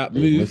 that they've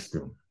move, missed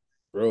him.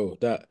 bro.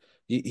 That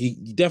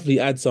he definitely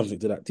adds something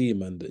to that team,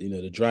 man.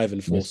 The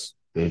driving force.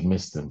 They've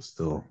missed him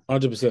still.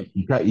 100%.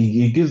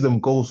 He gives them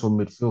goals from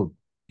midfield,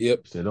 Yep.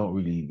 which they don't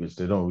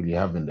really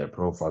have in their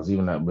profiles.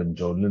 Even like when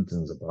Joe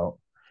Linton's about,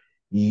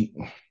 he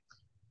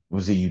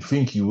obviously you'd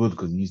think he would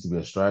because he used to be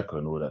a striker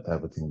and all that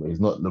type of thing, but he's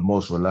not the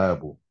most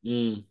reliable.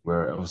 Mm,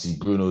 Where obviously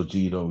Bruno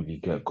G don't really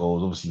get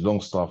goals. Obviously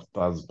Longstaff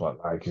does, but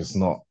like it's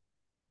not.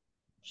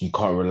 You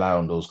can't rely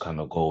on those kind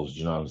of goals.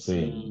 You know what I'm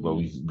saying? But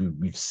mm,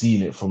 we've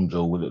seen it from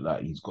Joe Willett.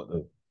 Like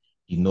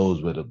he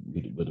knows where the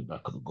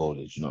back of the goal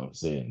is. You know what I'm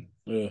saying?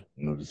 yeah.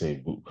 You know what I'm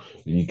saying? But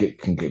when you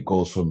can get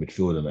goals from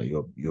midfield and like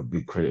you're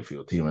big credit for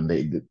your team, and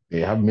they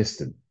have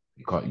missed him.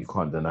 You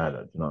can't deny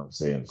that. You know what I'm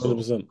saying? So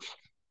 100%.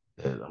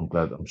 I'm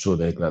glad. I'm sure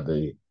they're glad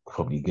they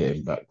probably get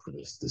him back for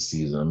this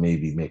season and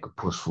maybe make a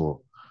push for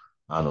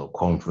I don't know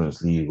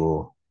Conference League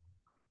or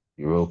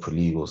Europa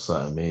League or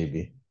something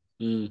maybe.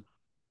 Mm.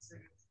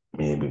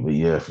 Maybe, but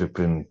yeah,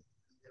 flipping.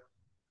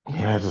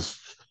 Yeah, just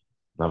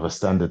another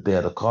standard day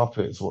at the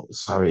carpet is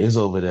it's how it is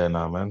over there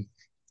now, man.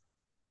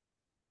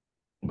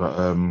 But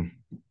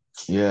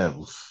yeah,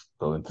 we'll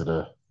go into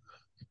the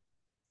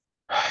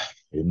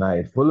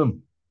United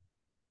Fulham.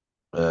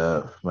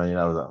 Man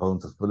United was at home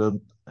to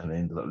Fulham and they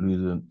ended up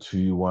losing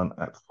 2-1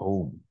 at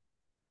home.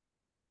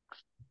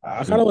 I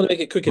I kind of think want to make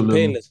it quick and Fulham,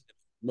 painless.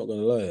 I'm not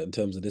gonna lie in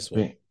terms of this I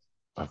one.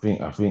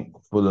 think, I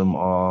think Fulham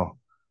are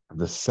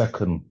the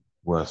second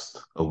worst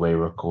away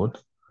record,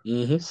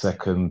 Hmm.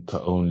 second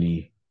to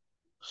only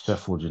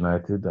Sheffield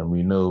United, and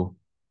we know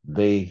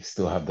they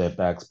still have their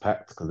bags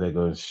packed because they're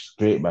going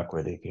straight back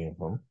where they came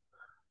from.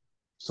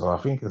 So I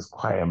think it's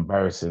quite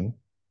embarrassing,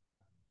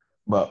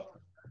 but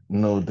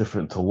no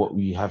different to what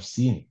we have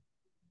seen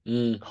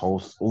Mm.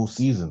 whole all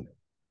season.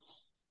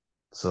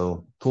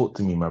 So talk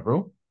to me, my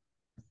bro.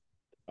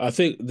 I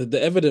think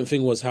the evident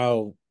thing was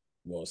how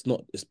well it's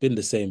not it's been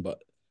the same,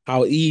 but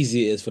how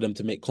easy it is for them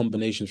to make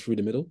combinations through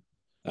the middle.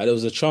 Like there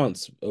was a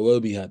chance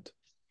Iwobi had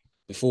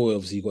before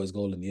obviously he got his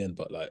goal in the end,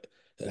 but like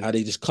how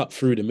they just cut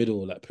through the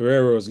middle. Like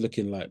Pereira was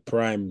looking like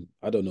prime.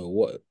 I don't know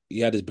what he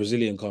had his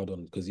Brazilian card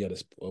on because he had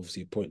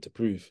obviously a point to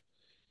prove.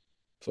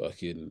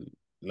 Fucking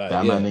like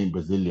That yeah. man ain't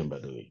Brazilian, by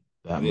the way.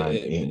 That man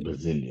ain't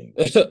Brazilian.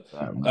 That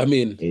I man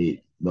mean, ain't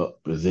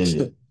not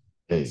Brazilian.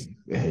 Hey,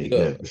 hey,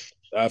 yeah, good.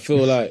 I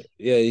feel like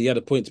yeah, he had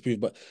a point to prove,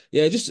 but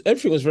yeah, just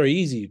everything was very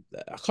easy.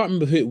 I can't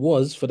remember who it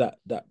was for that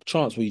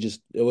chance where you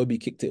just Iwobi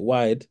kicked it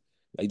wide,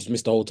 like you just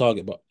missed the whole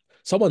target. But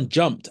someone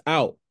jumped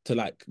out to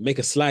like make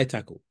a slide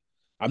tackle.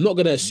 I'm not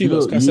gonna assume it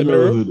was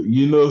Casemiro.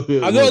 You know who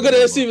it I'm not was, gonna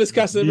brother. assume it's You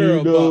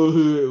Casemiro, but know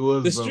who it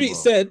was, the street brother.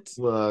 said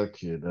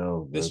Fucking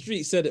hell, the man.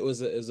 street said it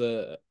was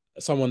a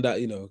someone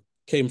that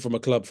came from a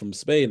club from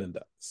Spain and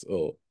that.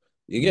 So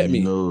you get You me.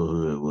 know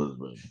who it was,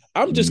 man.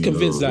 I'm just You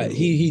convinced know that who it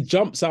he was.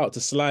 jumps out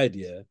to slide,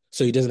 yeah,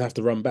 so he doesn't have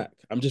to run back.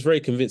 I'm just very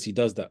convinced he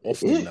does that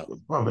often now.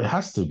 Bro, it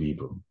has to be,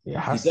 bro. It He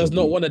has to does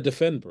not be. want to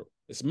defend, bro.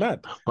 It's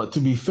mad. But to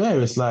be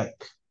fair, it's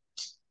like,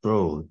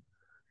 bro,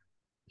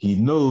 he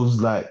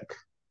knows, like,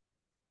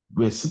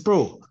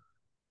 bro,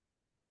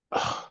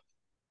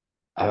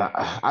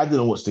 I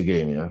didn't watch the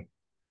game, yeah,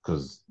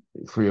 because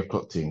 3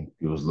 o'clock thing,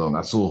 it was long.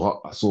 I saw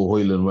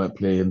Hoyland weren't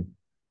playing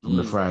from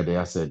the Mm, Friday.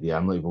 I said, yeah,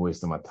 I'm not even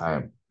wasting my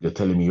time. You're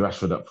telling me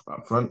Rashford up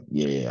front?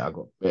 Yeah, yeah, I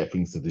got better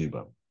things to do,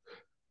 bro.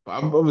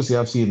 But obviously,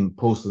 I've seen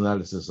post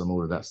analysis and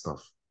all of that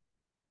stuff,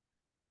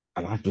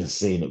 and I've been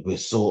saying it. We're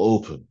so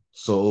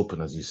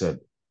open, as you said.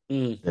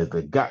 mm,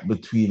 The gap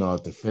between our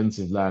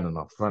defensive line and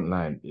our front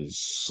line is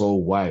so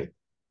wide.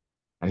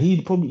 And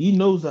he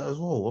knows that as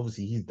well.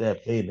 Obviously, he's there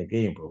playing the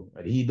game, bro.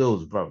 And he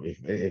knows, bro,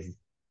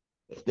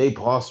 if they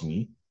pass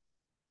me,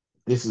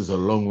 this is a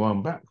long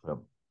run back,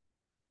 fam.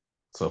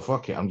 So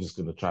fuck it, I'm just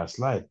gonna try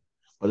slide.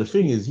 But the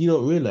thing is, you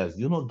don't realize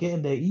you're not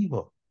getting there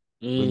either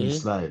when you mm-hmm.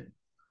 slide.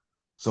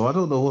 So I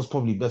don't know what's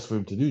probably best for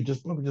him to do.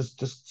 Just probably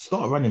just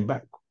start running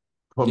back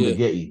from the Yeah.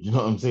 getty. You know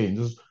what I'm saying?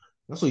 Just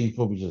that's what you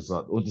probably just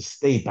like, or just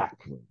stay back,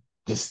 man.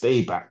 Just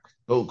stay back.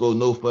 Don't go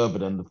no further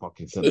than the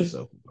fucking center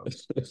circle, bro.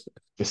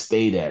 Just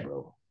stay there,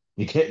 bro.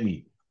 You get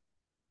me?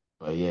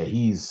 But yeah,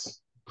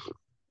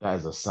 that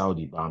is a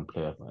Saudi bound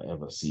player if I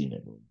ever seen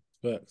it, bro.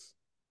 Facts.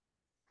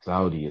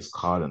 Saudi is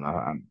Carlin.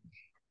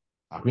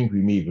 I think we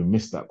may even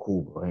missed that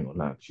call, bro. I ain't gonna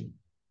lie to you.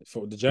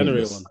 For the I think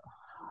January this. one.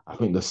 I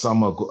think the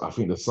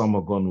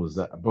summer gone was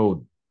that,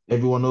 bro.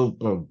 Everyone over,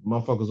 bro,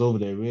 motherfuckers over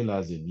there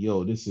realizing,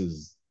 yo, this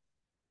is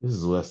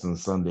worse than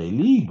Sunday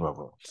League,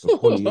 brother. The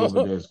quality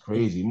over there is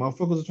crazy.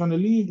 Motherfuckers are trying to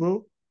leave,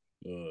 bro.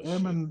 Oh Yeah,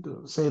 shit. man,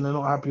 saying they're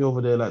not happy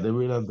over there. Like they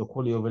realize the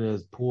quality over there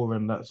is poor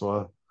and that.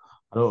 So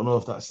I don't know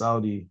if that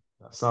Saudi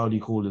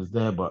call is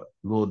there, but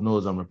Lord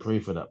knows I'm gonna pray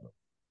for that. Man.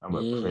 I'm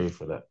gonna Mm. pray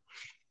for that.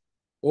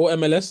 Or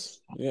MLS.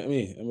 You get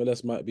me?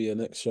 MLS might be a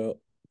next shot.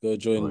 Go Oh,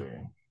 join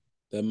yeah.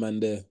 them man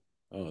there.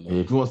 I don't Yeah, know.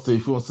 if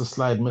he wants to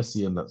slide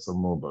Messi and that some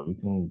more, but we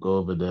can go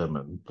over there,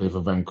 man. Play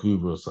for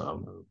Vancouver or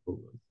something.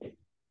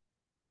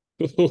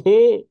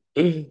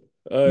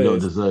 Oh,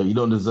 yes. You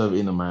don't deserve it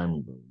in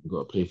Miami, bro. You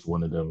gotta play for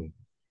one of them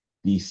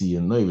DC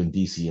and not even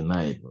DC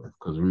United, bro.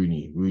 Because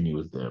Rooney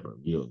was there, bro.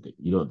 You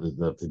don't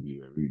deserve to be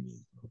where Rooney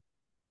is, bro.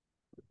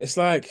 It's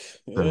like,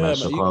 Same yeah, as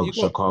man.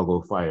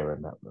 Chicago Fire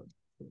and that, bro.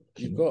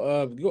 You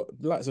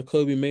got likes of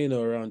Kobe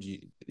Mano around you.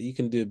 You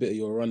can do a bit of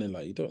your running.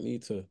 Like you don't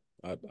need to.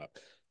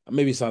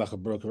 Maybe sound like a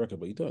broken record,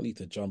 but you don't need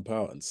to jump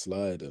out and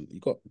slide. And you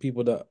got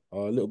people that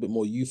are a little bit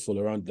more youthful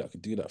around you that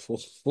could do that for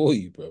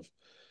you, bro.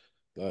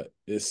 Like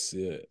it's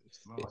yeah. It's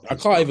I nasty can't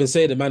stuff, even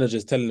say bro. the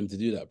manager's telling him to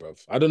do that, bro.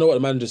 I don't know what the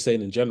manager's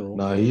saying in general.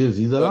 No, Yeah, he is.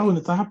 He's work. allowing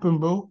it to happen,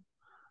 bro.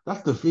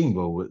 That's the thing,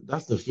 bro.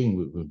 That's the thing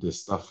with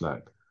this stuff.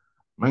 Like,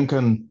 man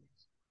can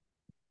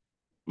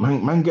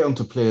man get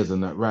onto players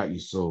and that rightly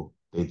so.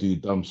 They do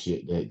dumb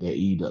shit. They're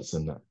idiots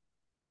and that.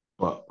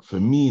 But for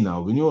me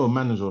now, when you're a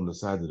manager on the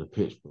side of the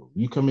pitch, bro,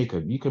 you can make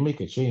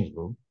a change,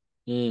 bro.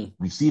 Mm,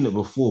 We've seen it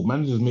before.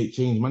 Managers make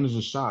change.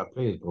 Managers shout at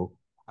players, bro.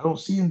 I don't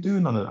see him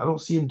doing none of that. I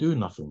don't see him doing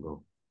nothing,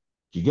 bro.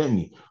 Do you get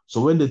me? So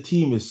when the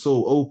team is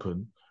so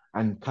open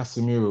and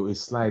Casemiro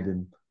is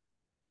sliding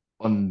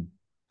on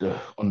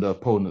the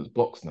opponent's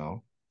box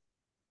now,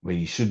 where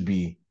he should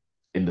be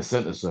in the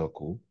center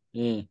circle,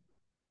 mm,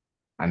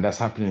 and that's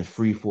happening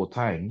 3, 4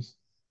 times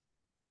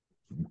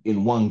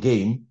in one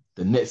game,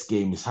 the next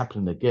game is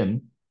happening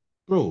again,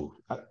 bro.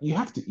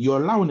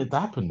 You're allowing it to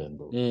happen then,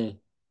 bro. mm.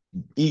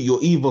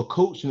 You're either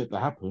coaching it to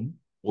happen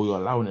or you're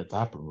allowing it to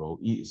happen, bro.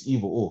 It's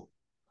either or.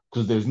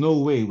 Because there's no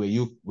way where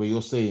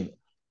you're saying,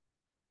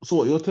 so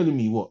what you're telling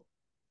me what?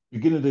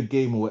 Beginning of the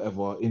game or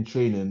whatever in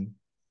training,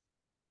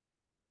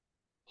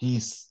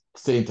 he's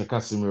saying to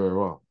Casemiro,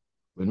 "Right,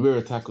 when we're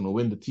attacking or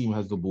when the team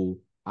has the ball,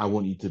 I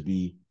want you to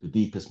be the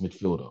deepest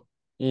midfielder."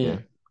 Mm. Yeah.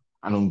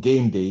 And on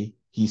game day,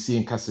 he's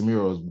seeing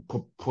Casemiro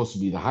as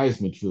possibly the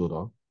highest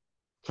midfielder,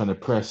 trying to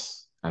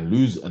press and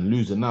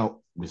losing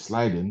out with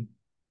sliding,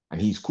 and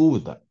he's cool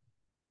with that.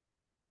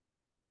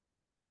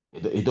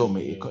 It don't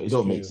make Yeah, it it's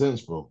don't make crazy.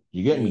 sense, bro.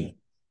 You get Yeah. me?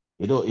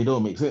 It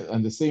don't make sense.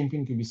 And the same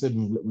thing can be said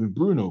with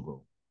Bruno,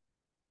 bro.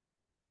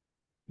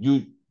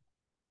 You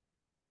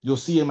you'll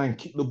see a man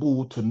kick the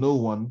ball to no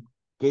one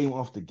game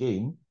after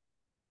game,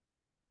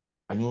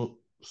 and you're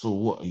so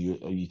what are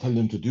you telling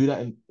him to do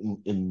that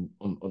in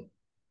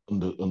on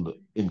the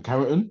in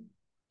Carrington?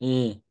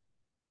 Mm.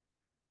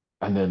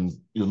 And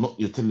then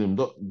you're telling him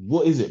that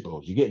what is it,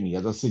 bro? You get me?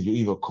 As I said, you're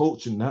either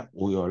coaching that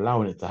or you're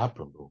allowing it to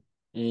happen, bro.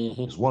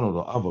 Mm-hmm. It's one or the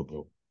other,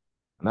 bro.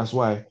 And that's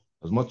why,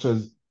 as much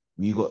as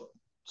we got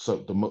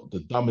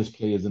the dumbest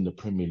players in the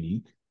Premier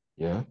League,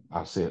 yeah,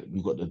 I said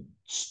we got the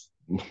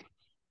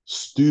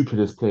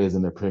stupidest players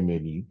in the Premier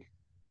League.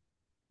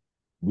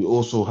 We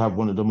also have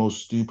one of the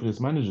most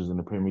stupidest managers in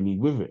the Premier League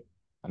with it,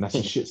 and that's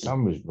a shit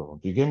sandwich, bro.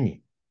 Do you get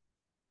me?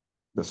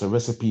 That's a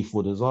recipe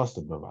for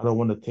disaster, bro. I don't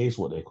want to taste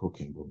what they're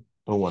cooking, bro.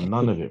 Don't want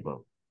none of it,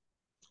 bro.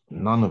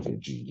 None of it,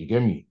 G. You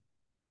get me?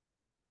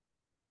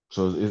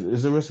 So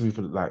it's a recipe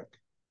for like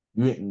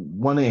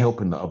one ain't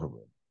helping the other,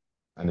 bro.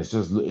 And it's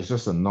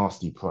just a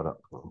nasty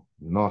product, bro.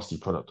 Nasty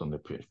product on the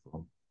pitch,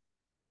 bro.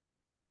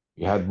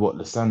 You had what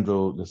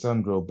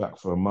Lissandro back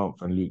for a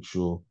month and Luke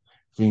Shaw.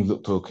 Things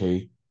looked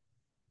okay.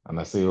 And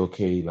I say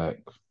okay,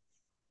 like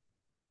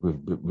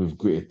with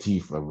gritted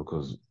teeth, bro,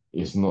 because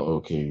it's not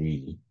okay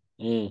really.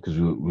 Mm. Because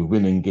we're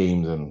winning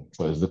games and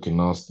but it's looking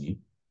nasty.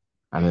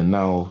 And then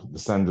now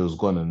Lissandro's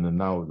gone and then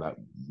now like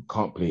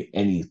can't play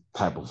any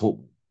type of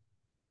football.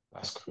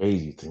 That's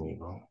crazy to me,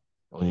 bro.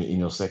 In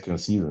your second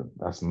season.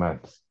 That's mad.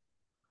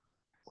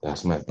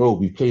 That's mad. Bro,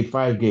 we played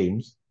 5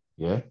 games.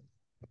 Yeah.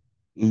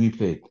 Who we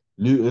played?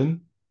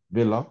 Luton,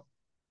 Villa,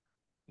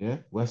 yeah,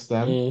 West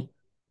Ham,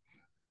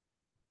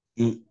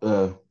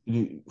 Mm.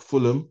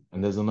 Fulham,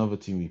 and there's another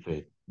team we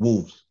played.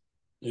 Wolves.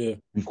 Yeah.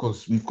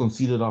 We've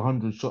conceded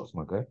 100 shots,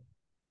 my guy.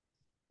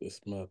 It's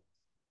mad.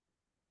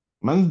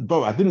 Man,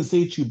 bro, I didn't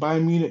say to you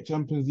Bayern Munich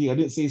Champions League. I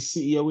didn't say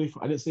City away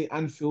from. I didn't say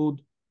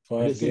Anfield. I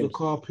didn't Five say the games.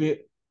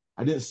 carpet.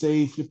 I didn't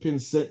say flipping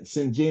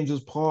St. James's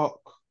Park.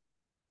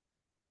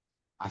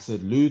 I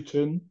said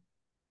Luton,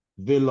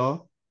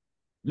 Villa.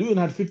 Luton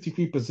had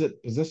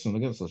 53% possession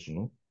against us,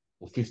 or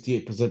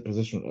 58%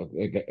 possession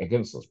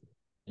against us.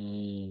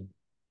 Mm.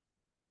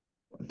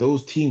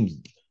 Those teams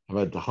have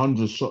had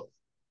 100 shots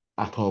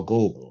at our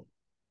goal,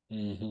 bro.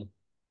 Mm-hmm.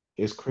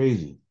 It's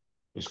crazy.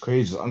 It's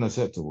crazy. It's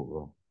unacceptable,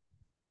 bro.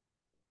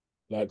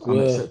 Like It's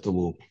we're,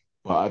 unacceptable.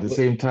 But at the we're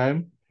same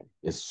time,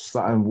 it's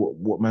something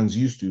what man's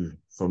used to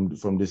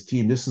from this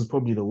team. This is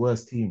probably the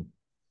worst team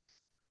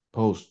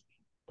post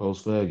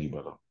post Fergie,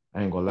 brother.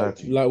 I ain't gonna lie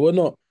to you. like we're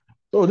not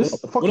Oh, we're this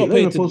not we're fuck it. not Not paid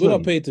even to post we're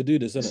not Fergie. paid to do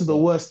this, This innit? is the But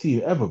worst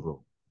team ever,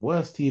 bro.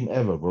 Worst team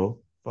ever, bro.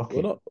 Fuck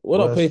it. we're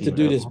not Worst paid to team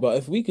do this. ever. But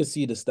if we can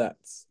see the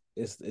stats,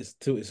 it's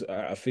at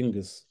our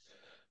fingers.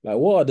 Like,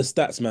 what are the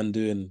stats man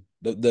doing?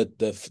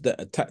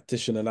 The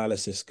tactician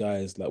analysis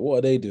guys, like, what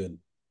are they doing?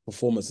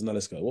 Performance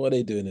analysis guys, what are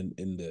they doing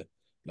in the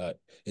like?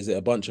 Is it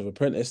a bunch of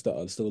apprentices that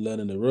are still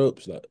learning the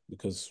ropes? Like,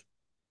 because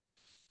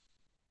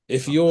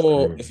if It's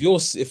you're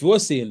crazy, if you're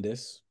seeing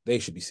this, they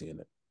should be seeing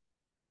it.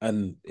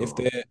 And if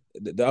bro. they're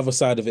the other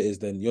side of it is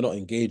then you're not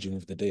engaging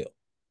with the data.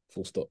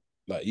 Full stop.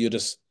 Like you're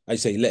just, I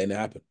say, letting it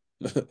happen.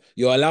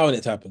 You're allowing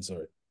it to happen.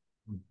 Sorry,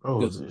 Bro,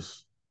 because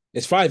it's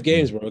it's 5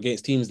 games, mm, bro,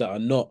 against teams that are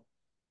not,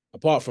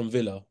 apart from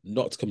Villa,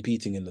 not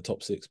competing in the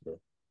top six, bro.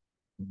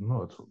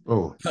 not,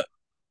 bro.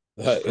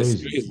 It's Like,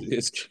 it's crazy, crazy. G.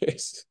 It's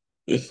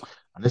crazy.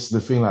 And this is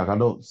the thing, like I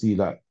don't see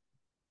like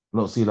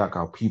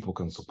how people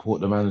can support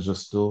the manager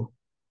still.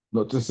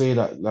 Not to say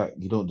that like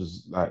you don't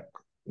just like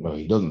well,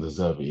 he doesn't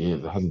deserve it. He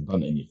hasn't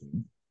done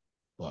anything.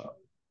 But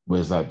where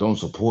it's like don't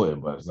support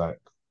him, but it's like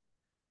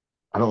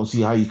I don't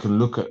see how you can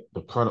look at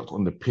the product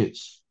on the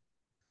pitch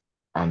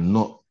and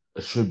not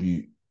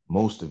attribute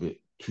most of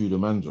it to the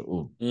manager.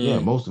 Or yeah,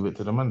 Mm, most of it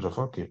to the manager.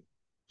 Fuck it.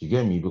 You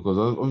get me? Because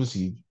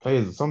obviously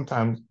players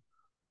sometimes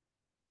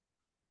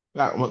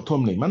like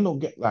McTominay, man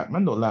don't like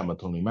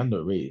McTominay, man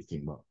don't rate his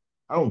thing, but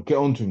I don't get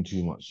onto him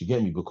too much. You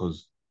get me?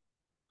 Because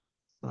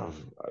bruv,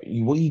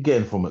 what are you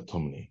getting from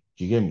McTominay?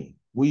 Do you get me?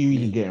 What are you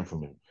really mm, getting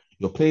from him?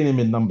 You're playing him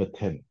in number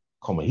 10.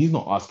 Come on, he's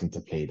not asking to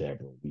play there,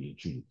 bro. Really,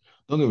 truly.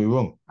 Don't get me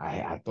wrong.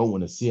 I don't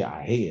want to see it.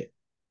 I hate it.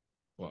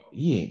 But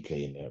he ain't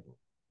playing there, bro.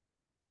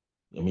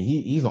 I mean,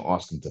 he's not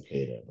asking to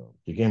play there, bro.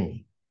 You get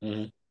me?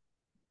 mm,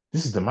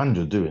 This is the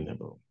manager doing it,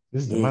 bro.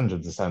 This is the yeah, manager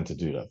deciding to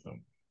do that,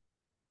 fam.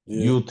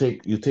 yeah.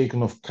 You're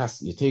taking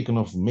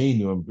off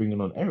Manu and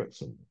bringing on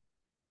Ericsson.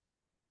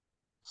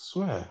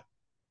 Swear.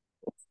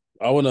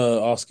 I want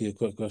to ask you a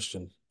quick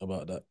question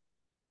about that.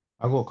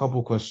 I got a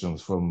couple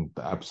questions from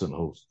the absent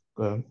host.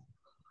 Go ahead.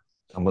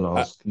 I'm gonna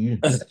I, ask you.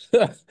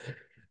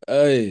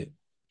 hey,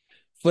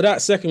 for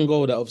that second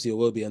goal that obviously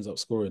Iwobi ends up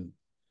scoring,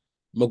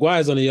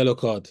 Maguire's on a yellow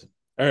card.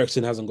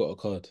 Ericsson hasn't got a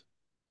card.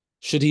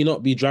 Should he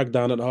not be dragged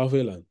down at the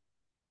halfway line?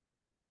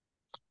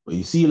 But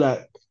you see,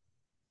 like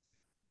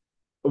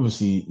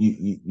obviously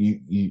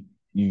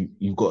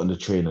you've gotten the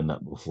train and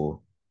that before.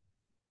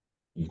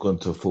 You've gone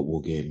to a football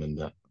game and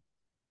that.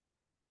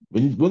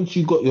 Once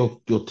you got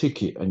your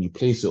ticket and you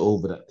place it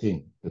over that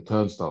thing, the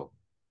turnstile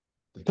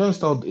it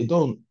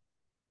don't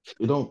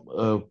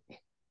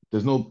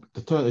there's no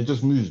the turn it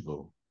just moves,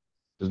 bro.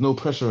 There's no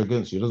pressure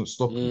against you. It doesn't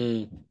stop you.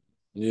 Mm,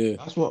 yeah.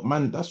 That's what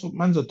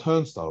man's a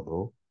turnstile,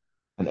 bro.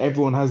 And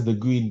everyone has the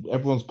green.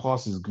 Everyone's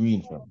pass is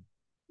green, fam.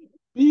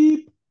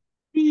 Beep,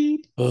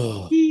 beep,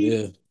 Oh, beep.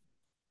 yeah.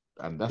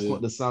 And that's Yeah.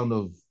 not the sound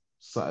of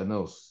something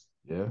else.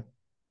 Yeah.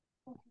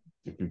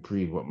 If you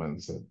read what man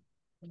said.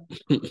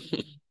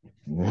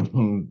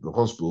 The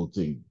hospital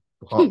thing,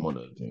 the heart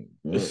monitor thing.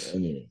 Yeah.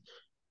 Anyway,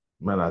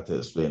 man, I had to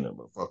explain it,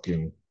 but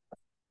fucking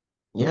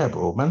yeah,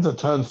 bro. Man's a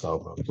turnstile,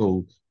 bro.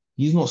 So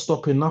he's not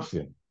stopping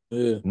nothing.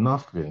 Yeah.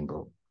 Nothing,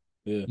 bro.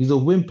 Yeah. He's a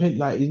wimping,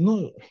 like he's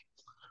not,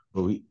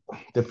 bro.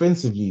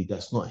 Defensively,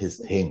 that's not his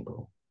thing,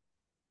 bro.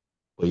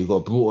 But he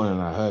got brought on,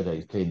 and I heard that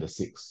he's playing the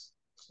six.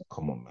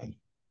 Come on, man.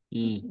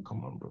 Mm,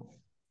 Come on, bro.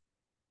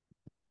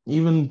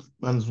 Even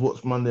man's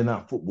watched Monday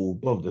Night Football,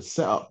 bro. The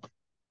setup,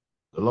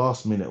 the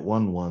last minute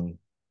 1-1.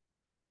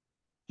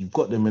 You've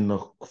got them in the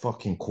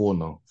fucking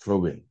corner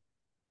throwing,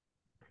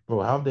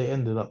 bro. How they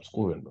ended up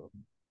scoring, bro?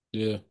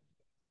 yeah.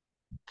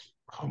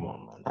 Come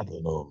on, man. I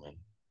don't know, man.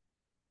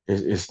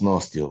 It's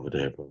nasty over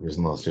there, bro. It's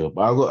nasty.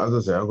 But I got, as I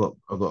say, I got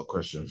a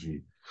question for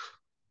you.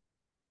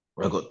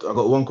 I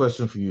got one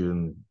question for you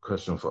and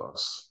question for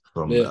us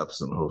from the Yeah.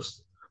 absent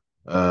host.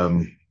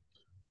 Um,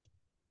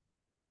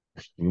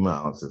 you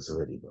might answer this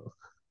already, bro.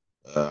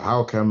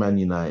 How can Man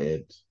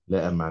United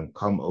let a man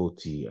come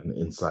OT and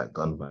incite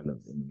gun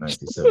violence in the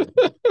 97th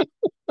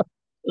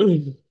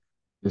minute?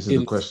 This is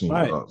the question you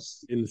Insight. got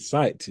asked.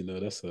 Insight,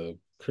 that's a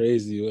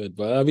crazy word.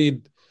 But I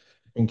mean,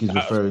 I think he's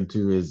that, referring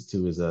to his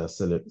yeah.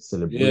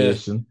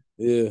 celebration,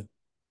 Yeah.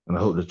 and I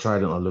hope the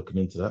Trident are looking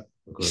into that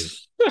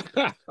because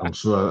I'm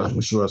sure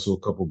I saw a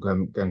couple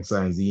gang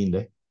signs in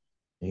there.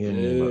 You hear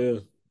me? But Yeah.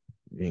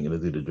 you ain't gonna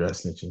do the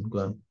dress snitching. Go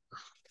on.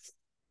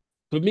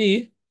 For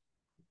me,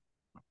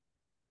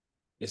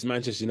 it's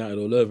Manchester United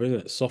all over,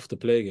 isn't it? Soft to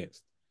play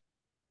against.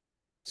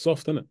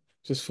 Soft, isn't it?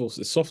 Just feels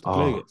it's soft to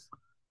play Ah, against.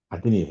 I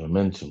didn't even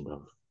mention, bro.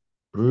 Soft to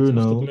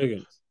Bruno play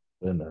against.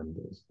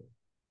 Fernandez.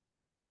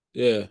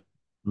 Yeah.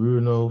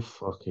 Bruno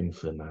fucking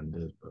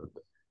Fernandez, bro.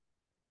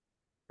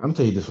 I'm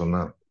telling you this one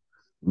now.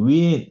 We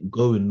ain't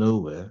going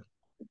nowhere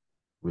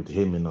with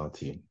him in our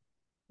team.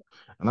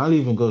 And I'll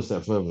even go a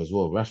step further as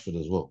well, Rashford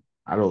as well.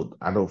 I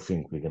don't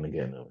think we're gonna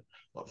get nowhere.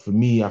 But for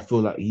me, I feel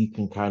like he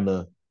can kind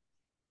of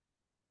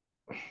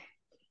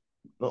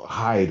not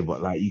hide,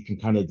 but like you can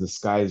kind of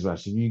disguise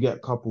Rash. If you get a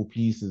couple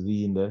pieces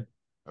in there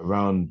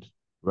around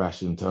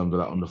Rash in terms of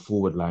like on the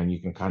forward line, you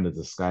can kind of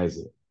disguise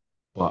it.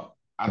 But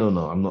I don't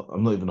know. I'm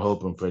not even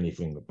hoping for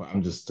anything. But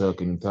I'm just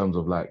talking in terms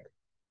of like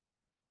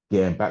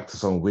getting back to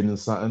some winning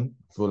something.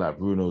 I feel like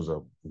Bruno's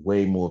a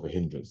way more of a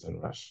hindrance than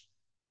Rash.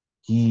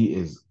 He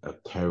is a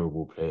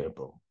terrible player,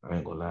 bro. I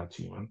ain't gonna lie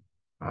to you, man.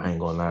 I ain't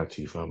gonna lie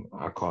to you, fam.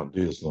 I can't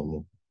do this no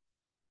more.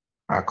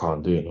 I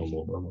can't do it no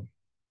more, bro.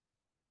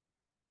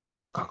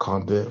 I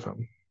can't do it,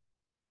 fam.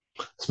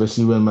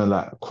 Especially when man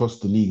like across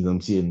the leagues,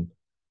 I'm seeing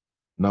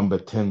number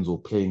tens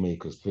or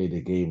playmakers play the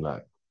game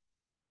like,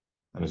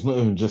 and it's not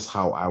even just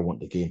how I want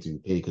the game to be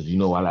played because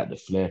I like the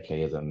flair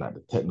players and like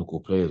the technical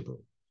players, bro.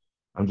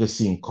 I'm just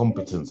seeing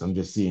competence. I'm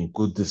just seeing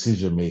good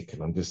decision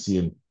making. I'm just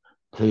seeing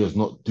players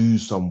not do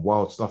some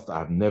wild stuff that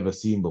I've never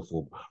seen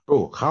before.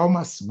 Bro, how am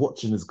I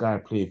watching this guy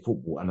play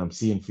football and I'm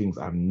seeing things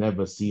I've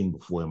never seen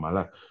before in my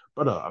life?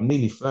 Brother, I'm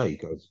nearly 30,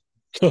 guys.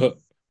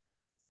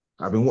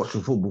 I've been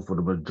watching football for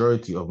the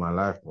majority of my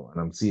life, bro,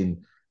 and I'm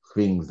seeing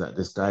things that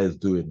this guy is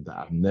doing that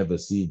I've never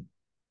seen.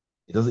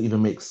 It doesn't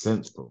even make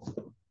sense, bro.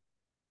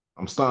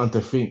 I'm starting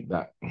to think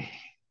that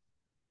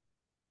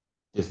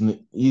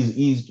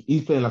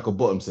he's playing like a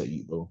bottom set,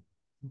 you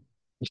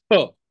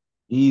bro.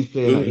 He's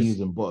playing like he's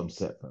in bottom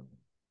set, fam.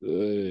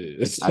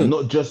 And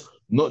not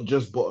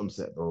just bottom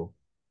set, bro.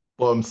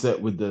 Bottom set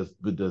with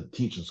the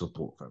teaching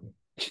support, fam.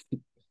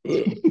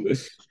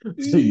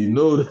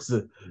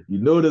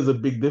 So there's a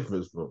big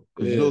difference, bro.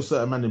 Because Yeah.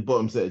 certain man in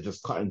bottom set are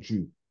just cutting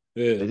through.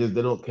 Yeah.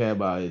 They don't care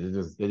about it.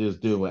 They're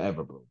just doing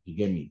whatever, bro. You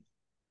get me?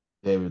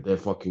 They're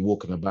fucking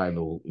walking about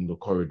in the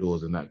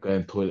corridors and that,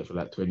 going toilet for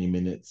like 20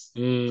 minutes,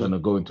 trying Mm. to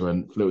go into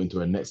and float into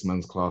a next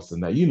man's class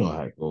and that. You know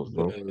how it goes,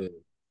 bro. Yeah.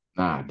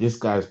 Nah, this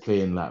guy's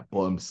playing like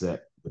bottom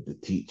set with the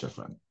teacher,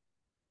 fam.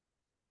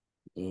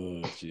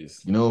 Oh,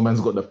 jeez.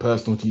 Man's got the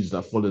personal teachers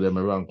that follow them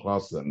around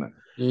classes and that.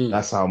 Mm.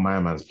 That's how my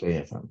man's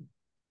playing, fam.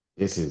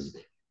 This is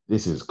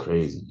this is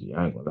crazy. G.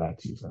 I ain't gonna lie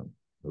to you, fam.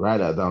 Write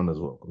that down as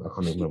well, because I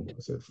can't even remember what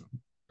I said, fam.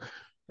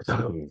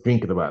 I've been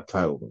thinking about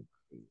title,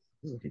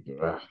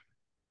 man.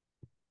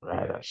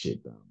 Write that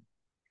shit down.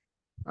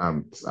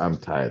 I'm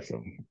tired,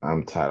 fam.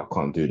 I'm tired. I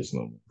can't do this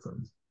no more,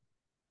 fam.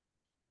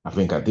 I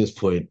think at this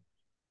point,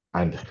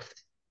 and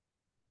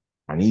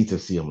I need to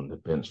see him on the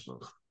bench, bro.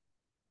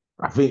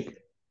 I think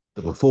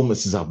the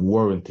performances have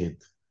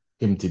warranted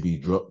him to be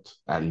dropped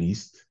at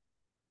least.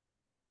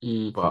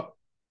 Mm, But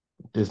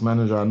this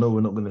manager, I know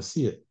we're not going to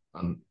see it,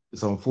 and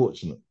it's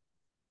unfortunate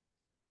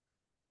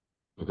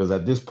because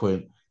at this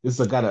point, this is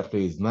a guy that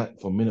plays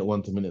from minute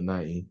one to minute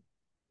 90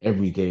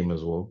 every game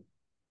as well.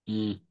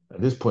 mm.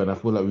 At this point, I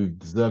feel like we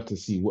deserve to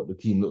see what the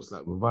team looks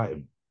like without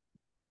him.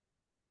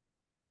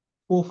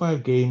 4 or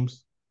 5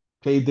 games,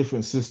 play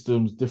different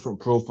systems, different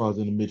profiles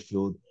in the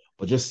midfield,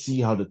 but just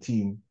see how the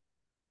team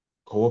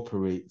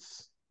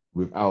cooperates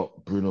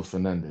without Bruno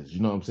Fernandes. You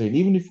know what I'm saying?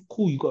 Even if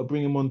cool, you got to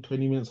bring him on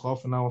 20 minutes,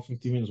 half an hour,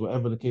 50 minutes,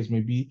 whatever the case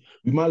may be.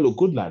 We might look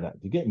good like that.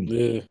 You get me?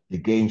 Yeah, The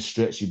game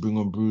stretch, you bring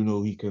on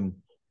Bruno, he can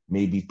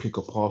maybe pick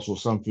a pass or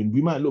something.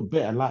 We might look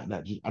better like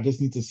that. I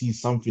just need to see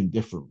something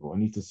different, bro. I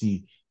need to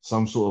see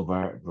some sort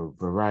of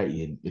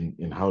variety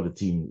in how the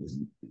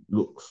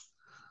looks.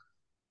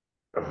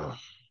 Uh,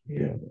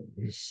 yeah,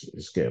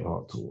 it's getting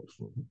hard to watch.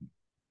 Bro.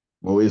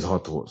 Well, it is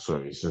hard to watch.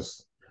 Sorry, it's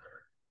just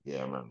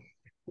yeah, man.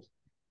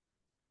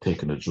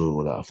 Taking a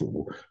draw out of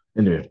football.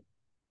 Anyway,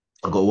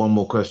 I got one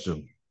more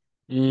question.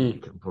 We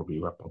mm. can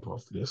probably wrap up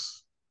after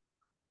this.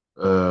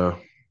 Uh,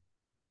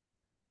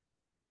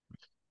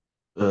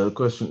 the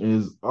question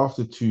is: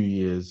 after 2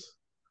 years,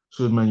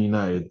 should Man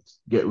United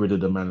get rid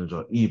of the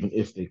manager, even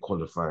if they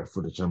qualify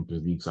for the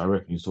Champions League? So I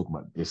reckon he's talking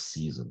about this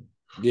season.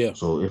 Yeah.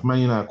 So if Man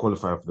United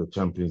qualify for the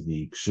Champions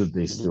League, should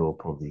they Mhm. still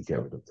probably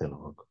get rid of Ten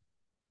Hag?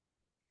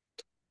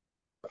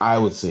 I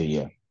would say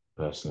yeah,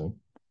 personally.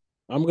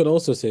 I'm gonna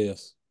also say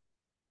yes.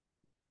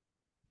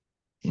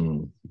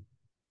 Mm.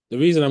 The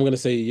reason I'm gonna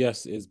say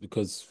yes is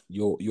because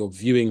you're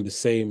viewing the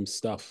same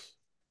stuff.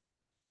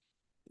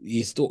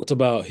 He's talked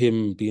about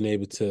him being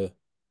able to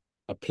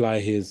apply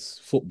his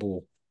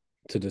football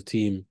to the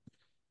team.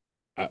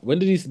 When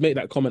did he make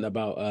that comment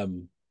about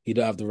he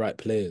don't have the right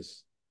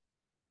players?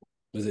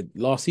 Was it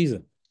last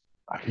season?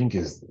 I think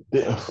it's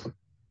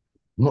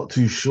not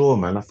too sure,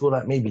 man. I feel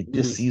like maybe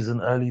this Mm,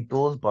 season, early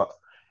doors, but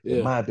it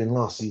yeah. might have been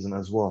last season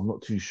as well. I'm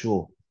not too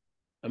sure.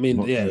 I mean,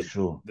 Not too yeah,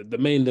 sure. the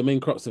main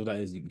crux of that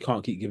is you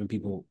can't keep giving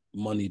people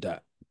money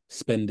that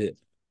spend it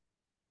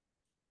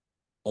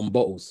on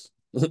bottles.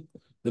 They're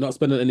not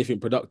spending anything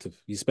productive.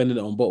 You're spending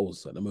it on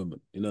bottles at the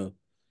moment, you know.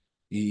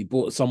 You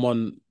bought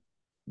someone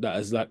that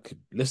is like,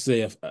 let's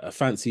say a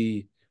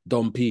fancy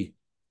Dom P,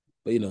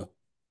 but you know,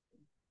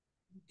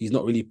 he's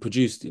not really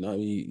produced, you know what I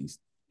mean?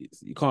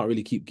 You can't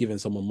really keep giving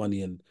someone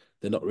money and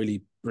they're not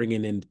really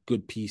bringing in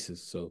good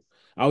pieces. So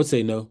I would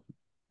say no.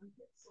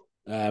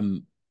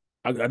 Um,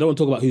 I don't want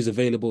to talk about who's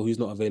available, who's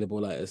not available.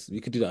 Like this. We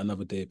could do that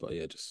another day, but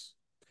yeah, just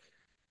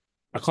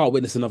I can't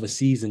witness another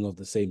season of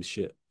the same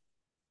shit.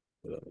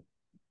 You know?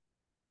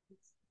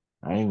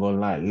 I ain't gonna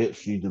lie.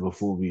 Literally, just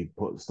before we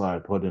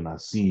started podding, I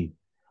see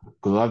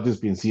because I've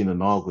just been seeing the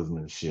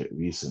Nagelsmann shit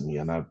recently,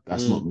 and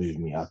that's not Mm, moved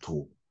me at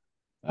all.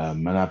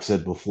 And I've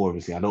said before,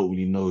 obviously, I don't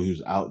really know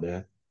who's out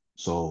there,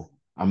 so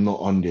I'm not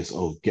on this.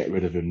 Oh, get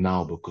rid of him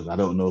now because I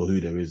don't know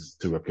who there is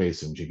to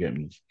replace him. Do you get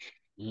me?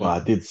 mm.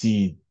 But I did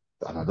see,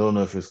 and I don't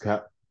know if it's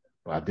cap,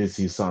 but I did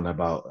see something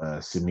about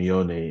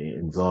Simeone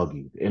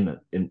Inzaghi,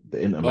 the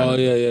Inter Oh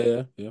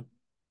manager. yeah.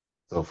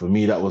 So for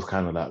me, that was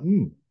kind of like,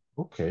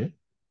 okay,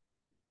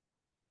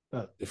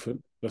 that,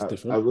 Different. That's I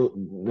different. wrote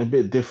a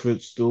bit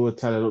different. Still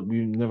Italian.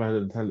 We never had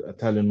an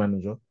Italian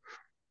manager.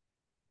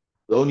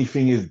 The only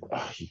thing is,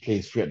 he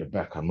plays three at the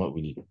back. I'm not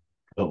really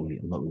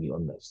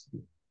on that.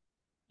 Still.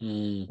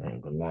 Mm. I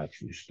ain't gonna lie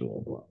to you,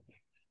 still, but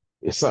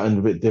it's something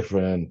a bit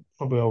different.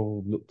 Probably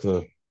I'll look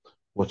to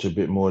watch a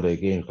bit more of their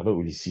games. I don't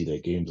really see their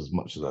games as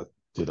much as I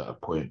did at a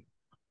point.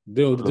 But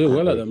They're look at well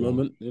at their the game.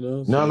 moment, you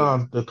know. So No, they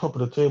no, the top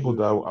of the table. yeah.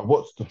 Though I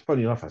watched.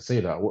 Funny enough, I say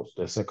that I watched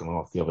their second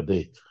half the other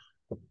day.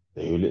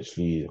 They were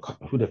literally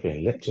who they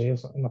playing Lecce or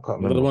something. I can't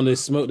Was that the remember. one they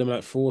smoked them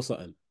like four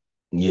something?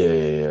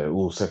 Yeah.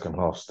 All second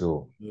half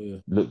still. Yeah,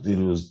 Looked, it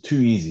was too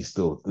easy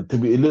still. It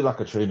looked like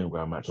a training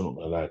ground match. I'm not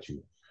gonna lie to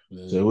you.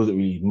 So yeah, it wasn't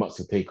really much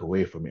to take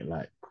away from it.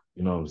 Like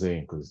you know what I'm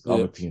saying? Because the yeah.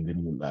 other team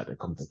didn't look like they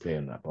come to play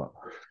in that. But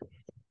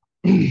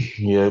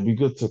yeah, it'd be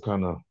good to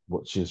kind of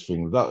watch his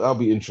thing. That'll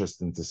be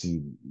interesting to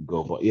see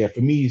go. But yeah,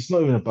 for me, it's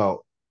not even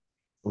about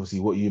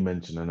obviously what you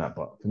mentioned and that.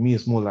 But for me,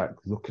 it's more like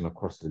looking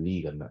across the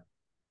league and that.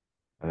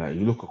 And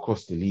you look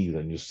across the league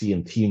and you're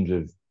seeing teams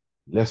with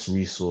less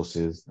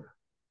resources,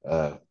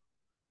 uh,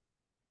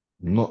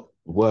 not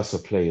worse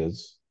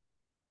players,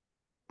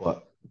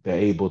 but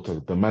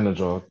the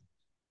manager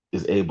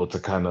is able to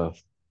kind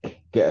of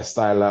get a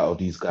style out of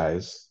these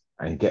guys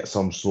and get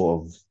some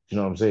sort of, you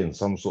know what I'm saying,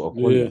 some sort of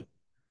Yeah. quality.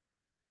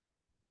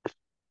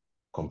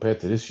 Compared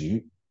to this,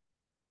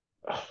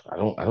 I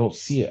don't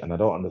see it, and I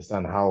don't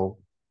understand how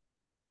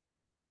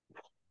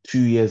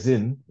 2 years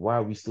in, why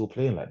are we still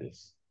playing like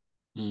this?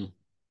 Mm.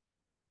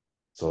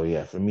 So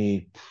yeah, for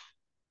me,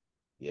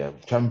 yeah,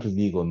 Champions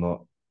League or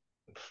not,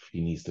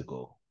 he needs to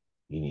go.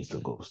 He needs to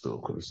go still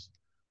because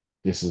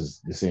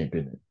this ain't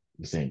been it.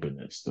 This ain't been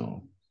it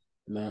still.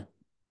 Nah.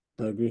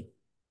 I agree.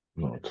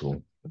 Not at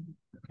all.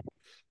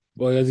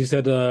 Well, as you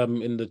said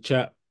in the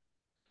chat,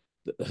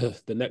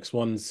 the next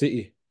one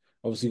City.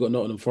 Obviously, got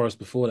Nottingham Forest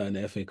before that in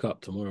the FA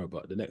Cup tomorrow,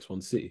 but the next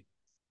one City.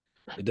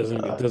 Uh, It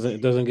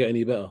doesn't get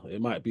any better.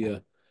 It might be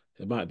a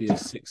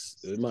six.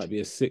 It might be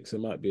a six. It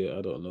might be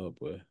I don't know,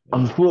 boy. It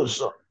might.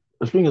 unfortunately,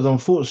 the thing is,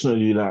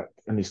 unfortunately, like,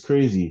 and it's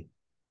crazy,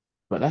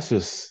 but that's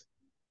just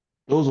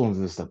those ones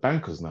are just the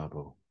bankers now,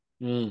 bro.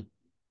 Mm,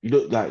 You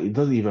look like it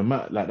doesn't even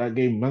matter. Like that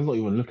game, man's not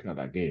even looking at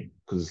that game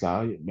because it's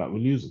like we're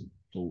losing.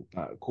 So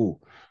like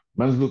cool.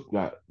 Man's look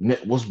like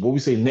what's what we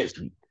say next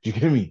week. Do you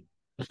get me?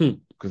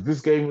 Because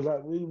this game is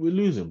like we're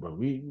losing, bro.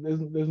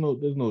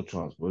 There's no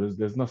chance, bro.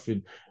 There's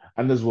nothing,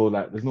 and as well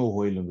like there's no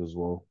Hoyland as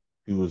well,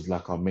 who was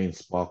like our main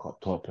spark up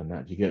top and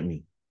that. Do you get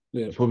me?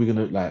 yeah. He's probably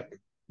gonna like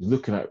he's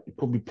looking at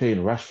probably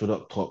playing Rashford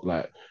up top.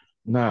 Like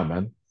nah,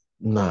 man,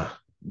 nah,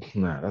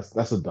 nah.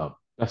 That's a dub.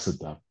 That's a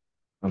dub.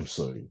 I'm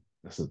sorry,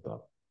 that's a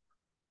dub.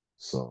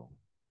 So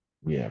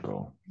yeah,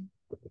 bro.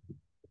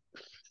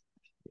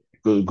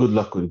 Good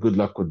luck with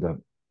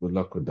that. Good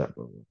luck with that,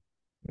 bro.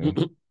 Yeah.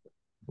 Good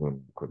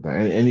luck with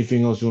that.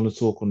 Anything else you want to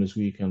talk on this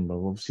weekend,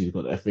 bro? Obviously, you've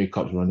got the FA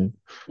Cups running.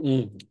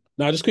 Mm.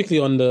 Now, just quickly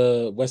on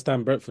the West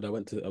Ham Brentford, I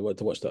went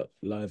to watch that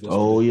live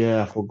Oh yesterday.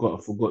 yeah, I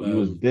forgot you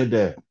was Um, dead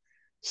there.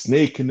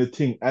 Snake in the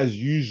thing as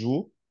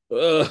usual,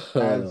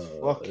 as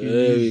fucking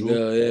here we usual.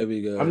 go, here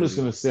we go, I'm here just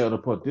we gonna say on the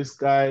pod, this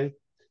guy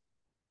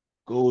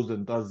goes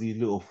and does these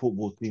little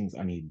football things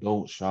and he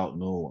don't shout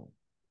no one.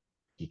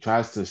 He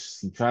tries to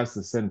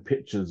send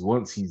pictures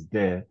once he's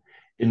there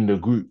in the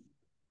group.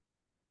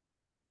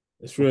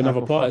 It's for What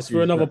another type of party. It's fuck for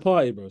is another that?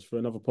 party, bro. It's for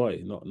another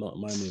party, my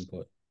main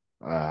party.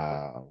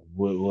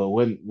 When's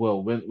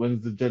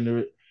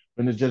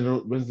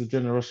the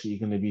generosity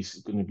gonna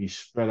be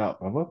spread out,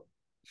 brother?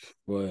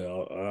 Boy,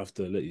 I'll have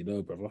to let you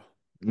know, brother.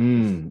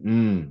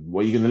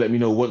 What are you gonna let me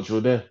know once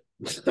you're there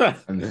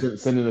and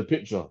send in a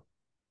picture?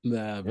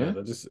 Nah, Yeah, man.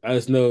 I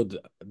just know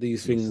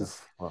these piece of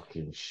things.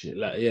 fucking shit,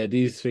 Like, man. yeah,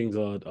 these things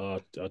are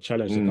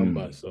challenge to come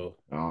by. So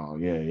Oh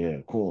yeah, yeah,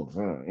 cool.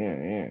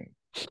 Yeah.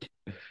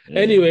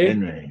 anyway,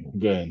 Anyway,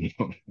 good.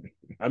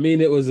 I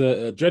mean, it was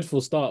a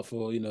dreadful start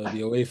for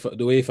the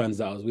away fans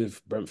that I was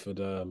with Brentford.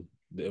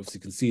 They obviously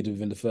conceded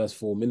within the first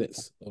 4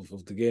 minutes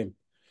of the game.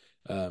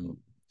 Um,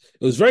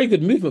 it was very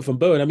good movement from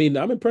Bowen. I mean,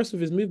 I'm impressed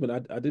with his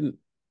movement. I didn't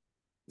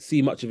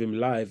see much of him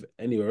live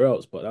anywhere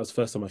else, but that was the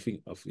first time I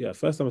think of yeah,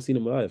 first time I've seen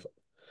him live.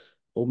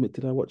 Or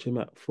did I watch him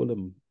at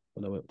Fulham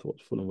when I went to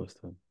watch Fulham West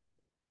Ham?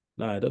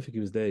 No, I don't think he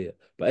was there yet.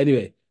 But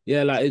anyway,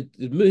 yeah, like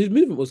his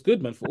movement was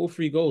good, man, for all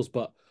three goals,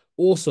 but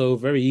also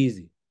very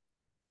easy.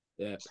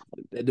 Yeah,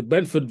 the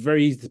Brentford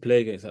very easy to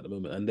play against at the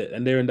moment,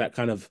 and they're in that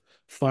kind of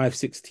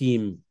 5-6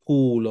 team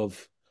pool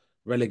of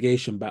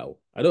relegation battle.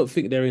 I don't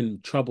think they're in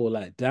trouble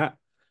like that,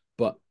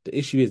 but the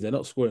issue is they're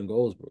not scoring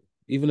goals, bro.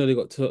 Even though they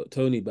got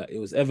Tony back, it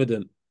was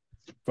evident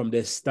from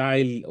their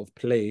style of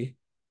play.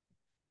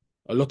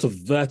 A lot of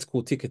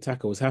vertical tiki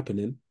taka was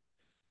happening,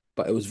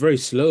 but it was very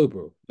slow,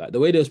 bro. Like the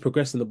way they was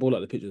progressing the ball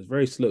at the pitch was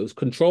very slow. It was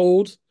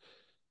controlled,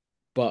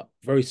 but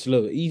very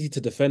slow. Easy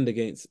to defend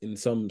against in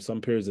some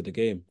periods of the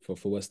game for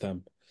West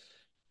Ham.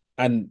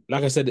 And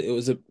like I said, it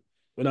was a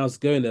when I was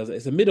going there,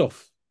 it's a mid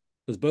off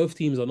because both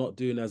teams are not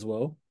doing as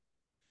well.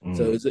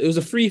 So Mm. it was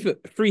a free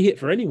hit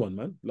for anyone,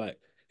 man. Like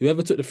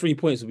whoever took the 3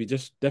 points would be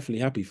just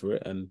definitely happy for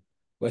it. And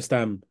West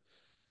Ham,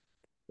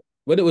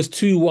 when it was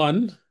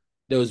 2-1,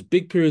 there was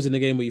big periods in the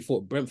game where you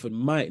thought Brentford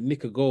might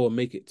nick a goal and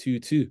make it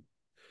 2-2.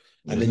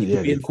 And then you could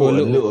Yeah, be they in for a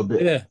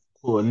little, yeah.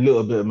 caught a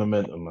little bit of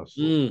momentum. I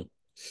saw. Mm.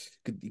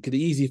 You could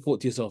easily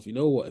thought to yourself, you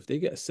know what, if they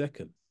get a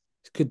second,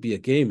 it could be a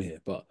game here.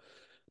 But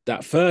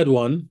that third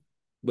one,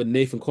 when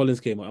Nathan Collins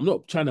came on, I'm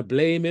not trying to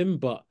blame him,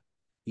 but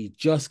he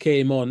just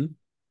came on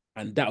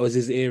and that was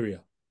his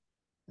area.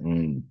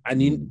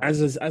 And you, Mm.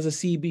 as a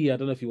CB, I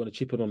don't know if you want to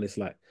chip in on this,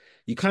 like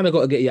you kind of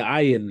got to get your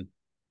eye in.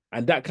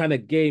 And that kind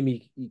of game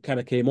he kind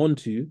of came on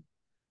to,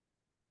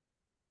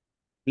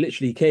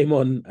 literally came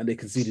on and they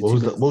conceded What two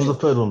was the minutes what was the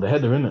later. third one? The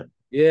header, innit?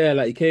 Yeah,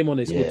 like he came on,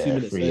 they scored two Yeah,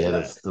 minutes free later.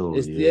 header Like still.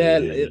 it's Yeah,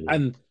 yeah, yeah, yeah.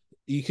 and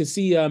you can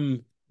see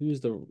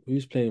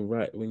who's playing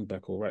right wing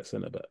back or right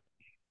centre back.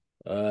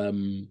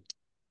 Um,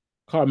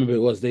 can't remember who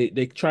it was. They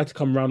tried to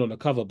come around on the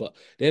cover, but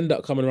they ended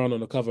up coming around on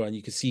the cover, and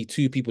you can see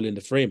two people in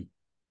the frame.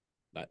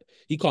 Like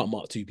he can't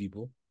mark two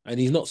people, and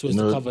he's not You supposed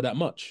to know, cover that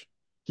much.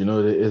 you know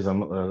what it is? I'm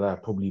not gonna lie.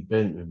 Probably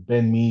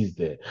Ben Mee's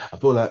there. I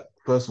feel like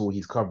first of all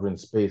he's covering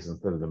space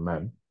instead of the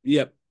man.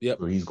 Yep, yep,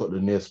 So he's got the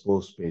near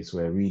post space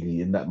where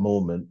really in that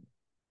moment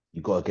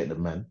you gotta get the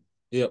man.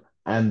 yep.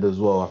 And as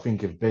well, I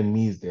think if Ben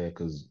Mee's there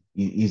because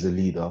he's a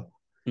leader,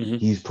 Hmm.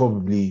 he's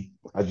probably,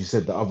 as you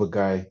said, the other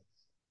guy,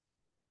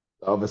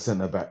 the other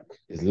centre back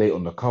is late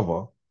on the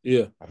cover.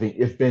 Yeah, I think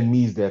if Ben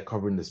Mee's there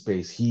covering the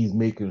space, he's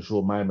making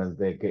sure my man's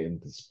there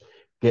getting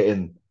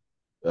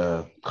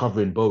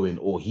covering Bowen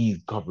or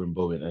he's covering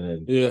Bowen, and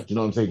then do yeah, you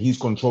know what I'm saying? He's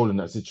controlling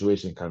that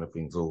situation kind of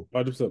thing. So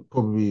 100%.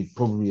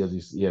 probably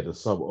as yeah, the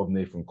sub of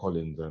Nathan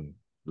Collins and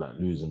like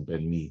losing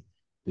Ben Mee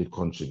did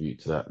contribute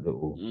to that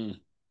little Mm.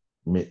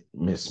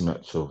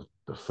 mismatch of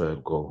the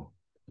third goal.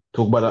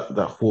 Talk about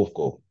that fourth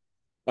goal.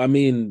 I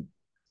mean,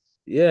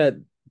 yeah,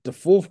 the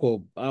fourth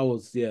goal,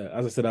 as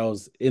I said, I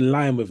was in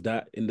line with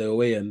that in the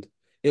away end.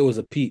 It was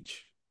a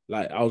peach.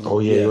 Like I was, Oh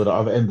yeah, you're yeah, the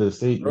other end of the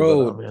state. You was at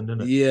the bro, other end,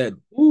 innit? yeah,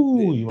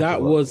 Ooh, you must have that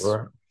got was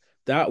right.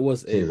 that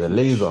was See, a it's a peach.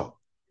 laser.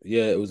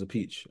 Yeah, it was a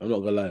peach. I'm not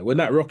gonna lie. When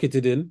that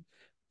rocketed in,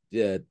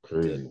 yeah,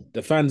 Crazy.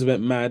 the fans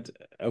went mad.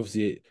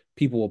 Obviously,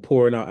 people were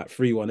pouring out at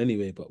 3-1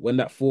 anyway. But when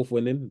that fourth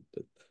went in,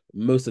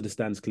 most of the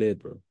stands cleared,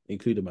 bro,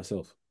 including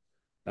myself.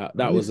 That Let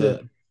that me was say,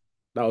 a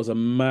that was a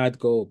mad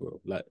goal,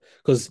 bro. Like,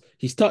 because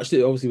he's touched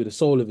it obviously with the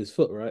sole of his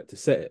foot, right, to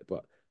set it,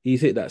 but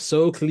he's hit that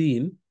so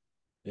clean.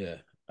 Yeah,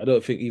 I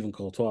don't think even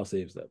Courtois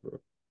saves that, bro.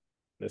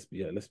 Let's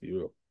be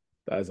real.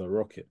 That is a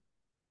rocket.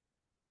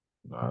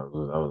 nah, that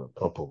was a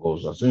proper goal.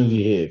 So as soon as Mm,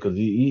 he hit it, because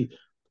the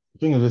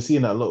thing is, we're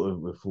seeing that a lot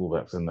with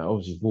fullbacks and that.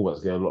 Obviously,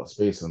 fullbacks get a lot of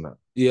space and that.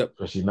 yep.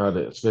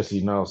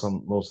 Especially now,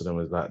 most of them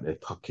is like they're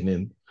tucking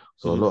in.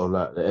 So a Mhm, lot of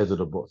like the edge of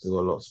the box, they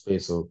got a lot of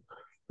space. So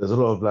there's a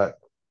lot of like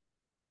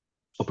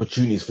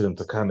opportunities for them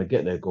to kind of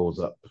get their goals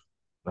up.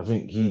 I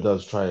think he mm.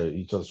 does try.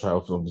 He does try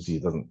often. Obviously, he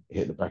doesn't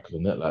hit the back of the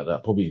net like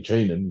that. Probably in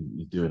training,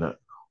 he's doing that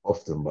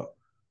often. But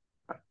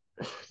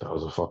that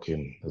was a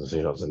fucking, as I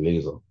say, that was a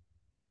laser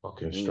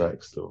fucking Mm.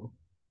 strike. Still,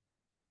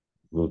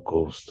 good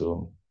goal.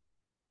 Still,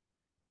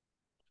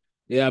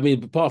 Yeah, I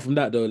mean, apart from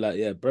that though, like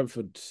yeah,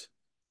 Brentford.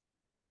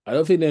 I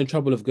don't think they're in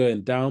trouble of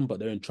going down, but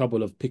they're in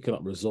trouble of picking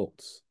up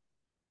results.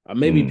 And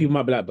maybe mm, people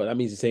might be like, but that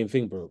means the same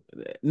thing, bro.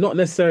 Not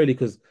necessarily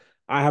because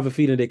I have a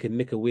feeling they can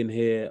nick a win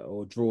here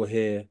or draw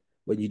here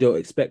when you don't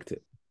expect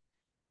it.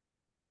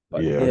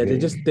 But yeah, I yeah, get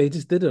you. they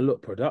just didn't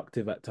look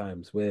productive at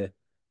times where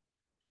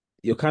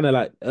you're kind of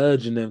like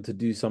urging them to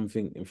do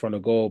something in front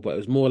of goal, but it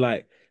was more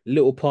like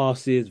little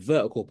passes,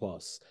 vertical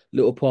pass,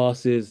 little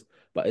passes,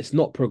 but it's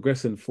not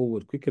progressing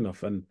forward quick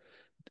enough. And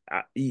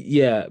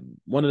yeah,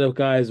 one of the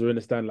guys were in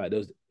the stand like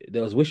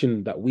there was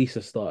wishing that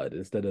Wisa started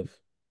instead of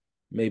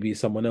maybe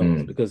someone else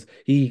Mm, because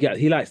he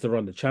likes to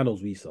run the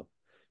channels, Wisa.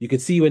 You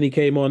could see when he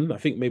came on, I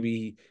think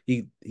maybe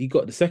he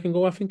got the second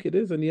goal, I think it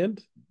is in the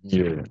end.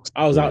 yeah,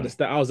 I yeah,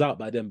 was out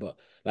by then, but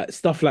like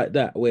stuff like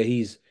that where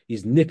he's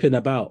nipping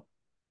about,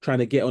 trying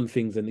to get on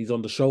things, and he's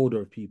on the shoulder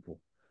of people.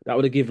 That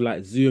would have give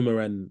like Zuma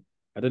and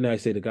I don't know how you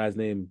say the guy's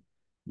name,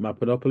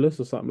 Mapanopoulos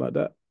or something like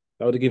that.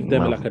 That would have given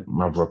them like a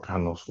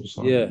Mavropanos or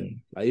yeah,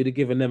 something. like you'd have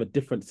given them a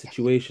different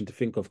situation to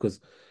think of. Because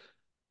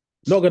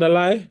not gonna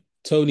lie,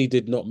 Tony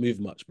did not move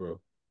much, bro.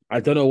 I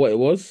don't know what it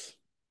was,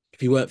 if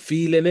he weren't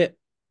feeling it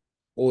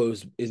or it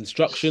was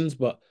instructions,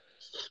 but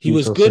he Keeps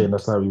was on saying good.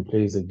 that's how he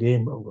plays the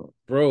game, bro.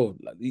 Bro,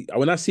 like,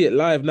 when I see it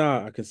live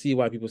now, I can see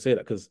why people say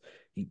that because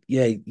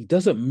he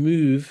doesn't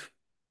move.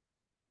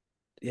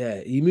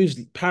 Yeah, he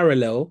moves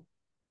parallel,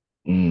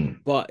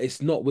 Mm, but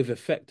it's not with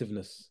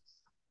effectiveness.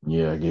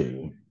 yeah, I get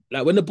you.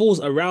 Like when the ball's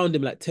around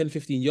him, like 10,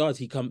 15 yards,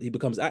 he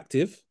becomes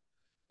active.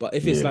 But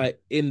if it's Yeah,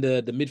 like in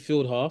the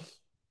midfield half,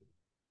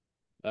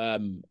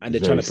 and he's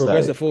they're trying very to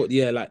progress it static. forward,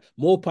 yeah, like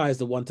Morpie is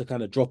the one to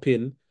kind of drop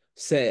in,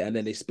 set it, and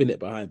then they spin it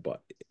behind.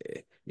 But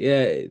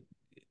yeah,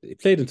 it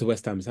played into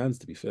West Ham's hands,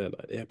 to be fair.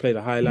 Like they played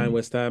a high line Mm,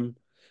 West Ham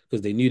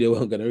because they knew they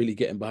weren't going to really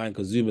get him behind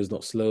because Zuma's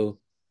not slow.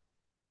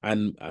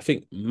 And I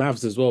think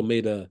Mavs as well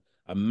made a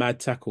mad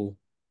tackle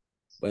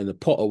when the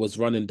Potter was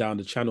running down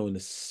the channel in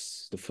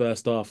the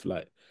first half,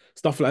 like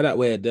stuff like that,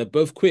 where they're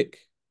both quick.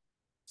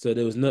 So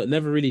there was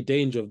never really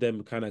danger of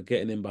them kind of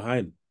getting in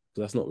behind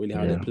because that's not really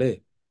how they yeah,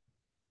 play.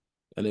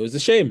 And it was a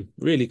shame,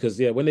 really, because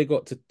yeah, when they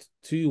got to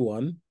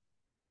 2-1,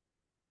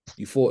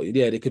 you thought,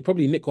 yeah, they could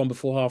probably nick one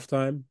before half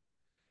time.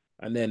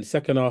 And then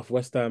second half,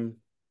 West Ham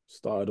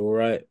started all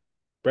right.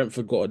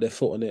 Brentford got their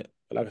foot on it.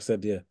 But like I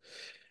said, yeah,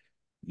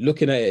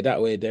 looking at it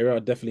that way, they are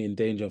definitely in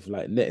danger of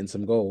like netting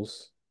some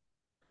goals.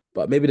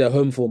 But maybe their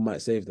home form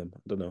might save them. I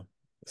don't know.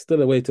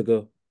 Still a way to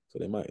go. So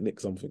they might nick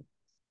something.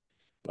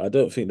 But I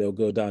don't think they'll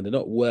go down. They're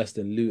not worse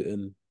than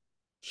Luton,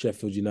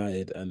 Sheffield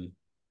United, and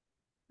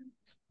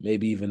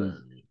maybe even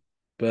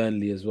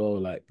Burnley as well.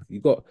 Like you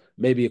got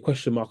maybe a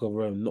question mark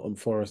over Nottingham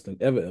Forest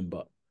and Everton,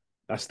 but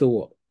that's still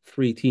what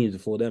 3 teams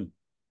before them.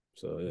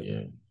 So yeah,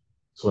 yeah.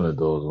 It's one of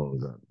those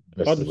ones that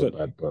best of a 100%.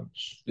 bad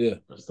bunch, Yeah.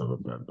 best of a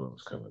bad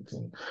bunch kind of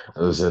thing.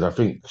 As I said, I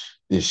think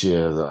this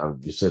year,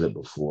 you said it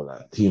before,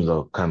 like teams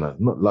are kind of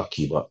not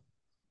lucky, but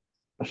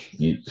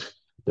you,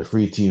 the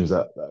 3 teams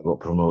that got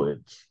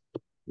promoted,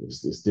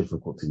 it's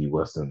difficult to be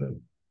worse than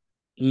them.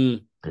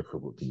 Mm.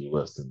 Difficult to be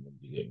worse than them.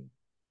 You get me?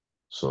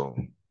 So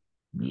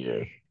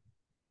yeah.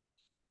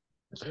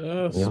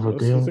 Yeah, Any other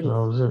that's the games? thing. That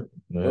was it.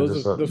 There Yeah, was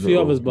just that a few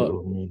others, but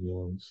little meaty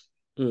ones.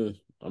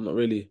 I'm not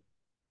really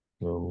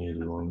Little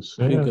meaty ones.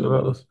 Yeah, thinking so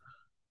about this.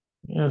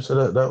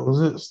 that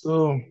was it.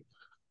 Still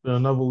been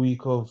another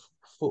week of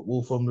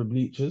football from the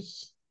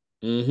bleachers.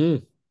 Hmm.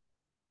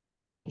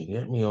 You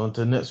get me? On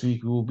to next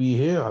week, we will be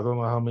here. I don't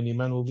know how many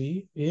men will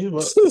be here,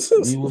 but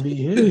we will be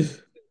here.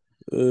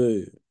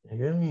 Hey, You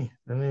get me?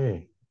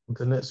 Anyway,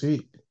 until next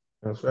week.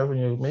 Thanks for having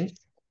you, mate.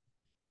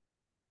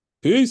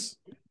 peace.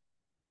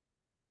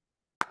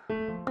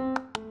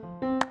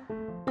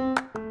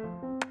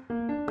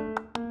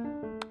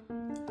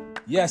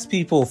 Yes,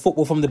 people,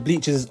 Football from the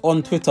Bleachers is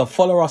on Twitter.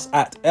 Follow us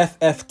at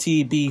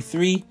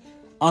FFTB3_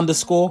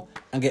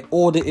 and get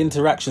all the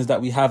interactions that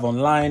we have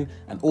online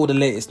and all the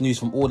latest news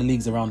from all the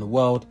leagues around the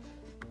world.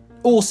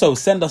 Also,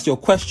 send us your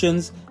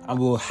questions and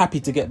we're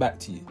happy to get back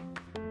to you.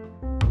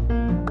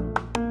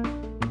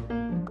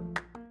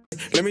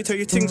 Let me tell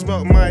you things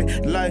about my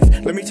life.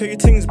 Let me tell you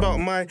things about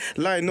my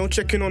life. No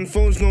checking on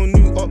phones, no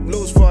new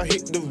uploads before I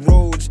hit the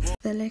roads.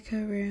 The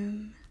Liquor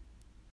Room.